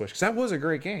on Switch because that was a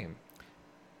great game.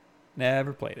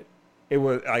 Never played it. It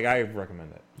was like I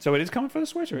recommend it. So it is coming for the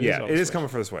Switch, or Yeah, on it the is Switch? coming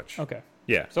for the Switch. Okay.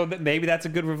 Yeah. So maybe that's a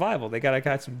good revival. They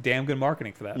got some damn good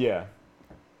marketing for that. Yeah.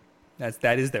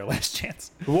 That is their last chance.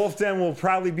 The Wolf Den will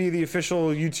probably be the official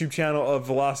YouTube channel of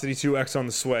Velocity 2X on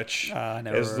the Switch.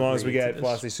 As long as we get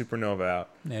Velocity Supernova out.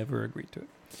 Never agreed to it.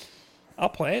 I'll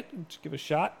play it. Just give it a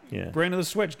shot. Yeah. Brand of the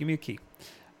Switch. Give me a key.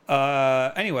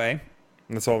 Anyway,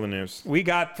 That's all the news. we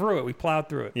got through it. We plowed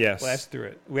through it. Yes. Blasted through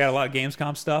it. We had a lot of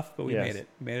Gamescom stuff, but we Yes. made it.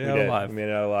 We made it We out did. alive. We made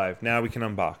it out alive. Now we can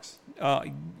unbox.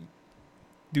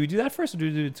 Do we do that first, or do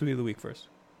we do the tweet of the week first?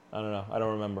 I don't know. I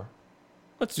don't remember.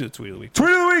 Let's do the tweet of the week. Tweet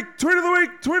of the week! Tweet of the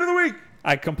week! Tweet of the week!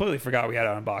 I completely forgot we had to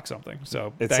unbox something.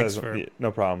 So It thanks says for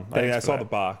no problem. I thanks for saw that. the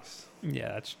box yeah,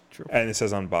 that's true. and it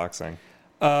says unboxing.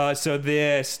 So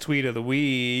this tweet of the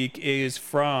week is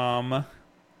from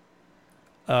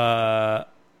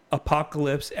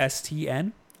Apocalypse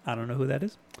STN. I don't know who that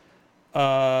is.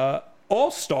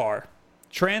 All-Star,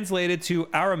 translated to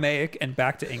Aramaic and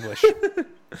back to English.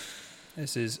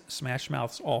 This is Smash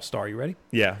Mouth's All-Star. You ready?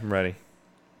 Yeah, I'm ready.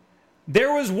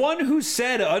 There was one who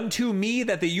said unto me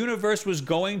that the universe was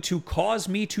going to cause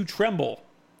me to tremble,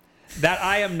 that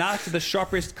I am not the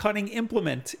sharpest cutting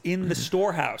implement in the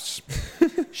storehouse.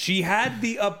 She had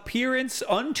the appearance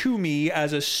unto me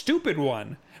as a stupid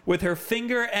one, with her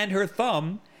finger and her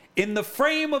thumb in the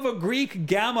frame of a Greek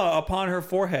gamma upon her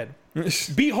forehead.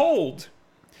 Behold,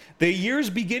 the years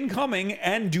begin coming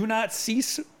and do not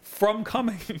cease from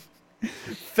coming.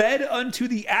 Fed unto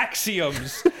the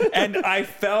axioms, and I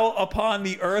fell upon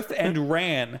the earth and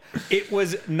ran. It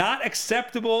was not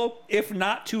acceptable, if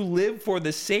not to live for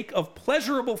the sake of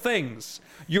pleasurable things.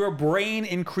 Your brain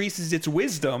increases its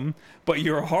wisdom, but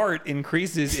your heart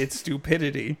increases its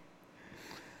stupidity.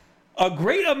 A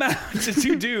great amount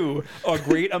to do, a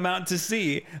great amount to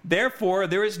see. Therefore,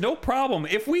 there is no problem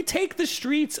if we take the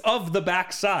streets of the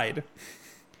backside.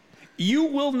 You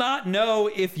will not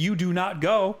know if you do not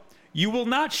go. You will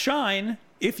not shine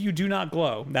if you do not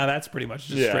glow. Now that's pretty much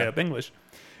just straight up English.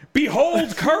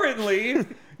 Behold, currently,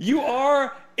 you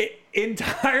are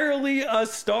entirely a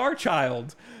star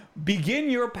child. Begin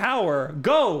your power.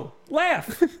 Go,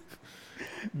 laugh.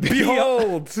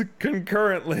 Behold,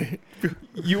 concurrently.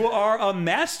 You are a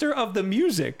master of the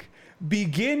music.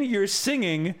 Begin your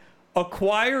singing.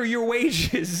 Acquire your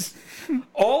wages.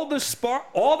 All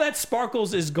that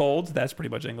sparkles is gold. That's pretty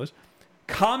much English.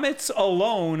 Comets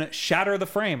alone shatter the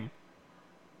frame.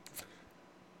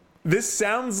 This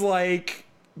sounds like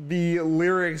the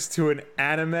lyrics to an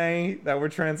anime that were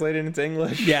translated into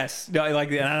English. Yes, like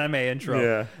the anime intro.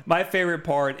 Yeah. My favorite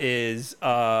part is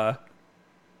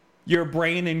your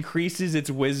brain increases its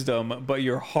wisdom, but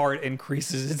your heart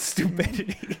increases its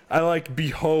stupidity. I like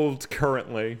behold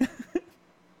currently.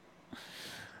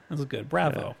 That's good.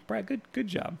 Bravo. Yeah. Brad, good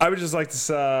job. I would just like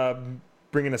to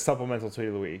bring in a supplemental tweet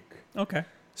of the week. Okay.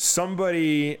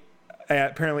 Somebody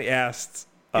apparently asked.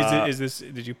 Is this?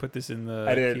 Did you put this in the?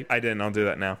 I didn't. I'll do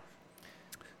that now.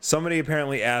 Somebody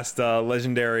apparently asked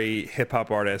legendary hip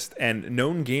hop artist and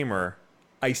known gamer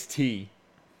Ice-T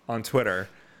on Twitter,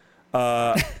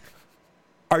 "Are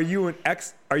you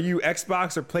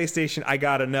Xbox or PlayStation? I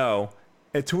gotta know."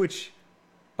 And to which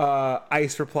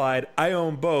Ice replied, "I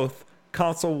own both.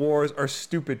 Console wars are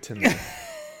stupid to me."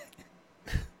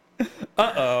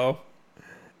 Uh-oh.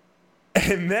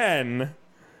 And then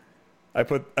I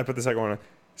put the second one on.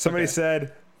 Somebody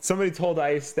said, somebody told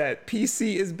Ice that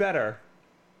PC is better.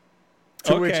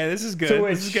 This is good.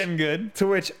 This is getting good. To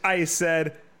which Ice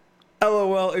said,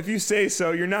 "LOL, if you say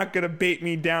so, you're not going to bait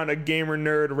me down a gamer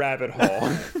nerd rabbit hole."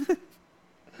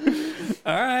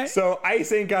 All right. So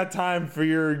Ice ain't got time for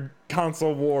your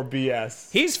console war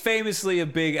BS. He's famously a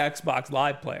big Xbox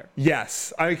Live player.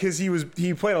 Yes, because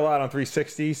he played a lot on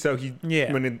 360. So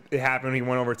when it happened, he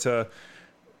went over to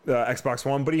Xbox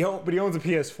One. But he owns a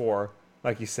PS4,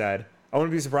 like he said. I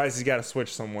wouldn't be surprised if he's got a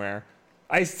Switch somewhere.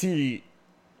 Ice-T,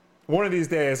 one of these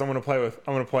days, I'm gonna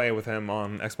play with him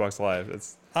on Xbox Live.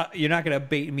 It's you're not gonna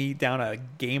bait me down a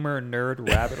gamer nerd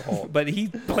rabbit hole, but he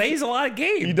plays a lot of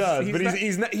games. He does,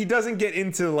 he doesn't get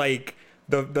into like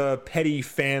the petty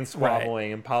fan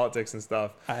squabbling and politics and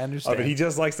stuff. I understand. But he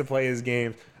just likes to play his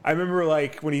games. I remember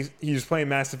like when he was playing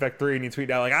Mass Effect 3 and he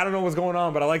tweeted out like, "I don't know what's going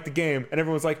on, but I like the game," and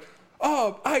everyone's like,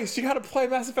 "Oh, Ice, you got to play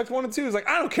Mass Effect 1 and 2. He's like,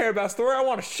 "I don't care about story. I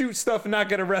want to shoot stuff and not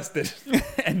get arrested."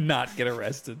 And not get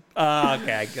arrested.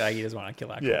 Okay, he doesn't want to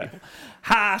kill actual people.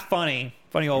 Ha, funny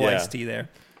old Ice-T there.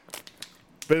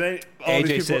 But then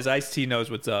AJ says Ice-T knows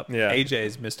what's up. Yeah. AJ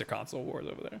is Mr. Console Wars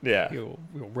over there. Yeah. He'll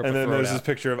rip and a then throat there's out. this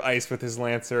picture of Ice with his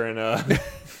Lancer and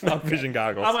vision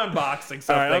goggles. I'm unboxing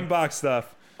something. All right, unbox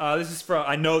stuff. I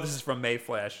know this is from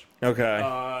Mayflash.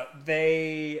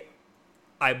 Okay.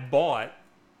 I bought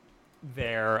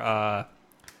their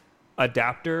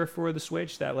adapter for the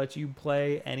Switch that lets you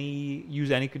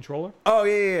use any controller. Oh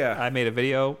yeah. I made a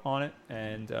video on it,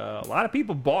 and a lot of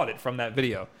people bought it from that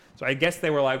video. So I guess they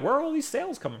were like, "Where are all these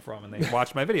sales coming from?" And they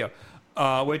watched my video,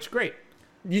 which great.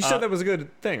 You said that was a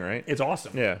good thing, right? It's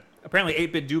awesome. Yeah. Apparently,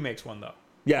 8-Bit Do makes one though.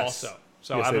 Yes. Also,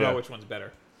 so Yes, I don't know do. which one's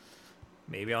better.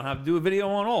 Maybe I'll have to do a video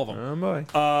on all of them. Oh boy.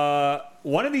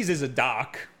 One of these is a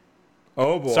dock.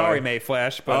 Oh boy. Sorry,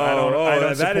 Mayflash, but I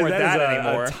don't support that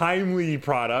anymore. A timely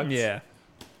product. Yeah,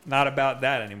 not about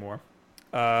that anymore.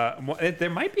 There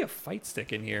might be a fight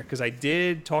stick in here because I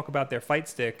did talk about their fight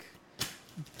stick,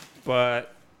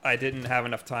 but I didn't have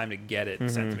enough time to get it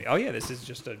sent to me. Oh yeah, this is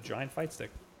just a giant fight stick.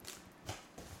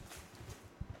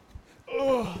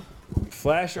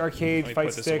 Flash Arcade Let me fight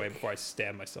put this stick. away before I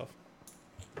stab myself.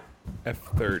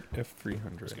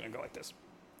 F300. Just gonna go like this.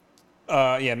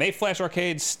 Mayflash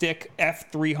Arcade Stick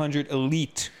F300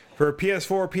 Elite. For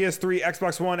PS4, PS3,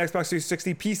 Xbox One, Xbox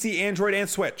 360, PC, Android, and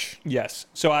Switch. Yes.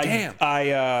 So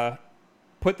I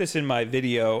put this in my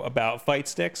video about fight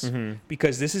sticks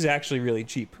because this is actually really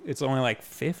cheap. It's only like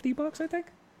 $50, I think.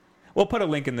 We'll put a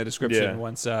link in the description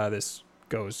once this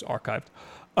goes archived.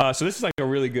 So this is like a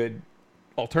really good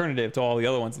alternative to all the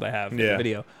other ones that I have in the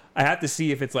video. I have to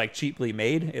see if it's like cheaply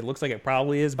made. It looks like it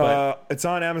probably is, but it's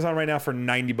on Amazon right now for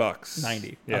 $90.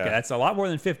 90. Yeah. Okay, that's a lot more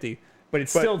than 50, but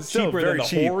it's still cheaper than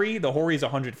the Hori. The Hori is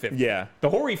 150. Yeah. The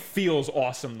Hori feels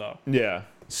awesome though. Yeah.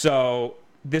 So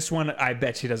this one, I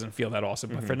bet you doesn't feel that awesome.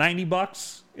 But for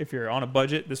 $90, if you're on a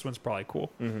budget, this one's probably cool.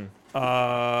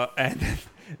 And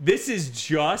this is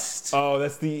just. Oh,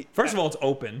 that's the. First of all, it's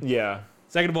open. Yeah.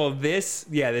 Second of all, this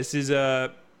is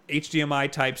a HDMI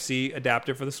Type-C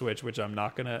adapter for the Switch, which I'm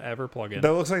not gonna ever plug in.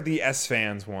 That looks like the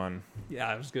S-Fans one. Yeah,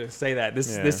 I was gonna say that.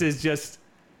 This is just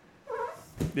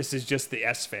the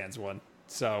S-Fans one.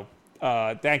 So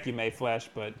thank you, Mayflash,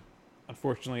 but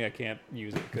unfortunately I can't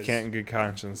use it because Can't in good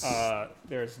conscience.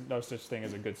 there's no such thing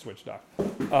as a good Switch dock.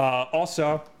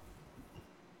 Also,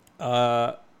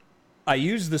 I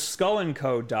use the Skull &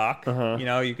 Co dock. You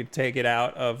know, you could take it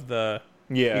out of the.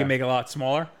 You can make it a lot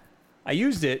smaller. I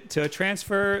used it to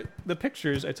transfer the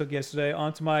pictures I took yesterday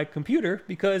onto my computer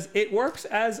because it works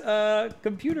as a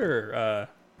computer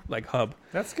like hub.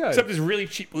 That's good. Except it's really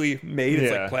cheaply made.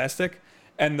 It's like plastic,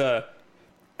 and the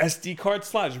SD card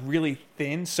slot is really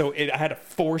thin, so I had to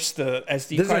force the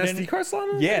SD There's card an in. SD card slot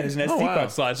in it? Yeah, there's an SD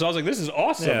card slot. So I was like, this is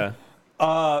awesome. Yeah.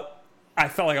 I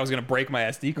felt like I was gonna break my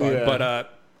SD card,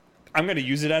 but I'm gonna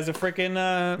use it as a freaking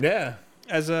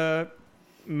as a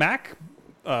Mac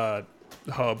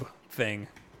hub thing.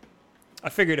 I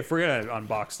figured if we're gonna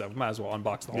unbox stuff, we might as well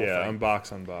unbox the whole thing. Yeah,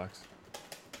 unbox.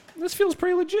 This feels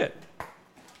pretty legit.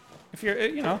 If you're,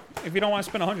 if you don't want to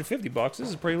spend $150, this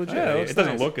is pretty legit. Yeah, it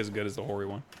doesn't nice. look as good as the Hori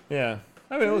one. Yeah.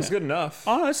 I mean, it looks good enough.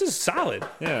 Oh, this is solid.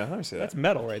 Yeah, let me see that. That's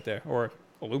metal right there, or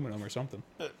aluminum or something.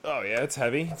 Oh yeah, it's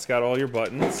heavy. It's got all your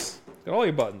buttons. Got all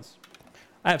your buttons.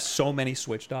 I have so many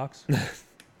Switch docks.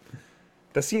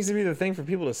 That seems to be the thing for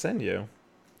people to send you.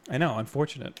 I know.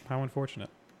 Unfortunate. How unfortunate.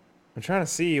 I'm trying to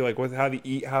see like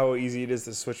how easy it is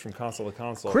to switch from console to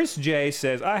console. Chris J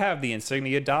says, I have the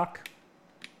Insignia dock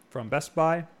from Best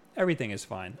Buy. Everything is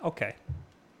fine. Okay.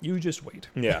 You just wait.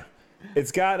 Yeah,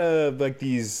 it's got like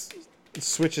these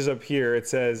switches up here. It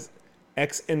says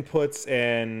X inputs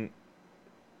and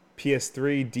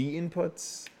PS3 D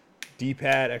inputs,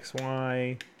 D-pad,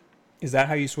 XY. Is that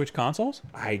how you switch consoles?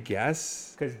 I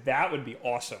guess. Because that would be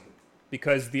awesome.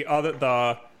 Because the other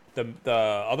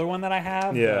one that I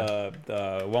have, Yeah.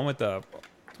 the one with the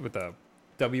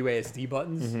WASD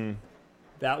buttons, Mm-hmm.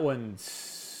 that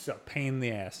one's a pain in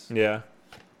the ass. Yeah.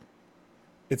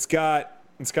 It's got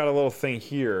a little thing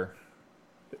here.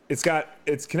 It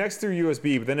connects through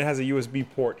USB, but then it has a USB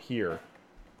port here.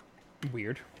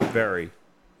 Weird. Very.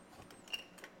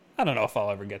 I don't know if I'll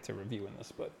ever get to reviewing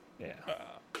this, but Yeah.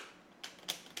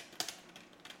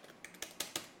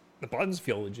 the buttons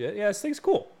feel legit. Yeah, this thing's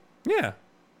cool. Yeah.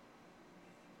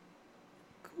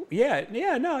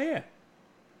 Yeah.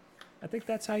 I think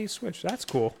that's how you switch. That's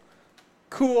cool.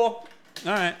 Cool. All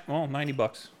right. Well,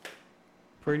 $90.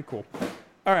 Pretty cool.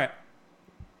 All right.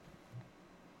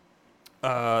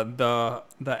 The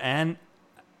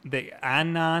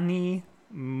Anani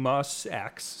Mus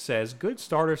X says good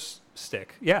starter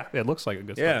stick. Yeah, it looks like a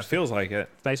good starter Yeah, it stick. feels like it.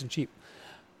 Nice and cheap.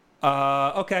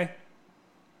 Okay.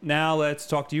 Now let's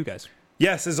talk to you guys.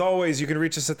 Yes, as always, you can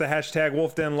reach us at the hashtag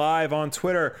WolfDenLive on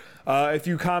Twitter. If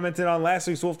you commented on last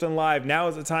week's Wolfden Live, now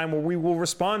is the time where we will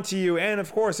respond to you. And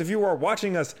of course, if you are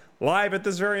watching us live at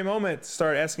this very moment,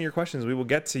 start asking your questions. We will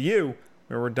get to you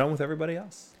when we're done with everybody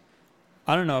else.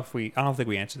 I don't think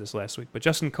we answered this last week, but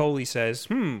Justin Coley says,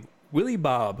 Willie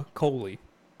Bob Coley.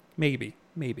 Maybe.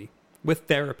 With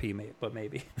therapy, but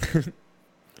maybe.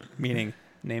 Meaning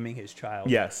naming his child.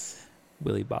 Yes.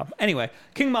 Willie Bob. Anyway,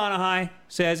 King Monahai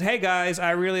says, hey guys,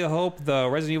 I really hope the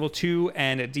Resident Evil 2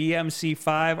 and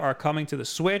DMC5 are coming to the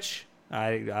Switch.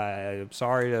 I'm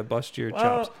sorry to bust your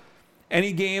chops.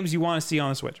 Any games you want to see on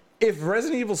the Switch? If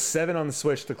Resident Evil 7 on the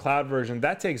Switch, the cloud version,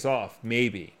 that takes off,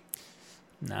 maybe.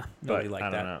 Nah, nobody But liked I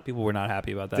don't that. know. People were not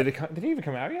happy about that. Did it even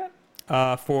come out yet?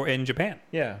 For in Japan.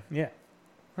 Yeah. Yeah.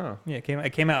 Huh. Yeah,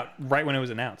 it came out right when it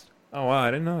was announced. Oh, wow, I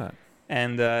didn't know that.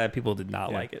 And people did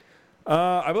not like it.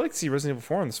 I would like to see Resident Evil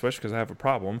 4 on the Switch because I have a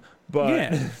problem.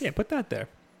 But Yeah, put that there.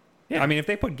 Yeah. I mean, if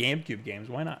they put GameCube games,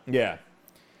 why not? yeah.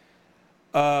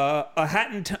 A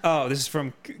Hat in this is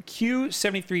from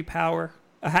Q73 Power.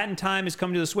 A Hat in Time is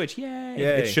coming to the Switch. Yay.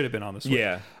 Yay. It should have been on the Switch.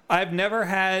 Yeah. I've never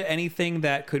had anything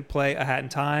that could play A Hat in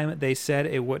Time. They said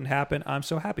it wouldn't happen. I'm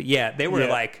so happy. Yeah, they were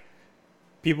like,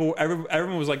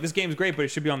 everyone was like, this game's great, but it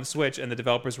should be on the Switch. And the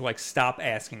developers were like, stop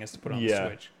asking us to put it on the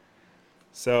Switch.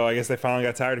 So I guess they finally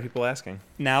got tired of people asking.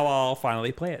 Now I'll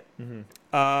finally play it.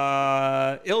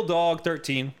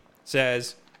 IllDog13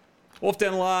 says,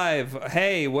 Wolfden Live,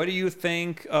 hey, what do you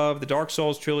think of the Dark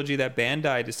Souls trilogy that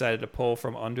Bandai decided to pull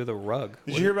from under the rug?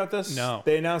 Did you hear about this? No.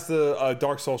 They announced the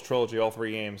Dark Souls trilogy, all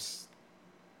 3 games,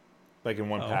 like in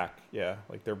one pack. Yeah,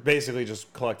 like they're basically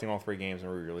just collecting all 3 games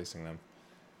and re-releasing them.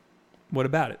 What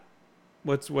about it?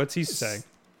 What's he saying?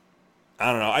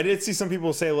 I don't know. I did see some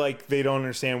people say like they don't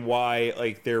understand why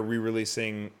like they're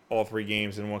re-releasing all 3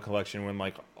 games in one collection when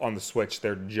like on the Switch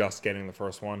they're just getting the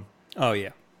first one. Oh, yeah.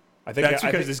 I think That's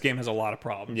because this game has a lot of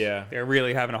problems. Yeah. They're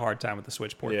really having a hard time with the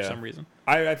Switch port for some reason.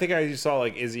 I think I just saw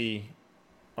like Izzy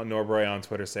on Norbury on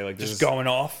Twitter say like Just going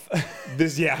off.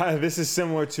 this is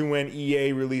similar to when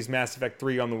EA released Mass Effect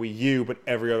 3 on the Wii U, but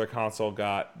every other console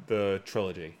got the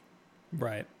trilogy.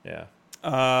 Right.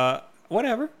 Yeah.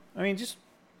 Whatever. I mean,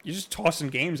 you're just tossing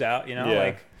games out, you know? Yeah.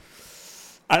 Like,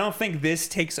 I don't think this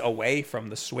takes away from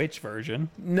the Switch version.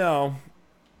 No.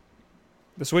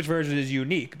 The Switch version is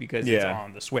unique because it's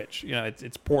on the Switch. You know,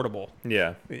 it's portable.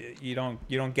 Yeah. You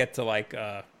don't get to like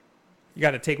you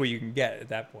got to take what you can get at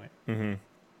that point. Mm-hmm.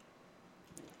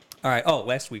 All right. Oh,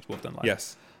 last week's Wolfden Live.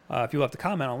 Yes. If you'll have to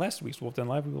comment on last week's Wolfden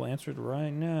Live, we will answer it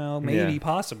right now. Maybe,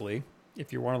 possibly,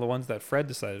 if you're one of the ones that Fred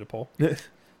decided to pull.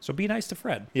 So be nice to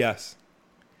Fred. Yes.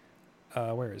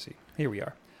 Where is he? Here we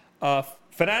are.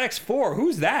 Fanatics 4.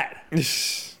 Who's that?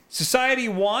 Society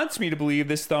wants me to believe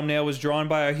this thumbnail was drawn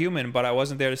by a human, but I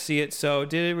wasn't there to see it. So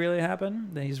did it really happen?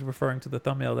 Then he's referring to the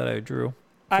thumbnail that I drew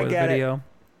for the video.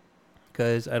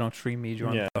 Because I don't stream me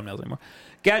drawing thumbnails anymore.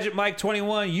 Gadget Mike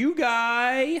 21. You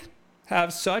guy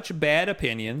have such bad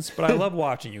opinions, but I love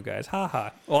watching you guys. Ha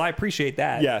ha. Well, I appreciate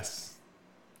that. Yes.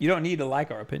 You don't need to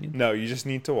like our opinion. No, you just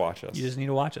need to watch us. You just need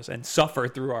to watch us and suffer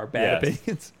through our bad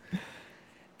opinions.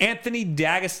 Anthony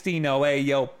D'Agostino, hey,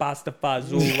 yo, pasta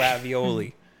fazool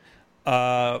ravioli.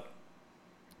 Was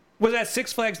at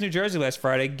Six Flags New Jersey last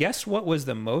Friday. Guess what was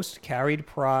the most carried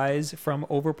prize from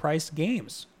overpriced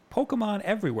games? Pokemon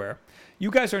everywhere. You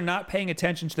guys are not paying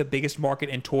attention to the biggest market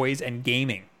in toys and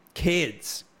gaming.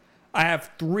 Kids. I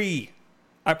have 3.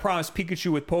 I promised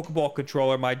Pikachu with Pokeball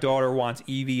controller. My daughter wants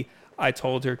Eevee. I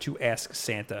told her to ask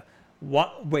Santa.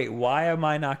 What? Wait, why am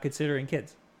I not considering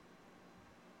kids?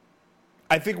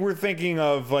 I think we're thinking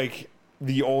of like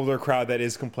the older crowd that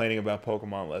is complaining about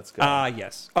Pokemon Let's Go.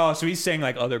 Yes. Oh, so he's saying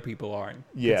like other people aren't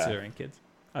considering kids.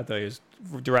 I thought he was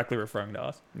directly referring to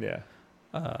us. Yeah.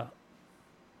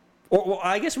 Well,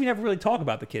 I guess we never really talk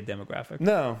about the kid demographic.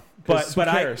 No, but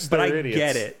I idiots.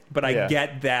 get it. But I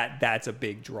get that that's a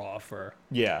big draw for.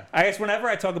 Yeah. I guess whenever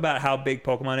I talk about how big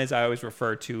Pokemon is, I always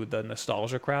refer to the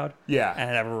nostalgia crowd. Yeah. And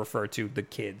I never refer to the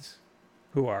kids,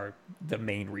 who are the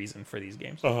main reason for these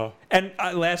games. Uh-huh. And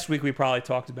last week we probably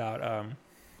talked about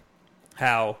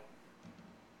how,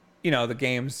 the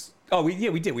games. Oh,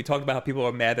 we did. We talked about how people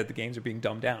are mad that the games are being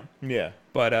dumbed down. Yeah.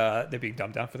 But they're being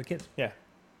dumbed down for the kids. Yeah.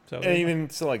 So and even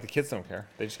still, like, the kids don't care.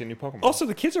 They just get new Pokemon. also,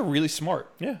 the kids are really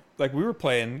smart. Yeah. Like, we were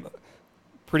playing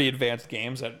pretty advanced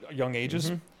games at young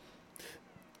ages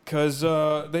because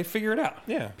they figure it out.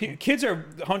 Yeah. Kids are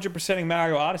 100%ing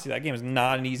Mario Odyssey. That game is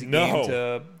not an easy No. game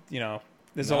to,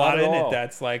 there's a Not lot at in all. it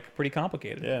that's, like, pretty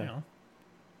complicated.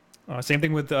 Yeah. Same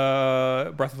thing with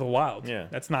Breath of the Wild. Yeah.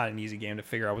 That's not an easy game to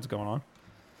figure out what's going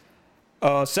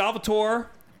on. Salvatore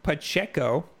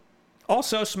Pacheco.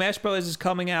 Also, Smash Bros. Is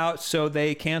coming out, so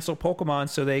they cancel Pokemon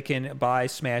so they can buy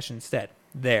Smash instead.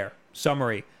 There.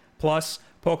 Summary. Plus,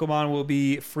 Pokemon will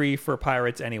be free for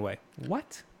pirates anyway.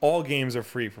 What? All games are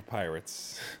free for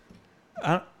pirates.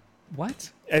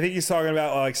 What? I think he's talking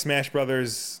about, like, Smash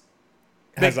Brothers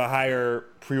has a higher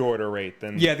pre-order rate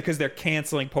than... Yeah, because they're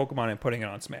canceling Pokemon and putting it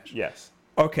on Smash. Yes.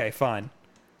 Okay, fine.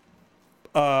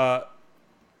 But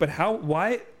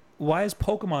why is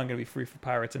Pokemon going to be free for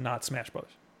pirates and not Smash Bros.?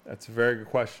 That's a very good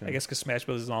question. I guess because Smash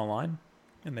Bros. Is online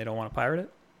and they don't want to pirate it?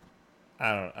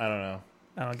 I don't know.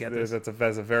 I don't get this. That's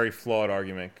a very flawed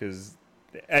argument because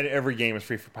every game is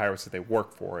free for pirates if they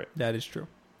work for it. That is true.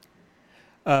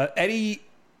 Eddie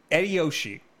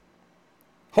Yoshi.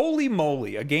 Holy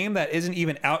moly, a game that isn't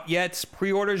even out yet.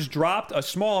 Pre-orders dropped a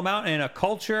small amount in a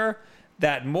culture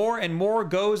that more and more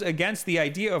goes against the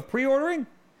idea of pre-ordering.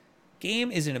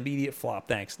 Game is an immediate flop.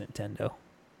 Thanks, Nintendo.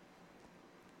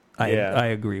 I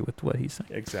agree with what he's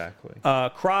saying. Exactly.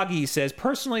 Kroggy says,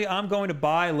 personally, I'm going to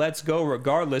buy Let's Go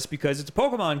regardless because it's a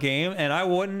Pokemon game and I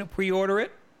wouldn't pre-order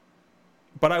it.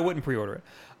 But I wouldn't pre-order it.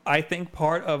 I think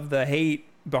part of the hate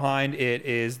behind it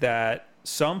is that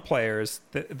some players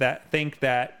that think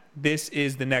that this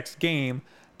is the next game,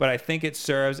 but I think it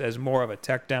serves as more of a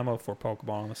tech demo for Pokemon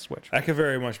on the Switch. That could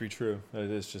very much be true. That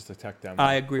it is just a tech demo.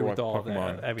 I agree for with what all of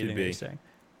Pokemon that, everything could be. they're saying.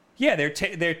 Yeah,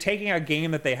 they're taking a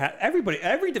game that they have.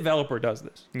 Every developer does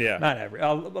this. Yeah. Not every.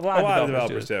 A lot of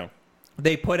developers do.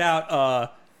 They put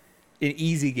out an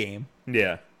easy game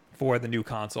Yeah. for the new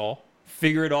console,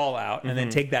 figure it all out, and then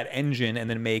take that engine and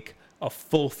then make a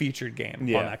full-featured game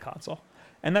on that console.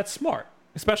 And that's smart,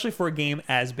 especially for a game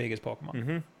as big as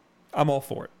Pokemon. I'm all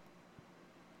for it.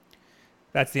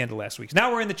 That's the end of last week's.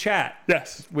 Now we're in the chat.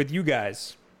 Yes. With you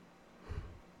guys.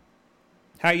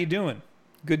 How you doing?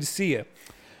 Good to see you.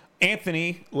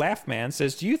 Anthony Laughman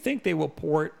says, do you think they will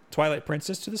port Twilight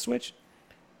Princess to the Switch?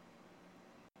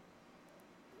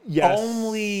 Yes.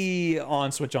 Only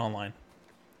on Switch Online.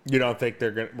 You don't think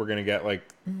we're gonna get like?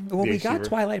 Well, we HD got version?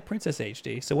 Twilight Princess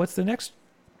HD. So what's the next?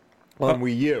 On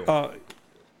Wii U.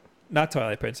 Not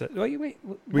Twilight Princess. Wait.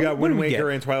 We got what Wind did we Waker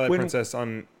get? and Twilight Princess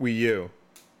on Wii U.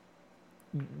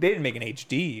 They didn't make an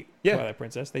HD Twilight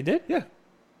Princess. They did? Yeah.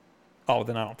 Oh,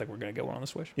 then I don't think we're going to get one on the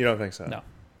Switch. You don't think so? No.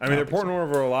 I mean, they're porting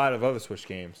over a lot of other Switch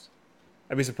games.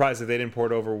 I'd be surprised if they didn't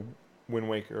port over Wind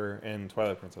Waker and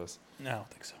Twilight Princess. No, I don't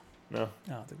think so. No.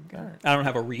 I don't think we got it. I don't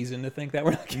have a reason to think that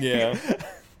we're not getting Yeah. it.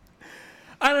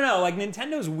 I don't know. Like,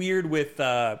 Nintendo's weird with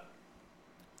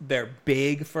their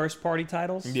big first-party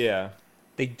titles. Yeah.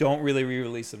 They don't really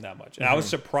re-release them that much. And I was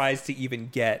surprised to even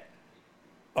get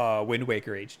Wind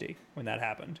Waker HD when that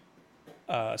happened.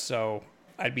 So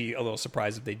I'd be a little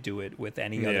surprised if they do it with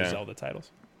any other Zelda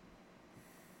titles.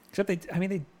 Except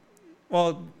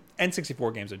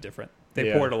N64 games are different.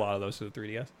 They ported a lot of those to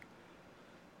the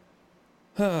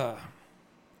 3DS.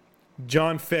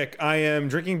 John Fick, I am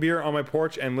drinking beer on my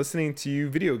porch and listening to you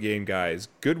video game guys.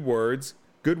 Good words,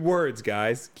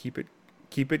 guys. Keep it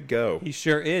go. He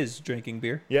sure is drinking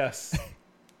beer. Yes.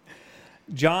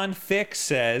 John Fick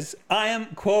says, I am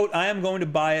going to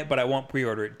buy it, but I won't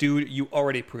pre-order it. Dude, you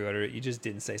already pre-ordered it. You just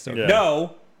didn't say so. Yeah.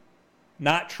 No,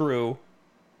 not true.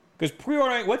 Because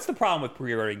pre-ordering, what's the problem with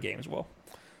pre-ordering games, Will?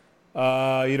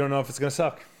 You don't know if it's gonna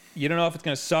suck. You don't know if it's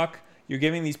going to suck. You're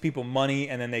giving these people money,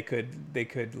 and then they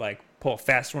could like pull a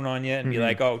fast one on you and be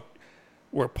like, oh,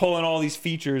 we're pulling all these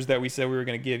features that we said we were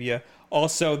going to give you.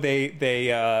 Also, they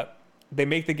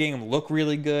make the game look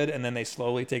really good, and then they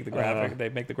slowly take the graphic. They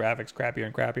make the graphics crappier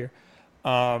and crappier.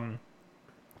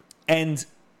 And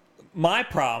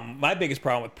my biggest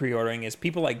problem with pre-ordering is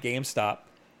people like GameStop.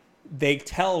 They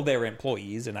tell their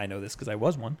employees, and I know this because I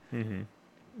was one.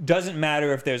 Doesn't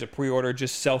matter if there's a pre-order,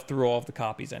 just sell through all of the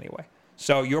copies anyway.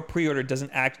 So your pre-order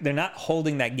doesn't act. They're not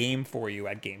holding that game for you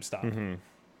at GameStop.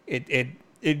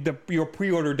 Your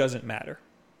pre-order doesn't matter.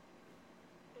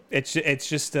 It's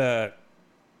a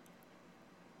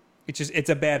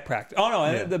bad practice. Oh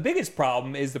no, Yeah. the biggest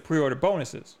problem is the pre-order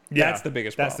bonuses. Yeah, That's the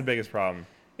biggest problem. That's the biggest problem.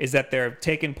 Is that they're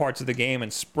taking parts of the game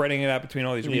and spreading it out between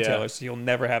all these retailers, so you'll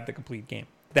never have the complete game.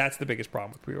 That's the biggest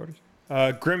problem with pre-orders.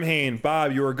 Grimhane,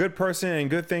 Bob, you're a good person and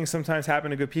good things sometimes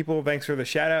happen to good people. Thanks for the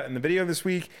shout out in the video this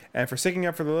week and for sticking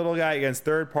up for the little guy against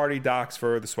third-party docs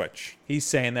for the Switch. He's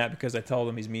saying that because I told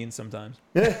him he's mean sometimes.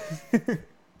 But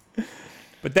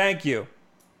thank you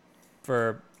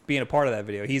for being a part of that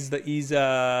video. He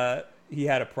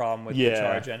had a problem with the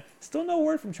charge end. Still no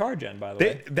word from charge end, by the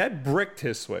way. That bricked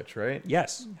his Switch, right?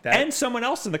 Yes. And someone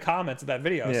else in the comments of that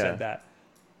video said that.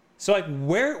 So like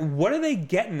what are they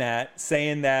getting at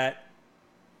saying that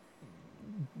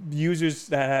users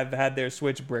that have had their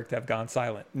Switch bricked have gone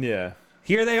silent? Yeah.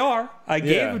 Here they are. I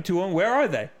gave them to them. Where are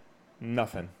they?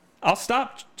 Nothing. I'll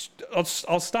stop,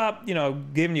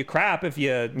 giving you crap if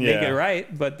you make it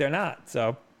right, but they're not.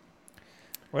 So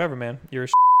whatever, man. You're a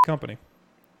company.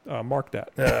 Mark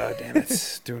that. Damn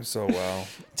it. Doing so well.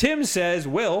 Tim says,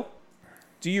 Will,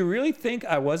 do you really think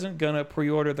I wasn't going to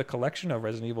pre-order the collection of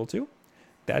Resident Evil 2?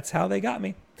 That's how they got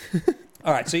me.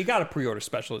 All right, so you got to pre-order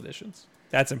special editions.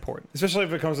 That's important. Especially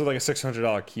if it comes with like a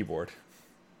 $600 keyboard.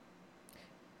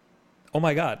 Oh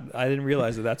my God, I didn't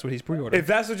realize that that's what he's pre-ordering. If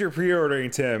that's what you're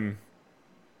pre-ordering, Tim,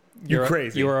 you're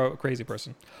crazy. You're a crazy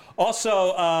person.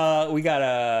 Also, we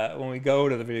got when we go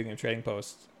to the Video Game Trading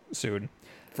Post soon,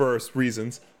 for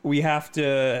reasons, we have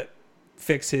to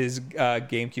fix his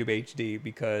GameCube HD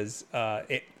because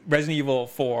Resident Evil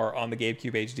 4 on the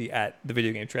GameCube HD at the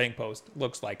Video Game Trading Post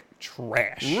looks like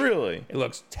trash. Really? It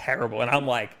looks terrible. And I'm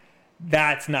like,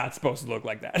 that's not supposed to look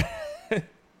like that. All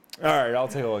right, I'll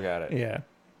take a look at it. Yeah.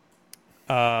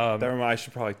 Never mind, I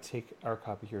should probably take our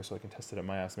copy here so I can test it at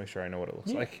my house to make sure I know what it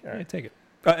looks like. All right. Yeah, take it.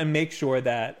 And make sure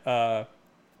that the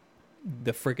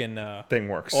freaking thing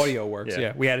works. Audio works.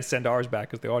 Yeah. We had to send ours back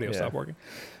because the audio stopped working.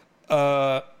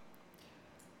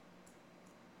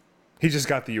 He just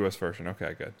got the US version.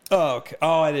 Okay, good. Oh, okay.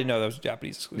 Oh, I didn't know that was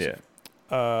Japanese exclusive.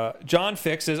 Yeah. John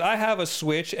Fix says, I have a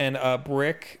Switch and a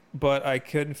brick, but I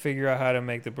couldn't figure out how to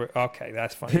make the brick. Okay,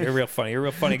 that's funny. You're real funny. You're a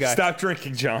real funny guy. Stop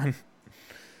drinking, John.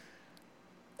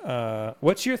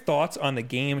 What's your thoughts on the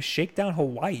game Shakedown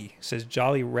Hawaii? Says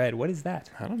Jolly Red. What is that?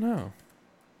 I don't know.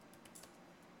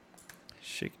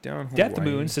 Shakedown Hawaii. Death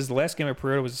Moon says the last game I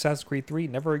pre-ordered was Assassin's Creed 3.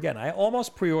 Never again. I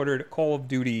almost pre-ordered Call of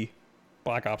Duty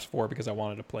Black Ops 4 because I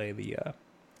wanted to play the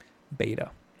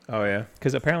beta. Oh, yeah?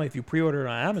 Because apparently if you pre-order it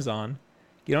on Amazon,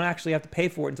 you don't actually have to pay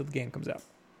for it until the game comes out.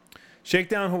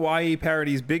 Shakedown Hawaii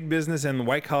parodies big business and the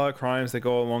white-collar crimes that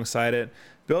go alongside it.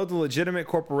 Build a legitimate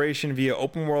corporation via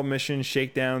open-world missions,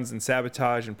 shakedowns, and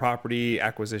sabotage and property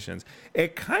acquisitions.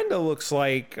 It kind of looks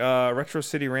like Retro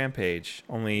City Rampage,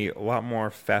 only a lot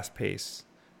more fast-paced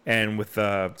and with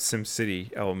SimCity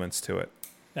elements to it.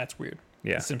 That's weird.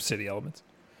 Yeah. The SimCity elements.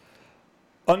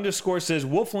 Underscore says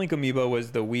Wolf Link Amiibo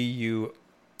was the Wii U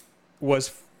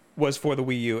was for the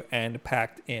Wii U and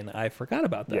packed in. I forgot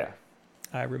about that. Yeah.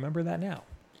 I remember that now.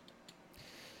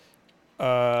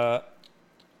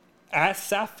 At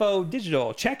Sappho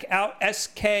Digital, check out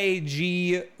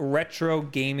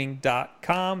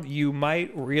skgretrogaming.com. You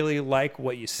might really like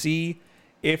what you see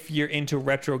if you're into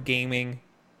retro gaming,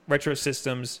 retro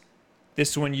systems.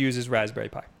 This one uses Raspberry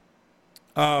Pi.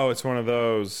 Oh, it's one of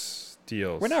those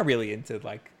deals. We're not really into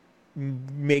like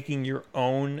making your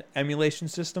own emulation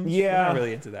systems. Yeah. We're not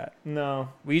really into that. No.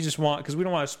 We just want, because we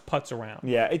don't want to putz around.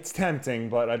 Yeah, it's tempting,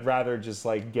 but I'd rather just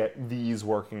like get these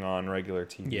working on regular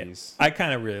TVs. Yeah. I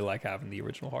kind of really like having the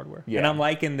original hardware. Yeah. And I'm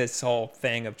liking this whole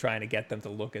thing of trying to get them to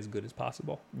look as good as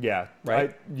possible. Yeah.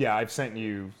 Right? I've sent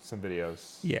you some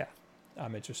videos. Yeah.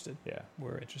 I'm interested. Yeah.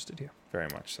 We're interested here. Very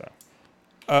much so.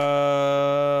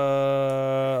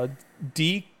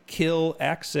 DK Kill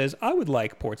X says, I would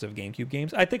like ports of GameCube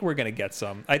games. I think we're going to get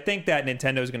some. I think that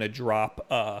Nintendo is going to drop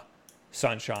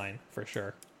Sunshine for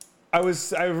sure. I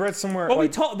read somewhere. Well,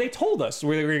 they told us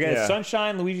we were going to get Yeah.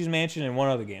 Sunshine, Luigi's Mansion, and one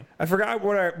other game. I forgot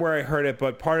where I heard it,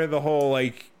 but part of the whole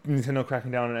like Nintendo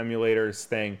cracking down on emulators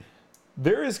thing,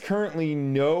 there is currently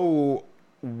no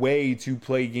way to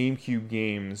play GameCube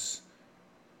games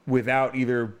without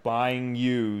either buying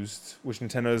used, which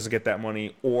Nintendo doesn't get that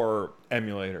money, or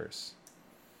emulators.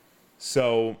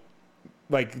 So,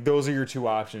 like, those are your two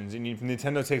options. And if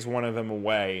Nintendo takes one of them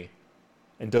away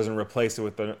and doesn't replace it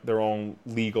with their own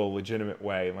legal, legitimate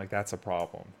way, like, that's a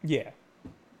problem. Yeah.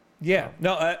 Yeah.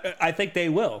 No, I think they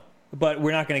will. But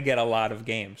we're not going to get a lot of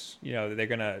games. You know, they're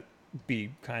going to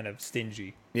be kind of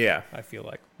stingy, Yeah. I feel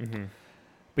like. Mm-hmm.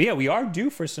 But yeah, we are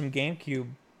due for some GameCube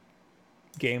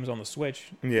games on the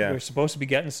Switch. Yeah. We're supposed to be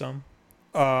getting some.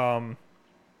 What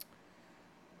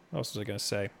else was I going to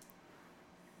say?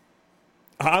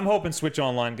 I'm hoping Switch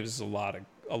Online gives us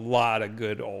a lot of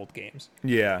good old games.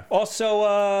 Yeah.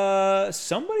 Also,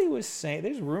 somebody was saying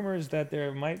there's rumors that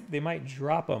they might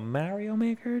drop a Mario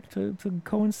Maker to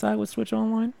coincide with Switch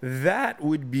Online. That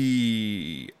would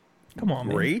be Come on,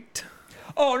 man. great.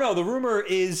 Oh no, the rumor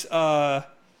is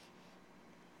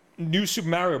new Super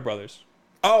Mario Brothers.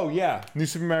 Oh, yeah. New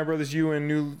Super Mario Brothers U and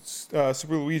new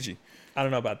Super Luigi. I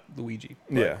don't know about Luigi.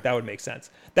 But Yeah. that would make sense.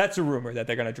 That's a rumor that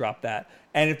they're going to drop that.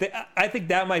 And I think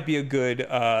that might be a good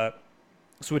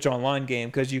Switch Online game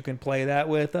because you can play that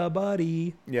with a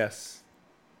buddy. Yes.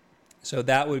 So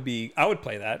that would be, I would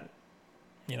play that.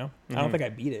 You know, I don't think I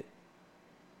beat it.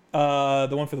 The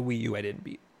one for the Wii U I didn't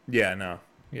beat. Yeah, no.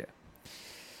 Yeah.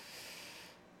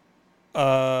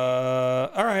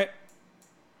 All right.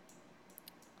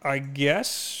 I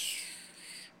guess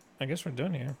we're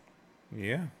done here.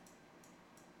 Yeah.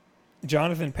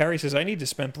 Jonathan Perry says, I need to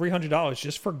spend $300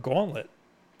 just for Gauntlet.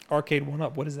 Arcade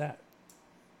 1-Up. What is that?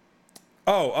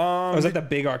 Oh, Is that the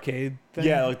big arcade thing?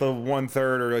 yeah, like the 1/3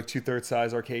 or like 2/3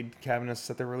 size arcade cabinets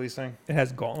that they're releasing. It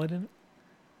has Gauntlet in it?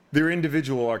 They're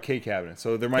individual arcade cabinets.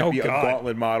 So there might Oh, be God. a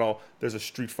Gauntlet model. There's a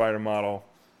Street Fighter model.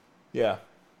 Yeah.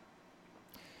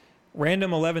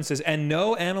 Random 11 says, and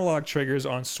no analog triggers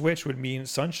on Switch would mean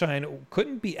Sunshine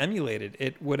couldn't be emulated.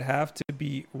 It would have to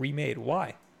be remade.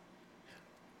 Why?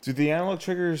 Do the analog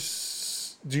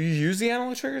triggers? Do you use the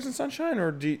analog triggers in Sunshine,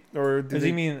 or do Does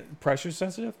he mean pressure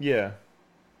sensitive? Yeah.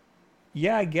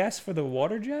 Yeah, I guess for the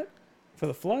water jet? For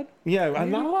the flood? Yeah,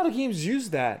 Maybe. not a lot of games use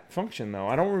that function though.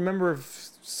 I don't remember if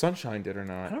Sunshine did or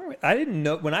not. I didn't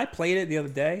know. When I played it the other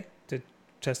day to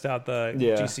test out the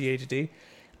Yeah. GCHD,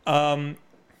 I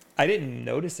didn't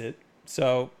notice it.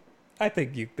 So I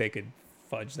think they could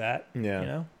fudge that. Yeah. You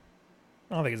know?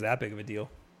 I don't think it's that big of a deal.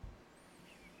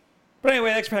 But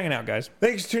anyway, thanks for hanging out, guys.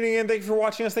 Thanks for tuning in. Thank you for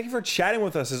watching us. Thank you for chatting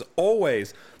with us as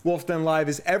always. Wolf Den Live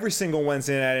is every single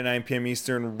Wednesday night at 9 p.m.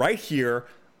 Eastern right here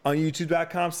on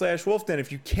youtube.com/wolfden.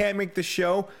 If you can't make the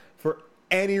show for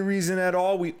any reason at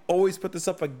all, we always put this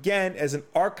up again as an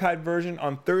archived version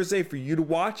on Thursday for you to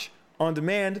watch on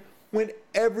demand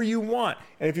whenever you want.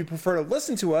 And if you prefer to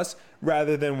listen to us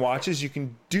rather than watch us, you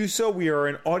can do so. We are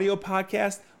an audio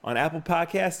podcast on Apple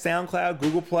Podcasts, SoundCloud,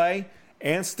 Google Play,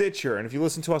 and Stitcher. And if you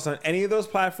listen to us on any of those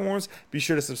platforms, be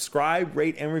sure to subscribe,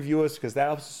 rate, and review us because that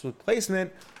helps us with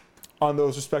placement on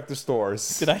those respective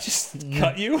stores. Did I just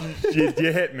cut you? You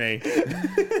hit me.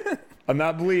 I'm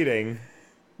not bleeding.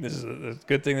 This is a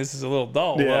good thing this is a little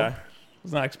dull. Yeah. Well, I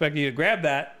was not expecting you to grab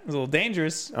that. It was a little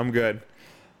dangerous. I'm good.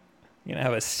 You're going to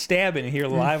have a stab in here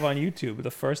live on YouTube,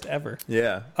 the first ever.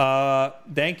 Yeah.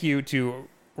 Thank you to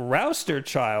Rouster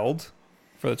Child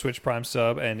for the Twitch Prime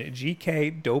sub and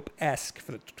GK Dope-esque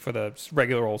for the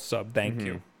regular old sub. Thank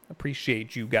you.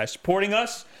 Appreciate you guys supporting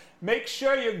us. Make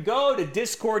sure you go to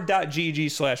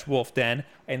discord.gg/wolfden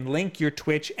and link your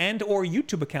Twitch and or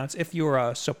YouTube accounts if you're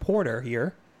a supporter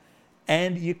here.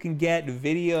 And you can get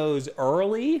videos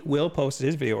early. Will posted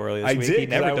his video early this week. Did. He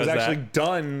never I was does actually that.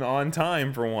 done on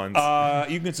time for once.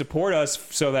 You can support us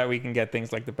so that we can get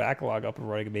things like the backlog up and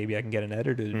running. Maybe I can get an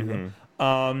editor to do them.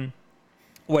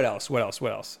 What else?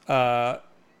 Oh,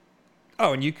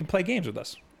 and you can play games with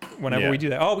us whenever we do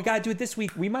that. Oh, we got to do it this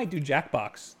week. We might do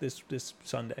Jackbox this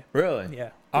Sunday. Really?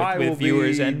 Yeah. I will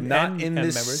viewers be and not in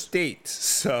this members. state,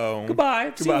 so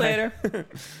Goodbye. See you Goodbye.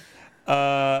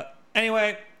 later.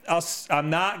 Anyway, I'm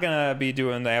not going to be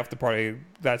doing the after party.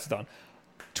 That's done.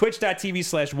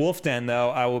 Twitch.tv/wolfden, though,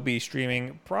 I will be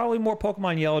streaming probably more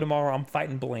Pokemon Yellow tomorrow. I'm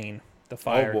fighting Blaine, the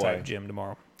fire type gym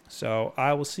tomorrow. So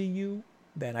I will see you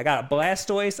then. I got a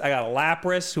Blastoise. I got a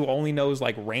Lapras who only knows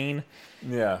like rain.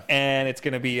 Yeah. And it's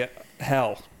going to be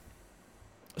hell.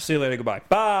 See you later. Goodbye.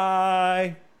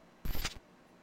 Bye.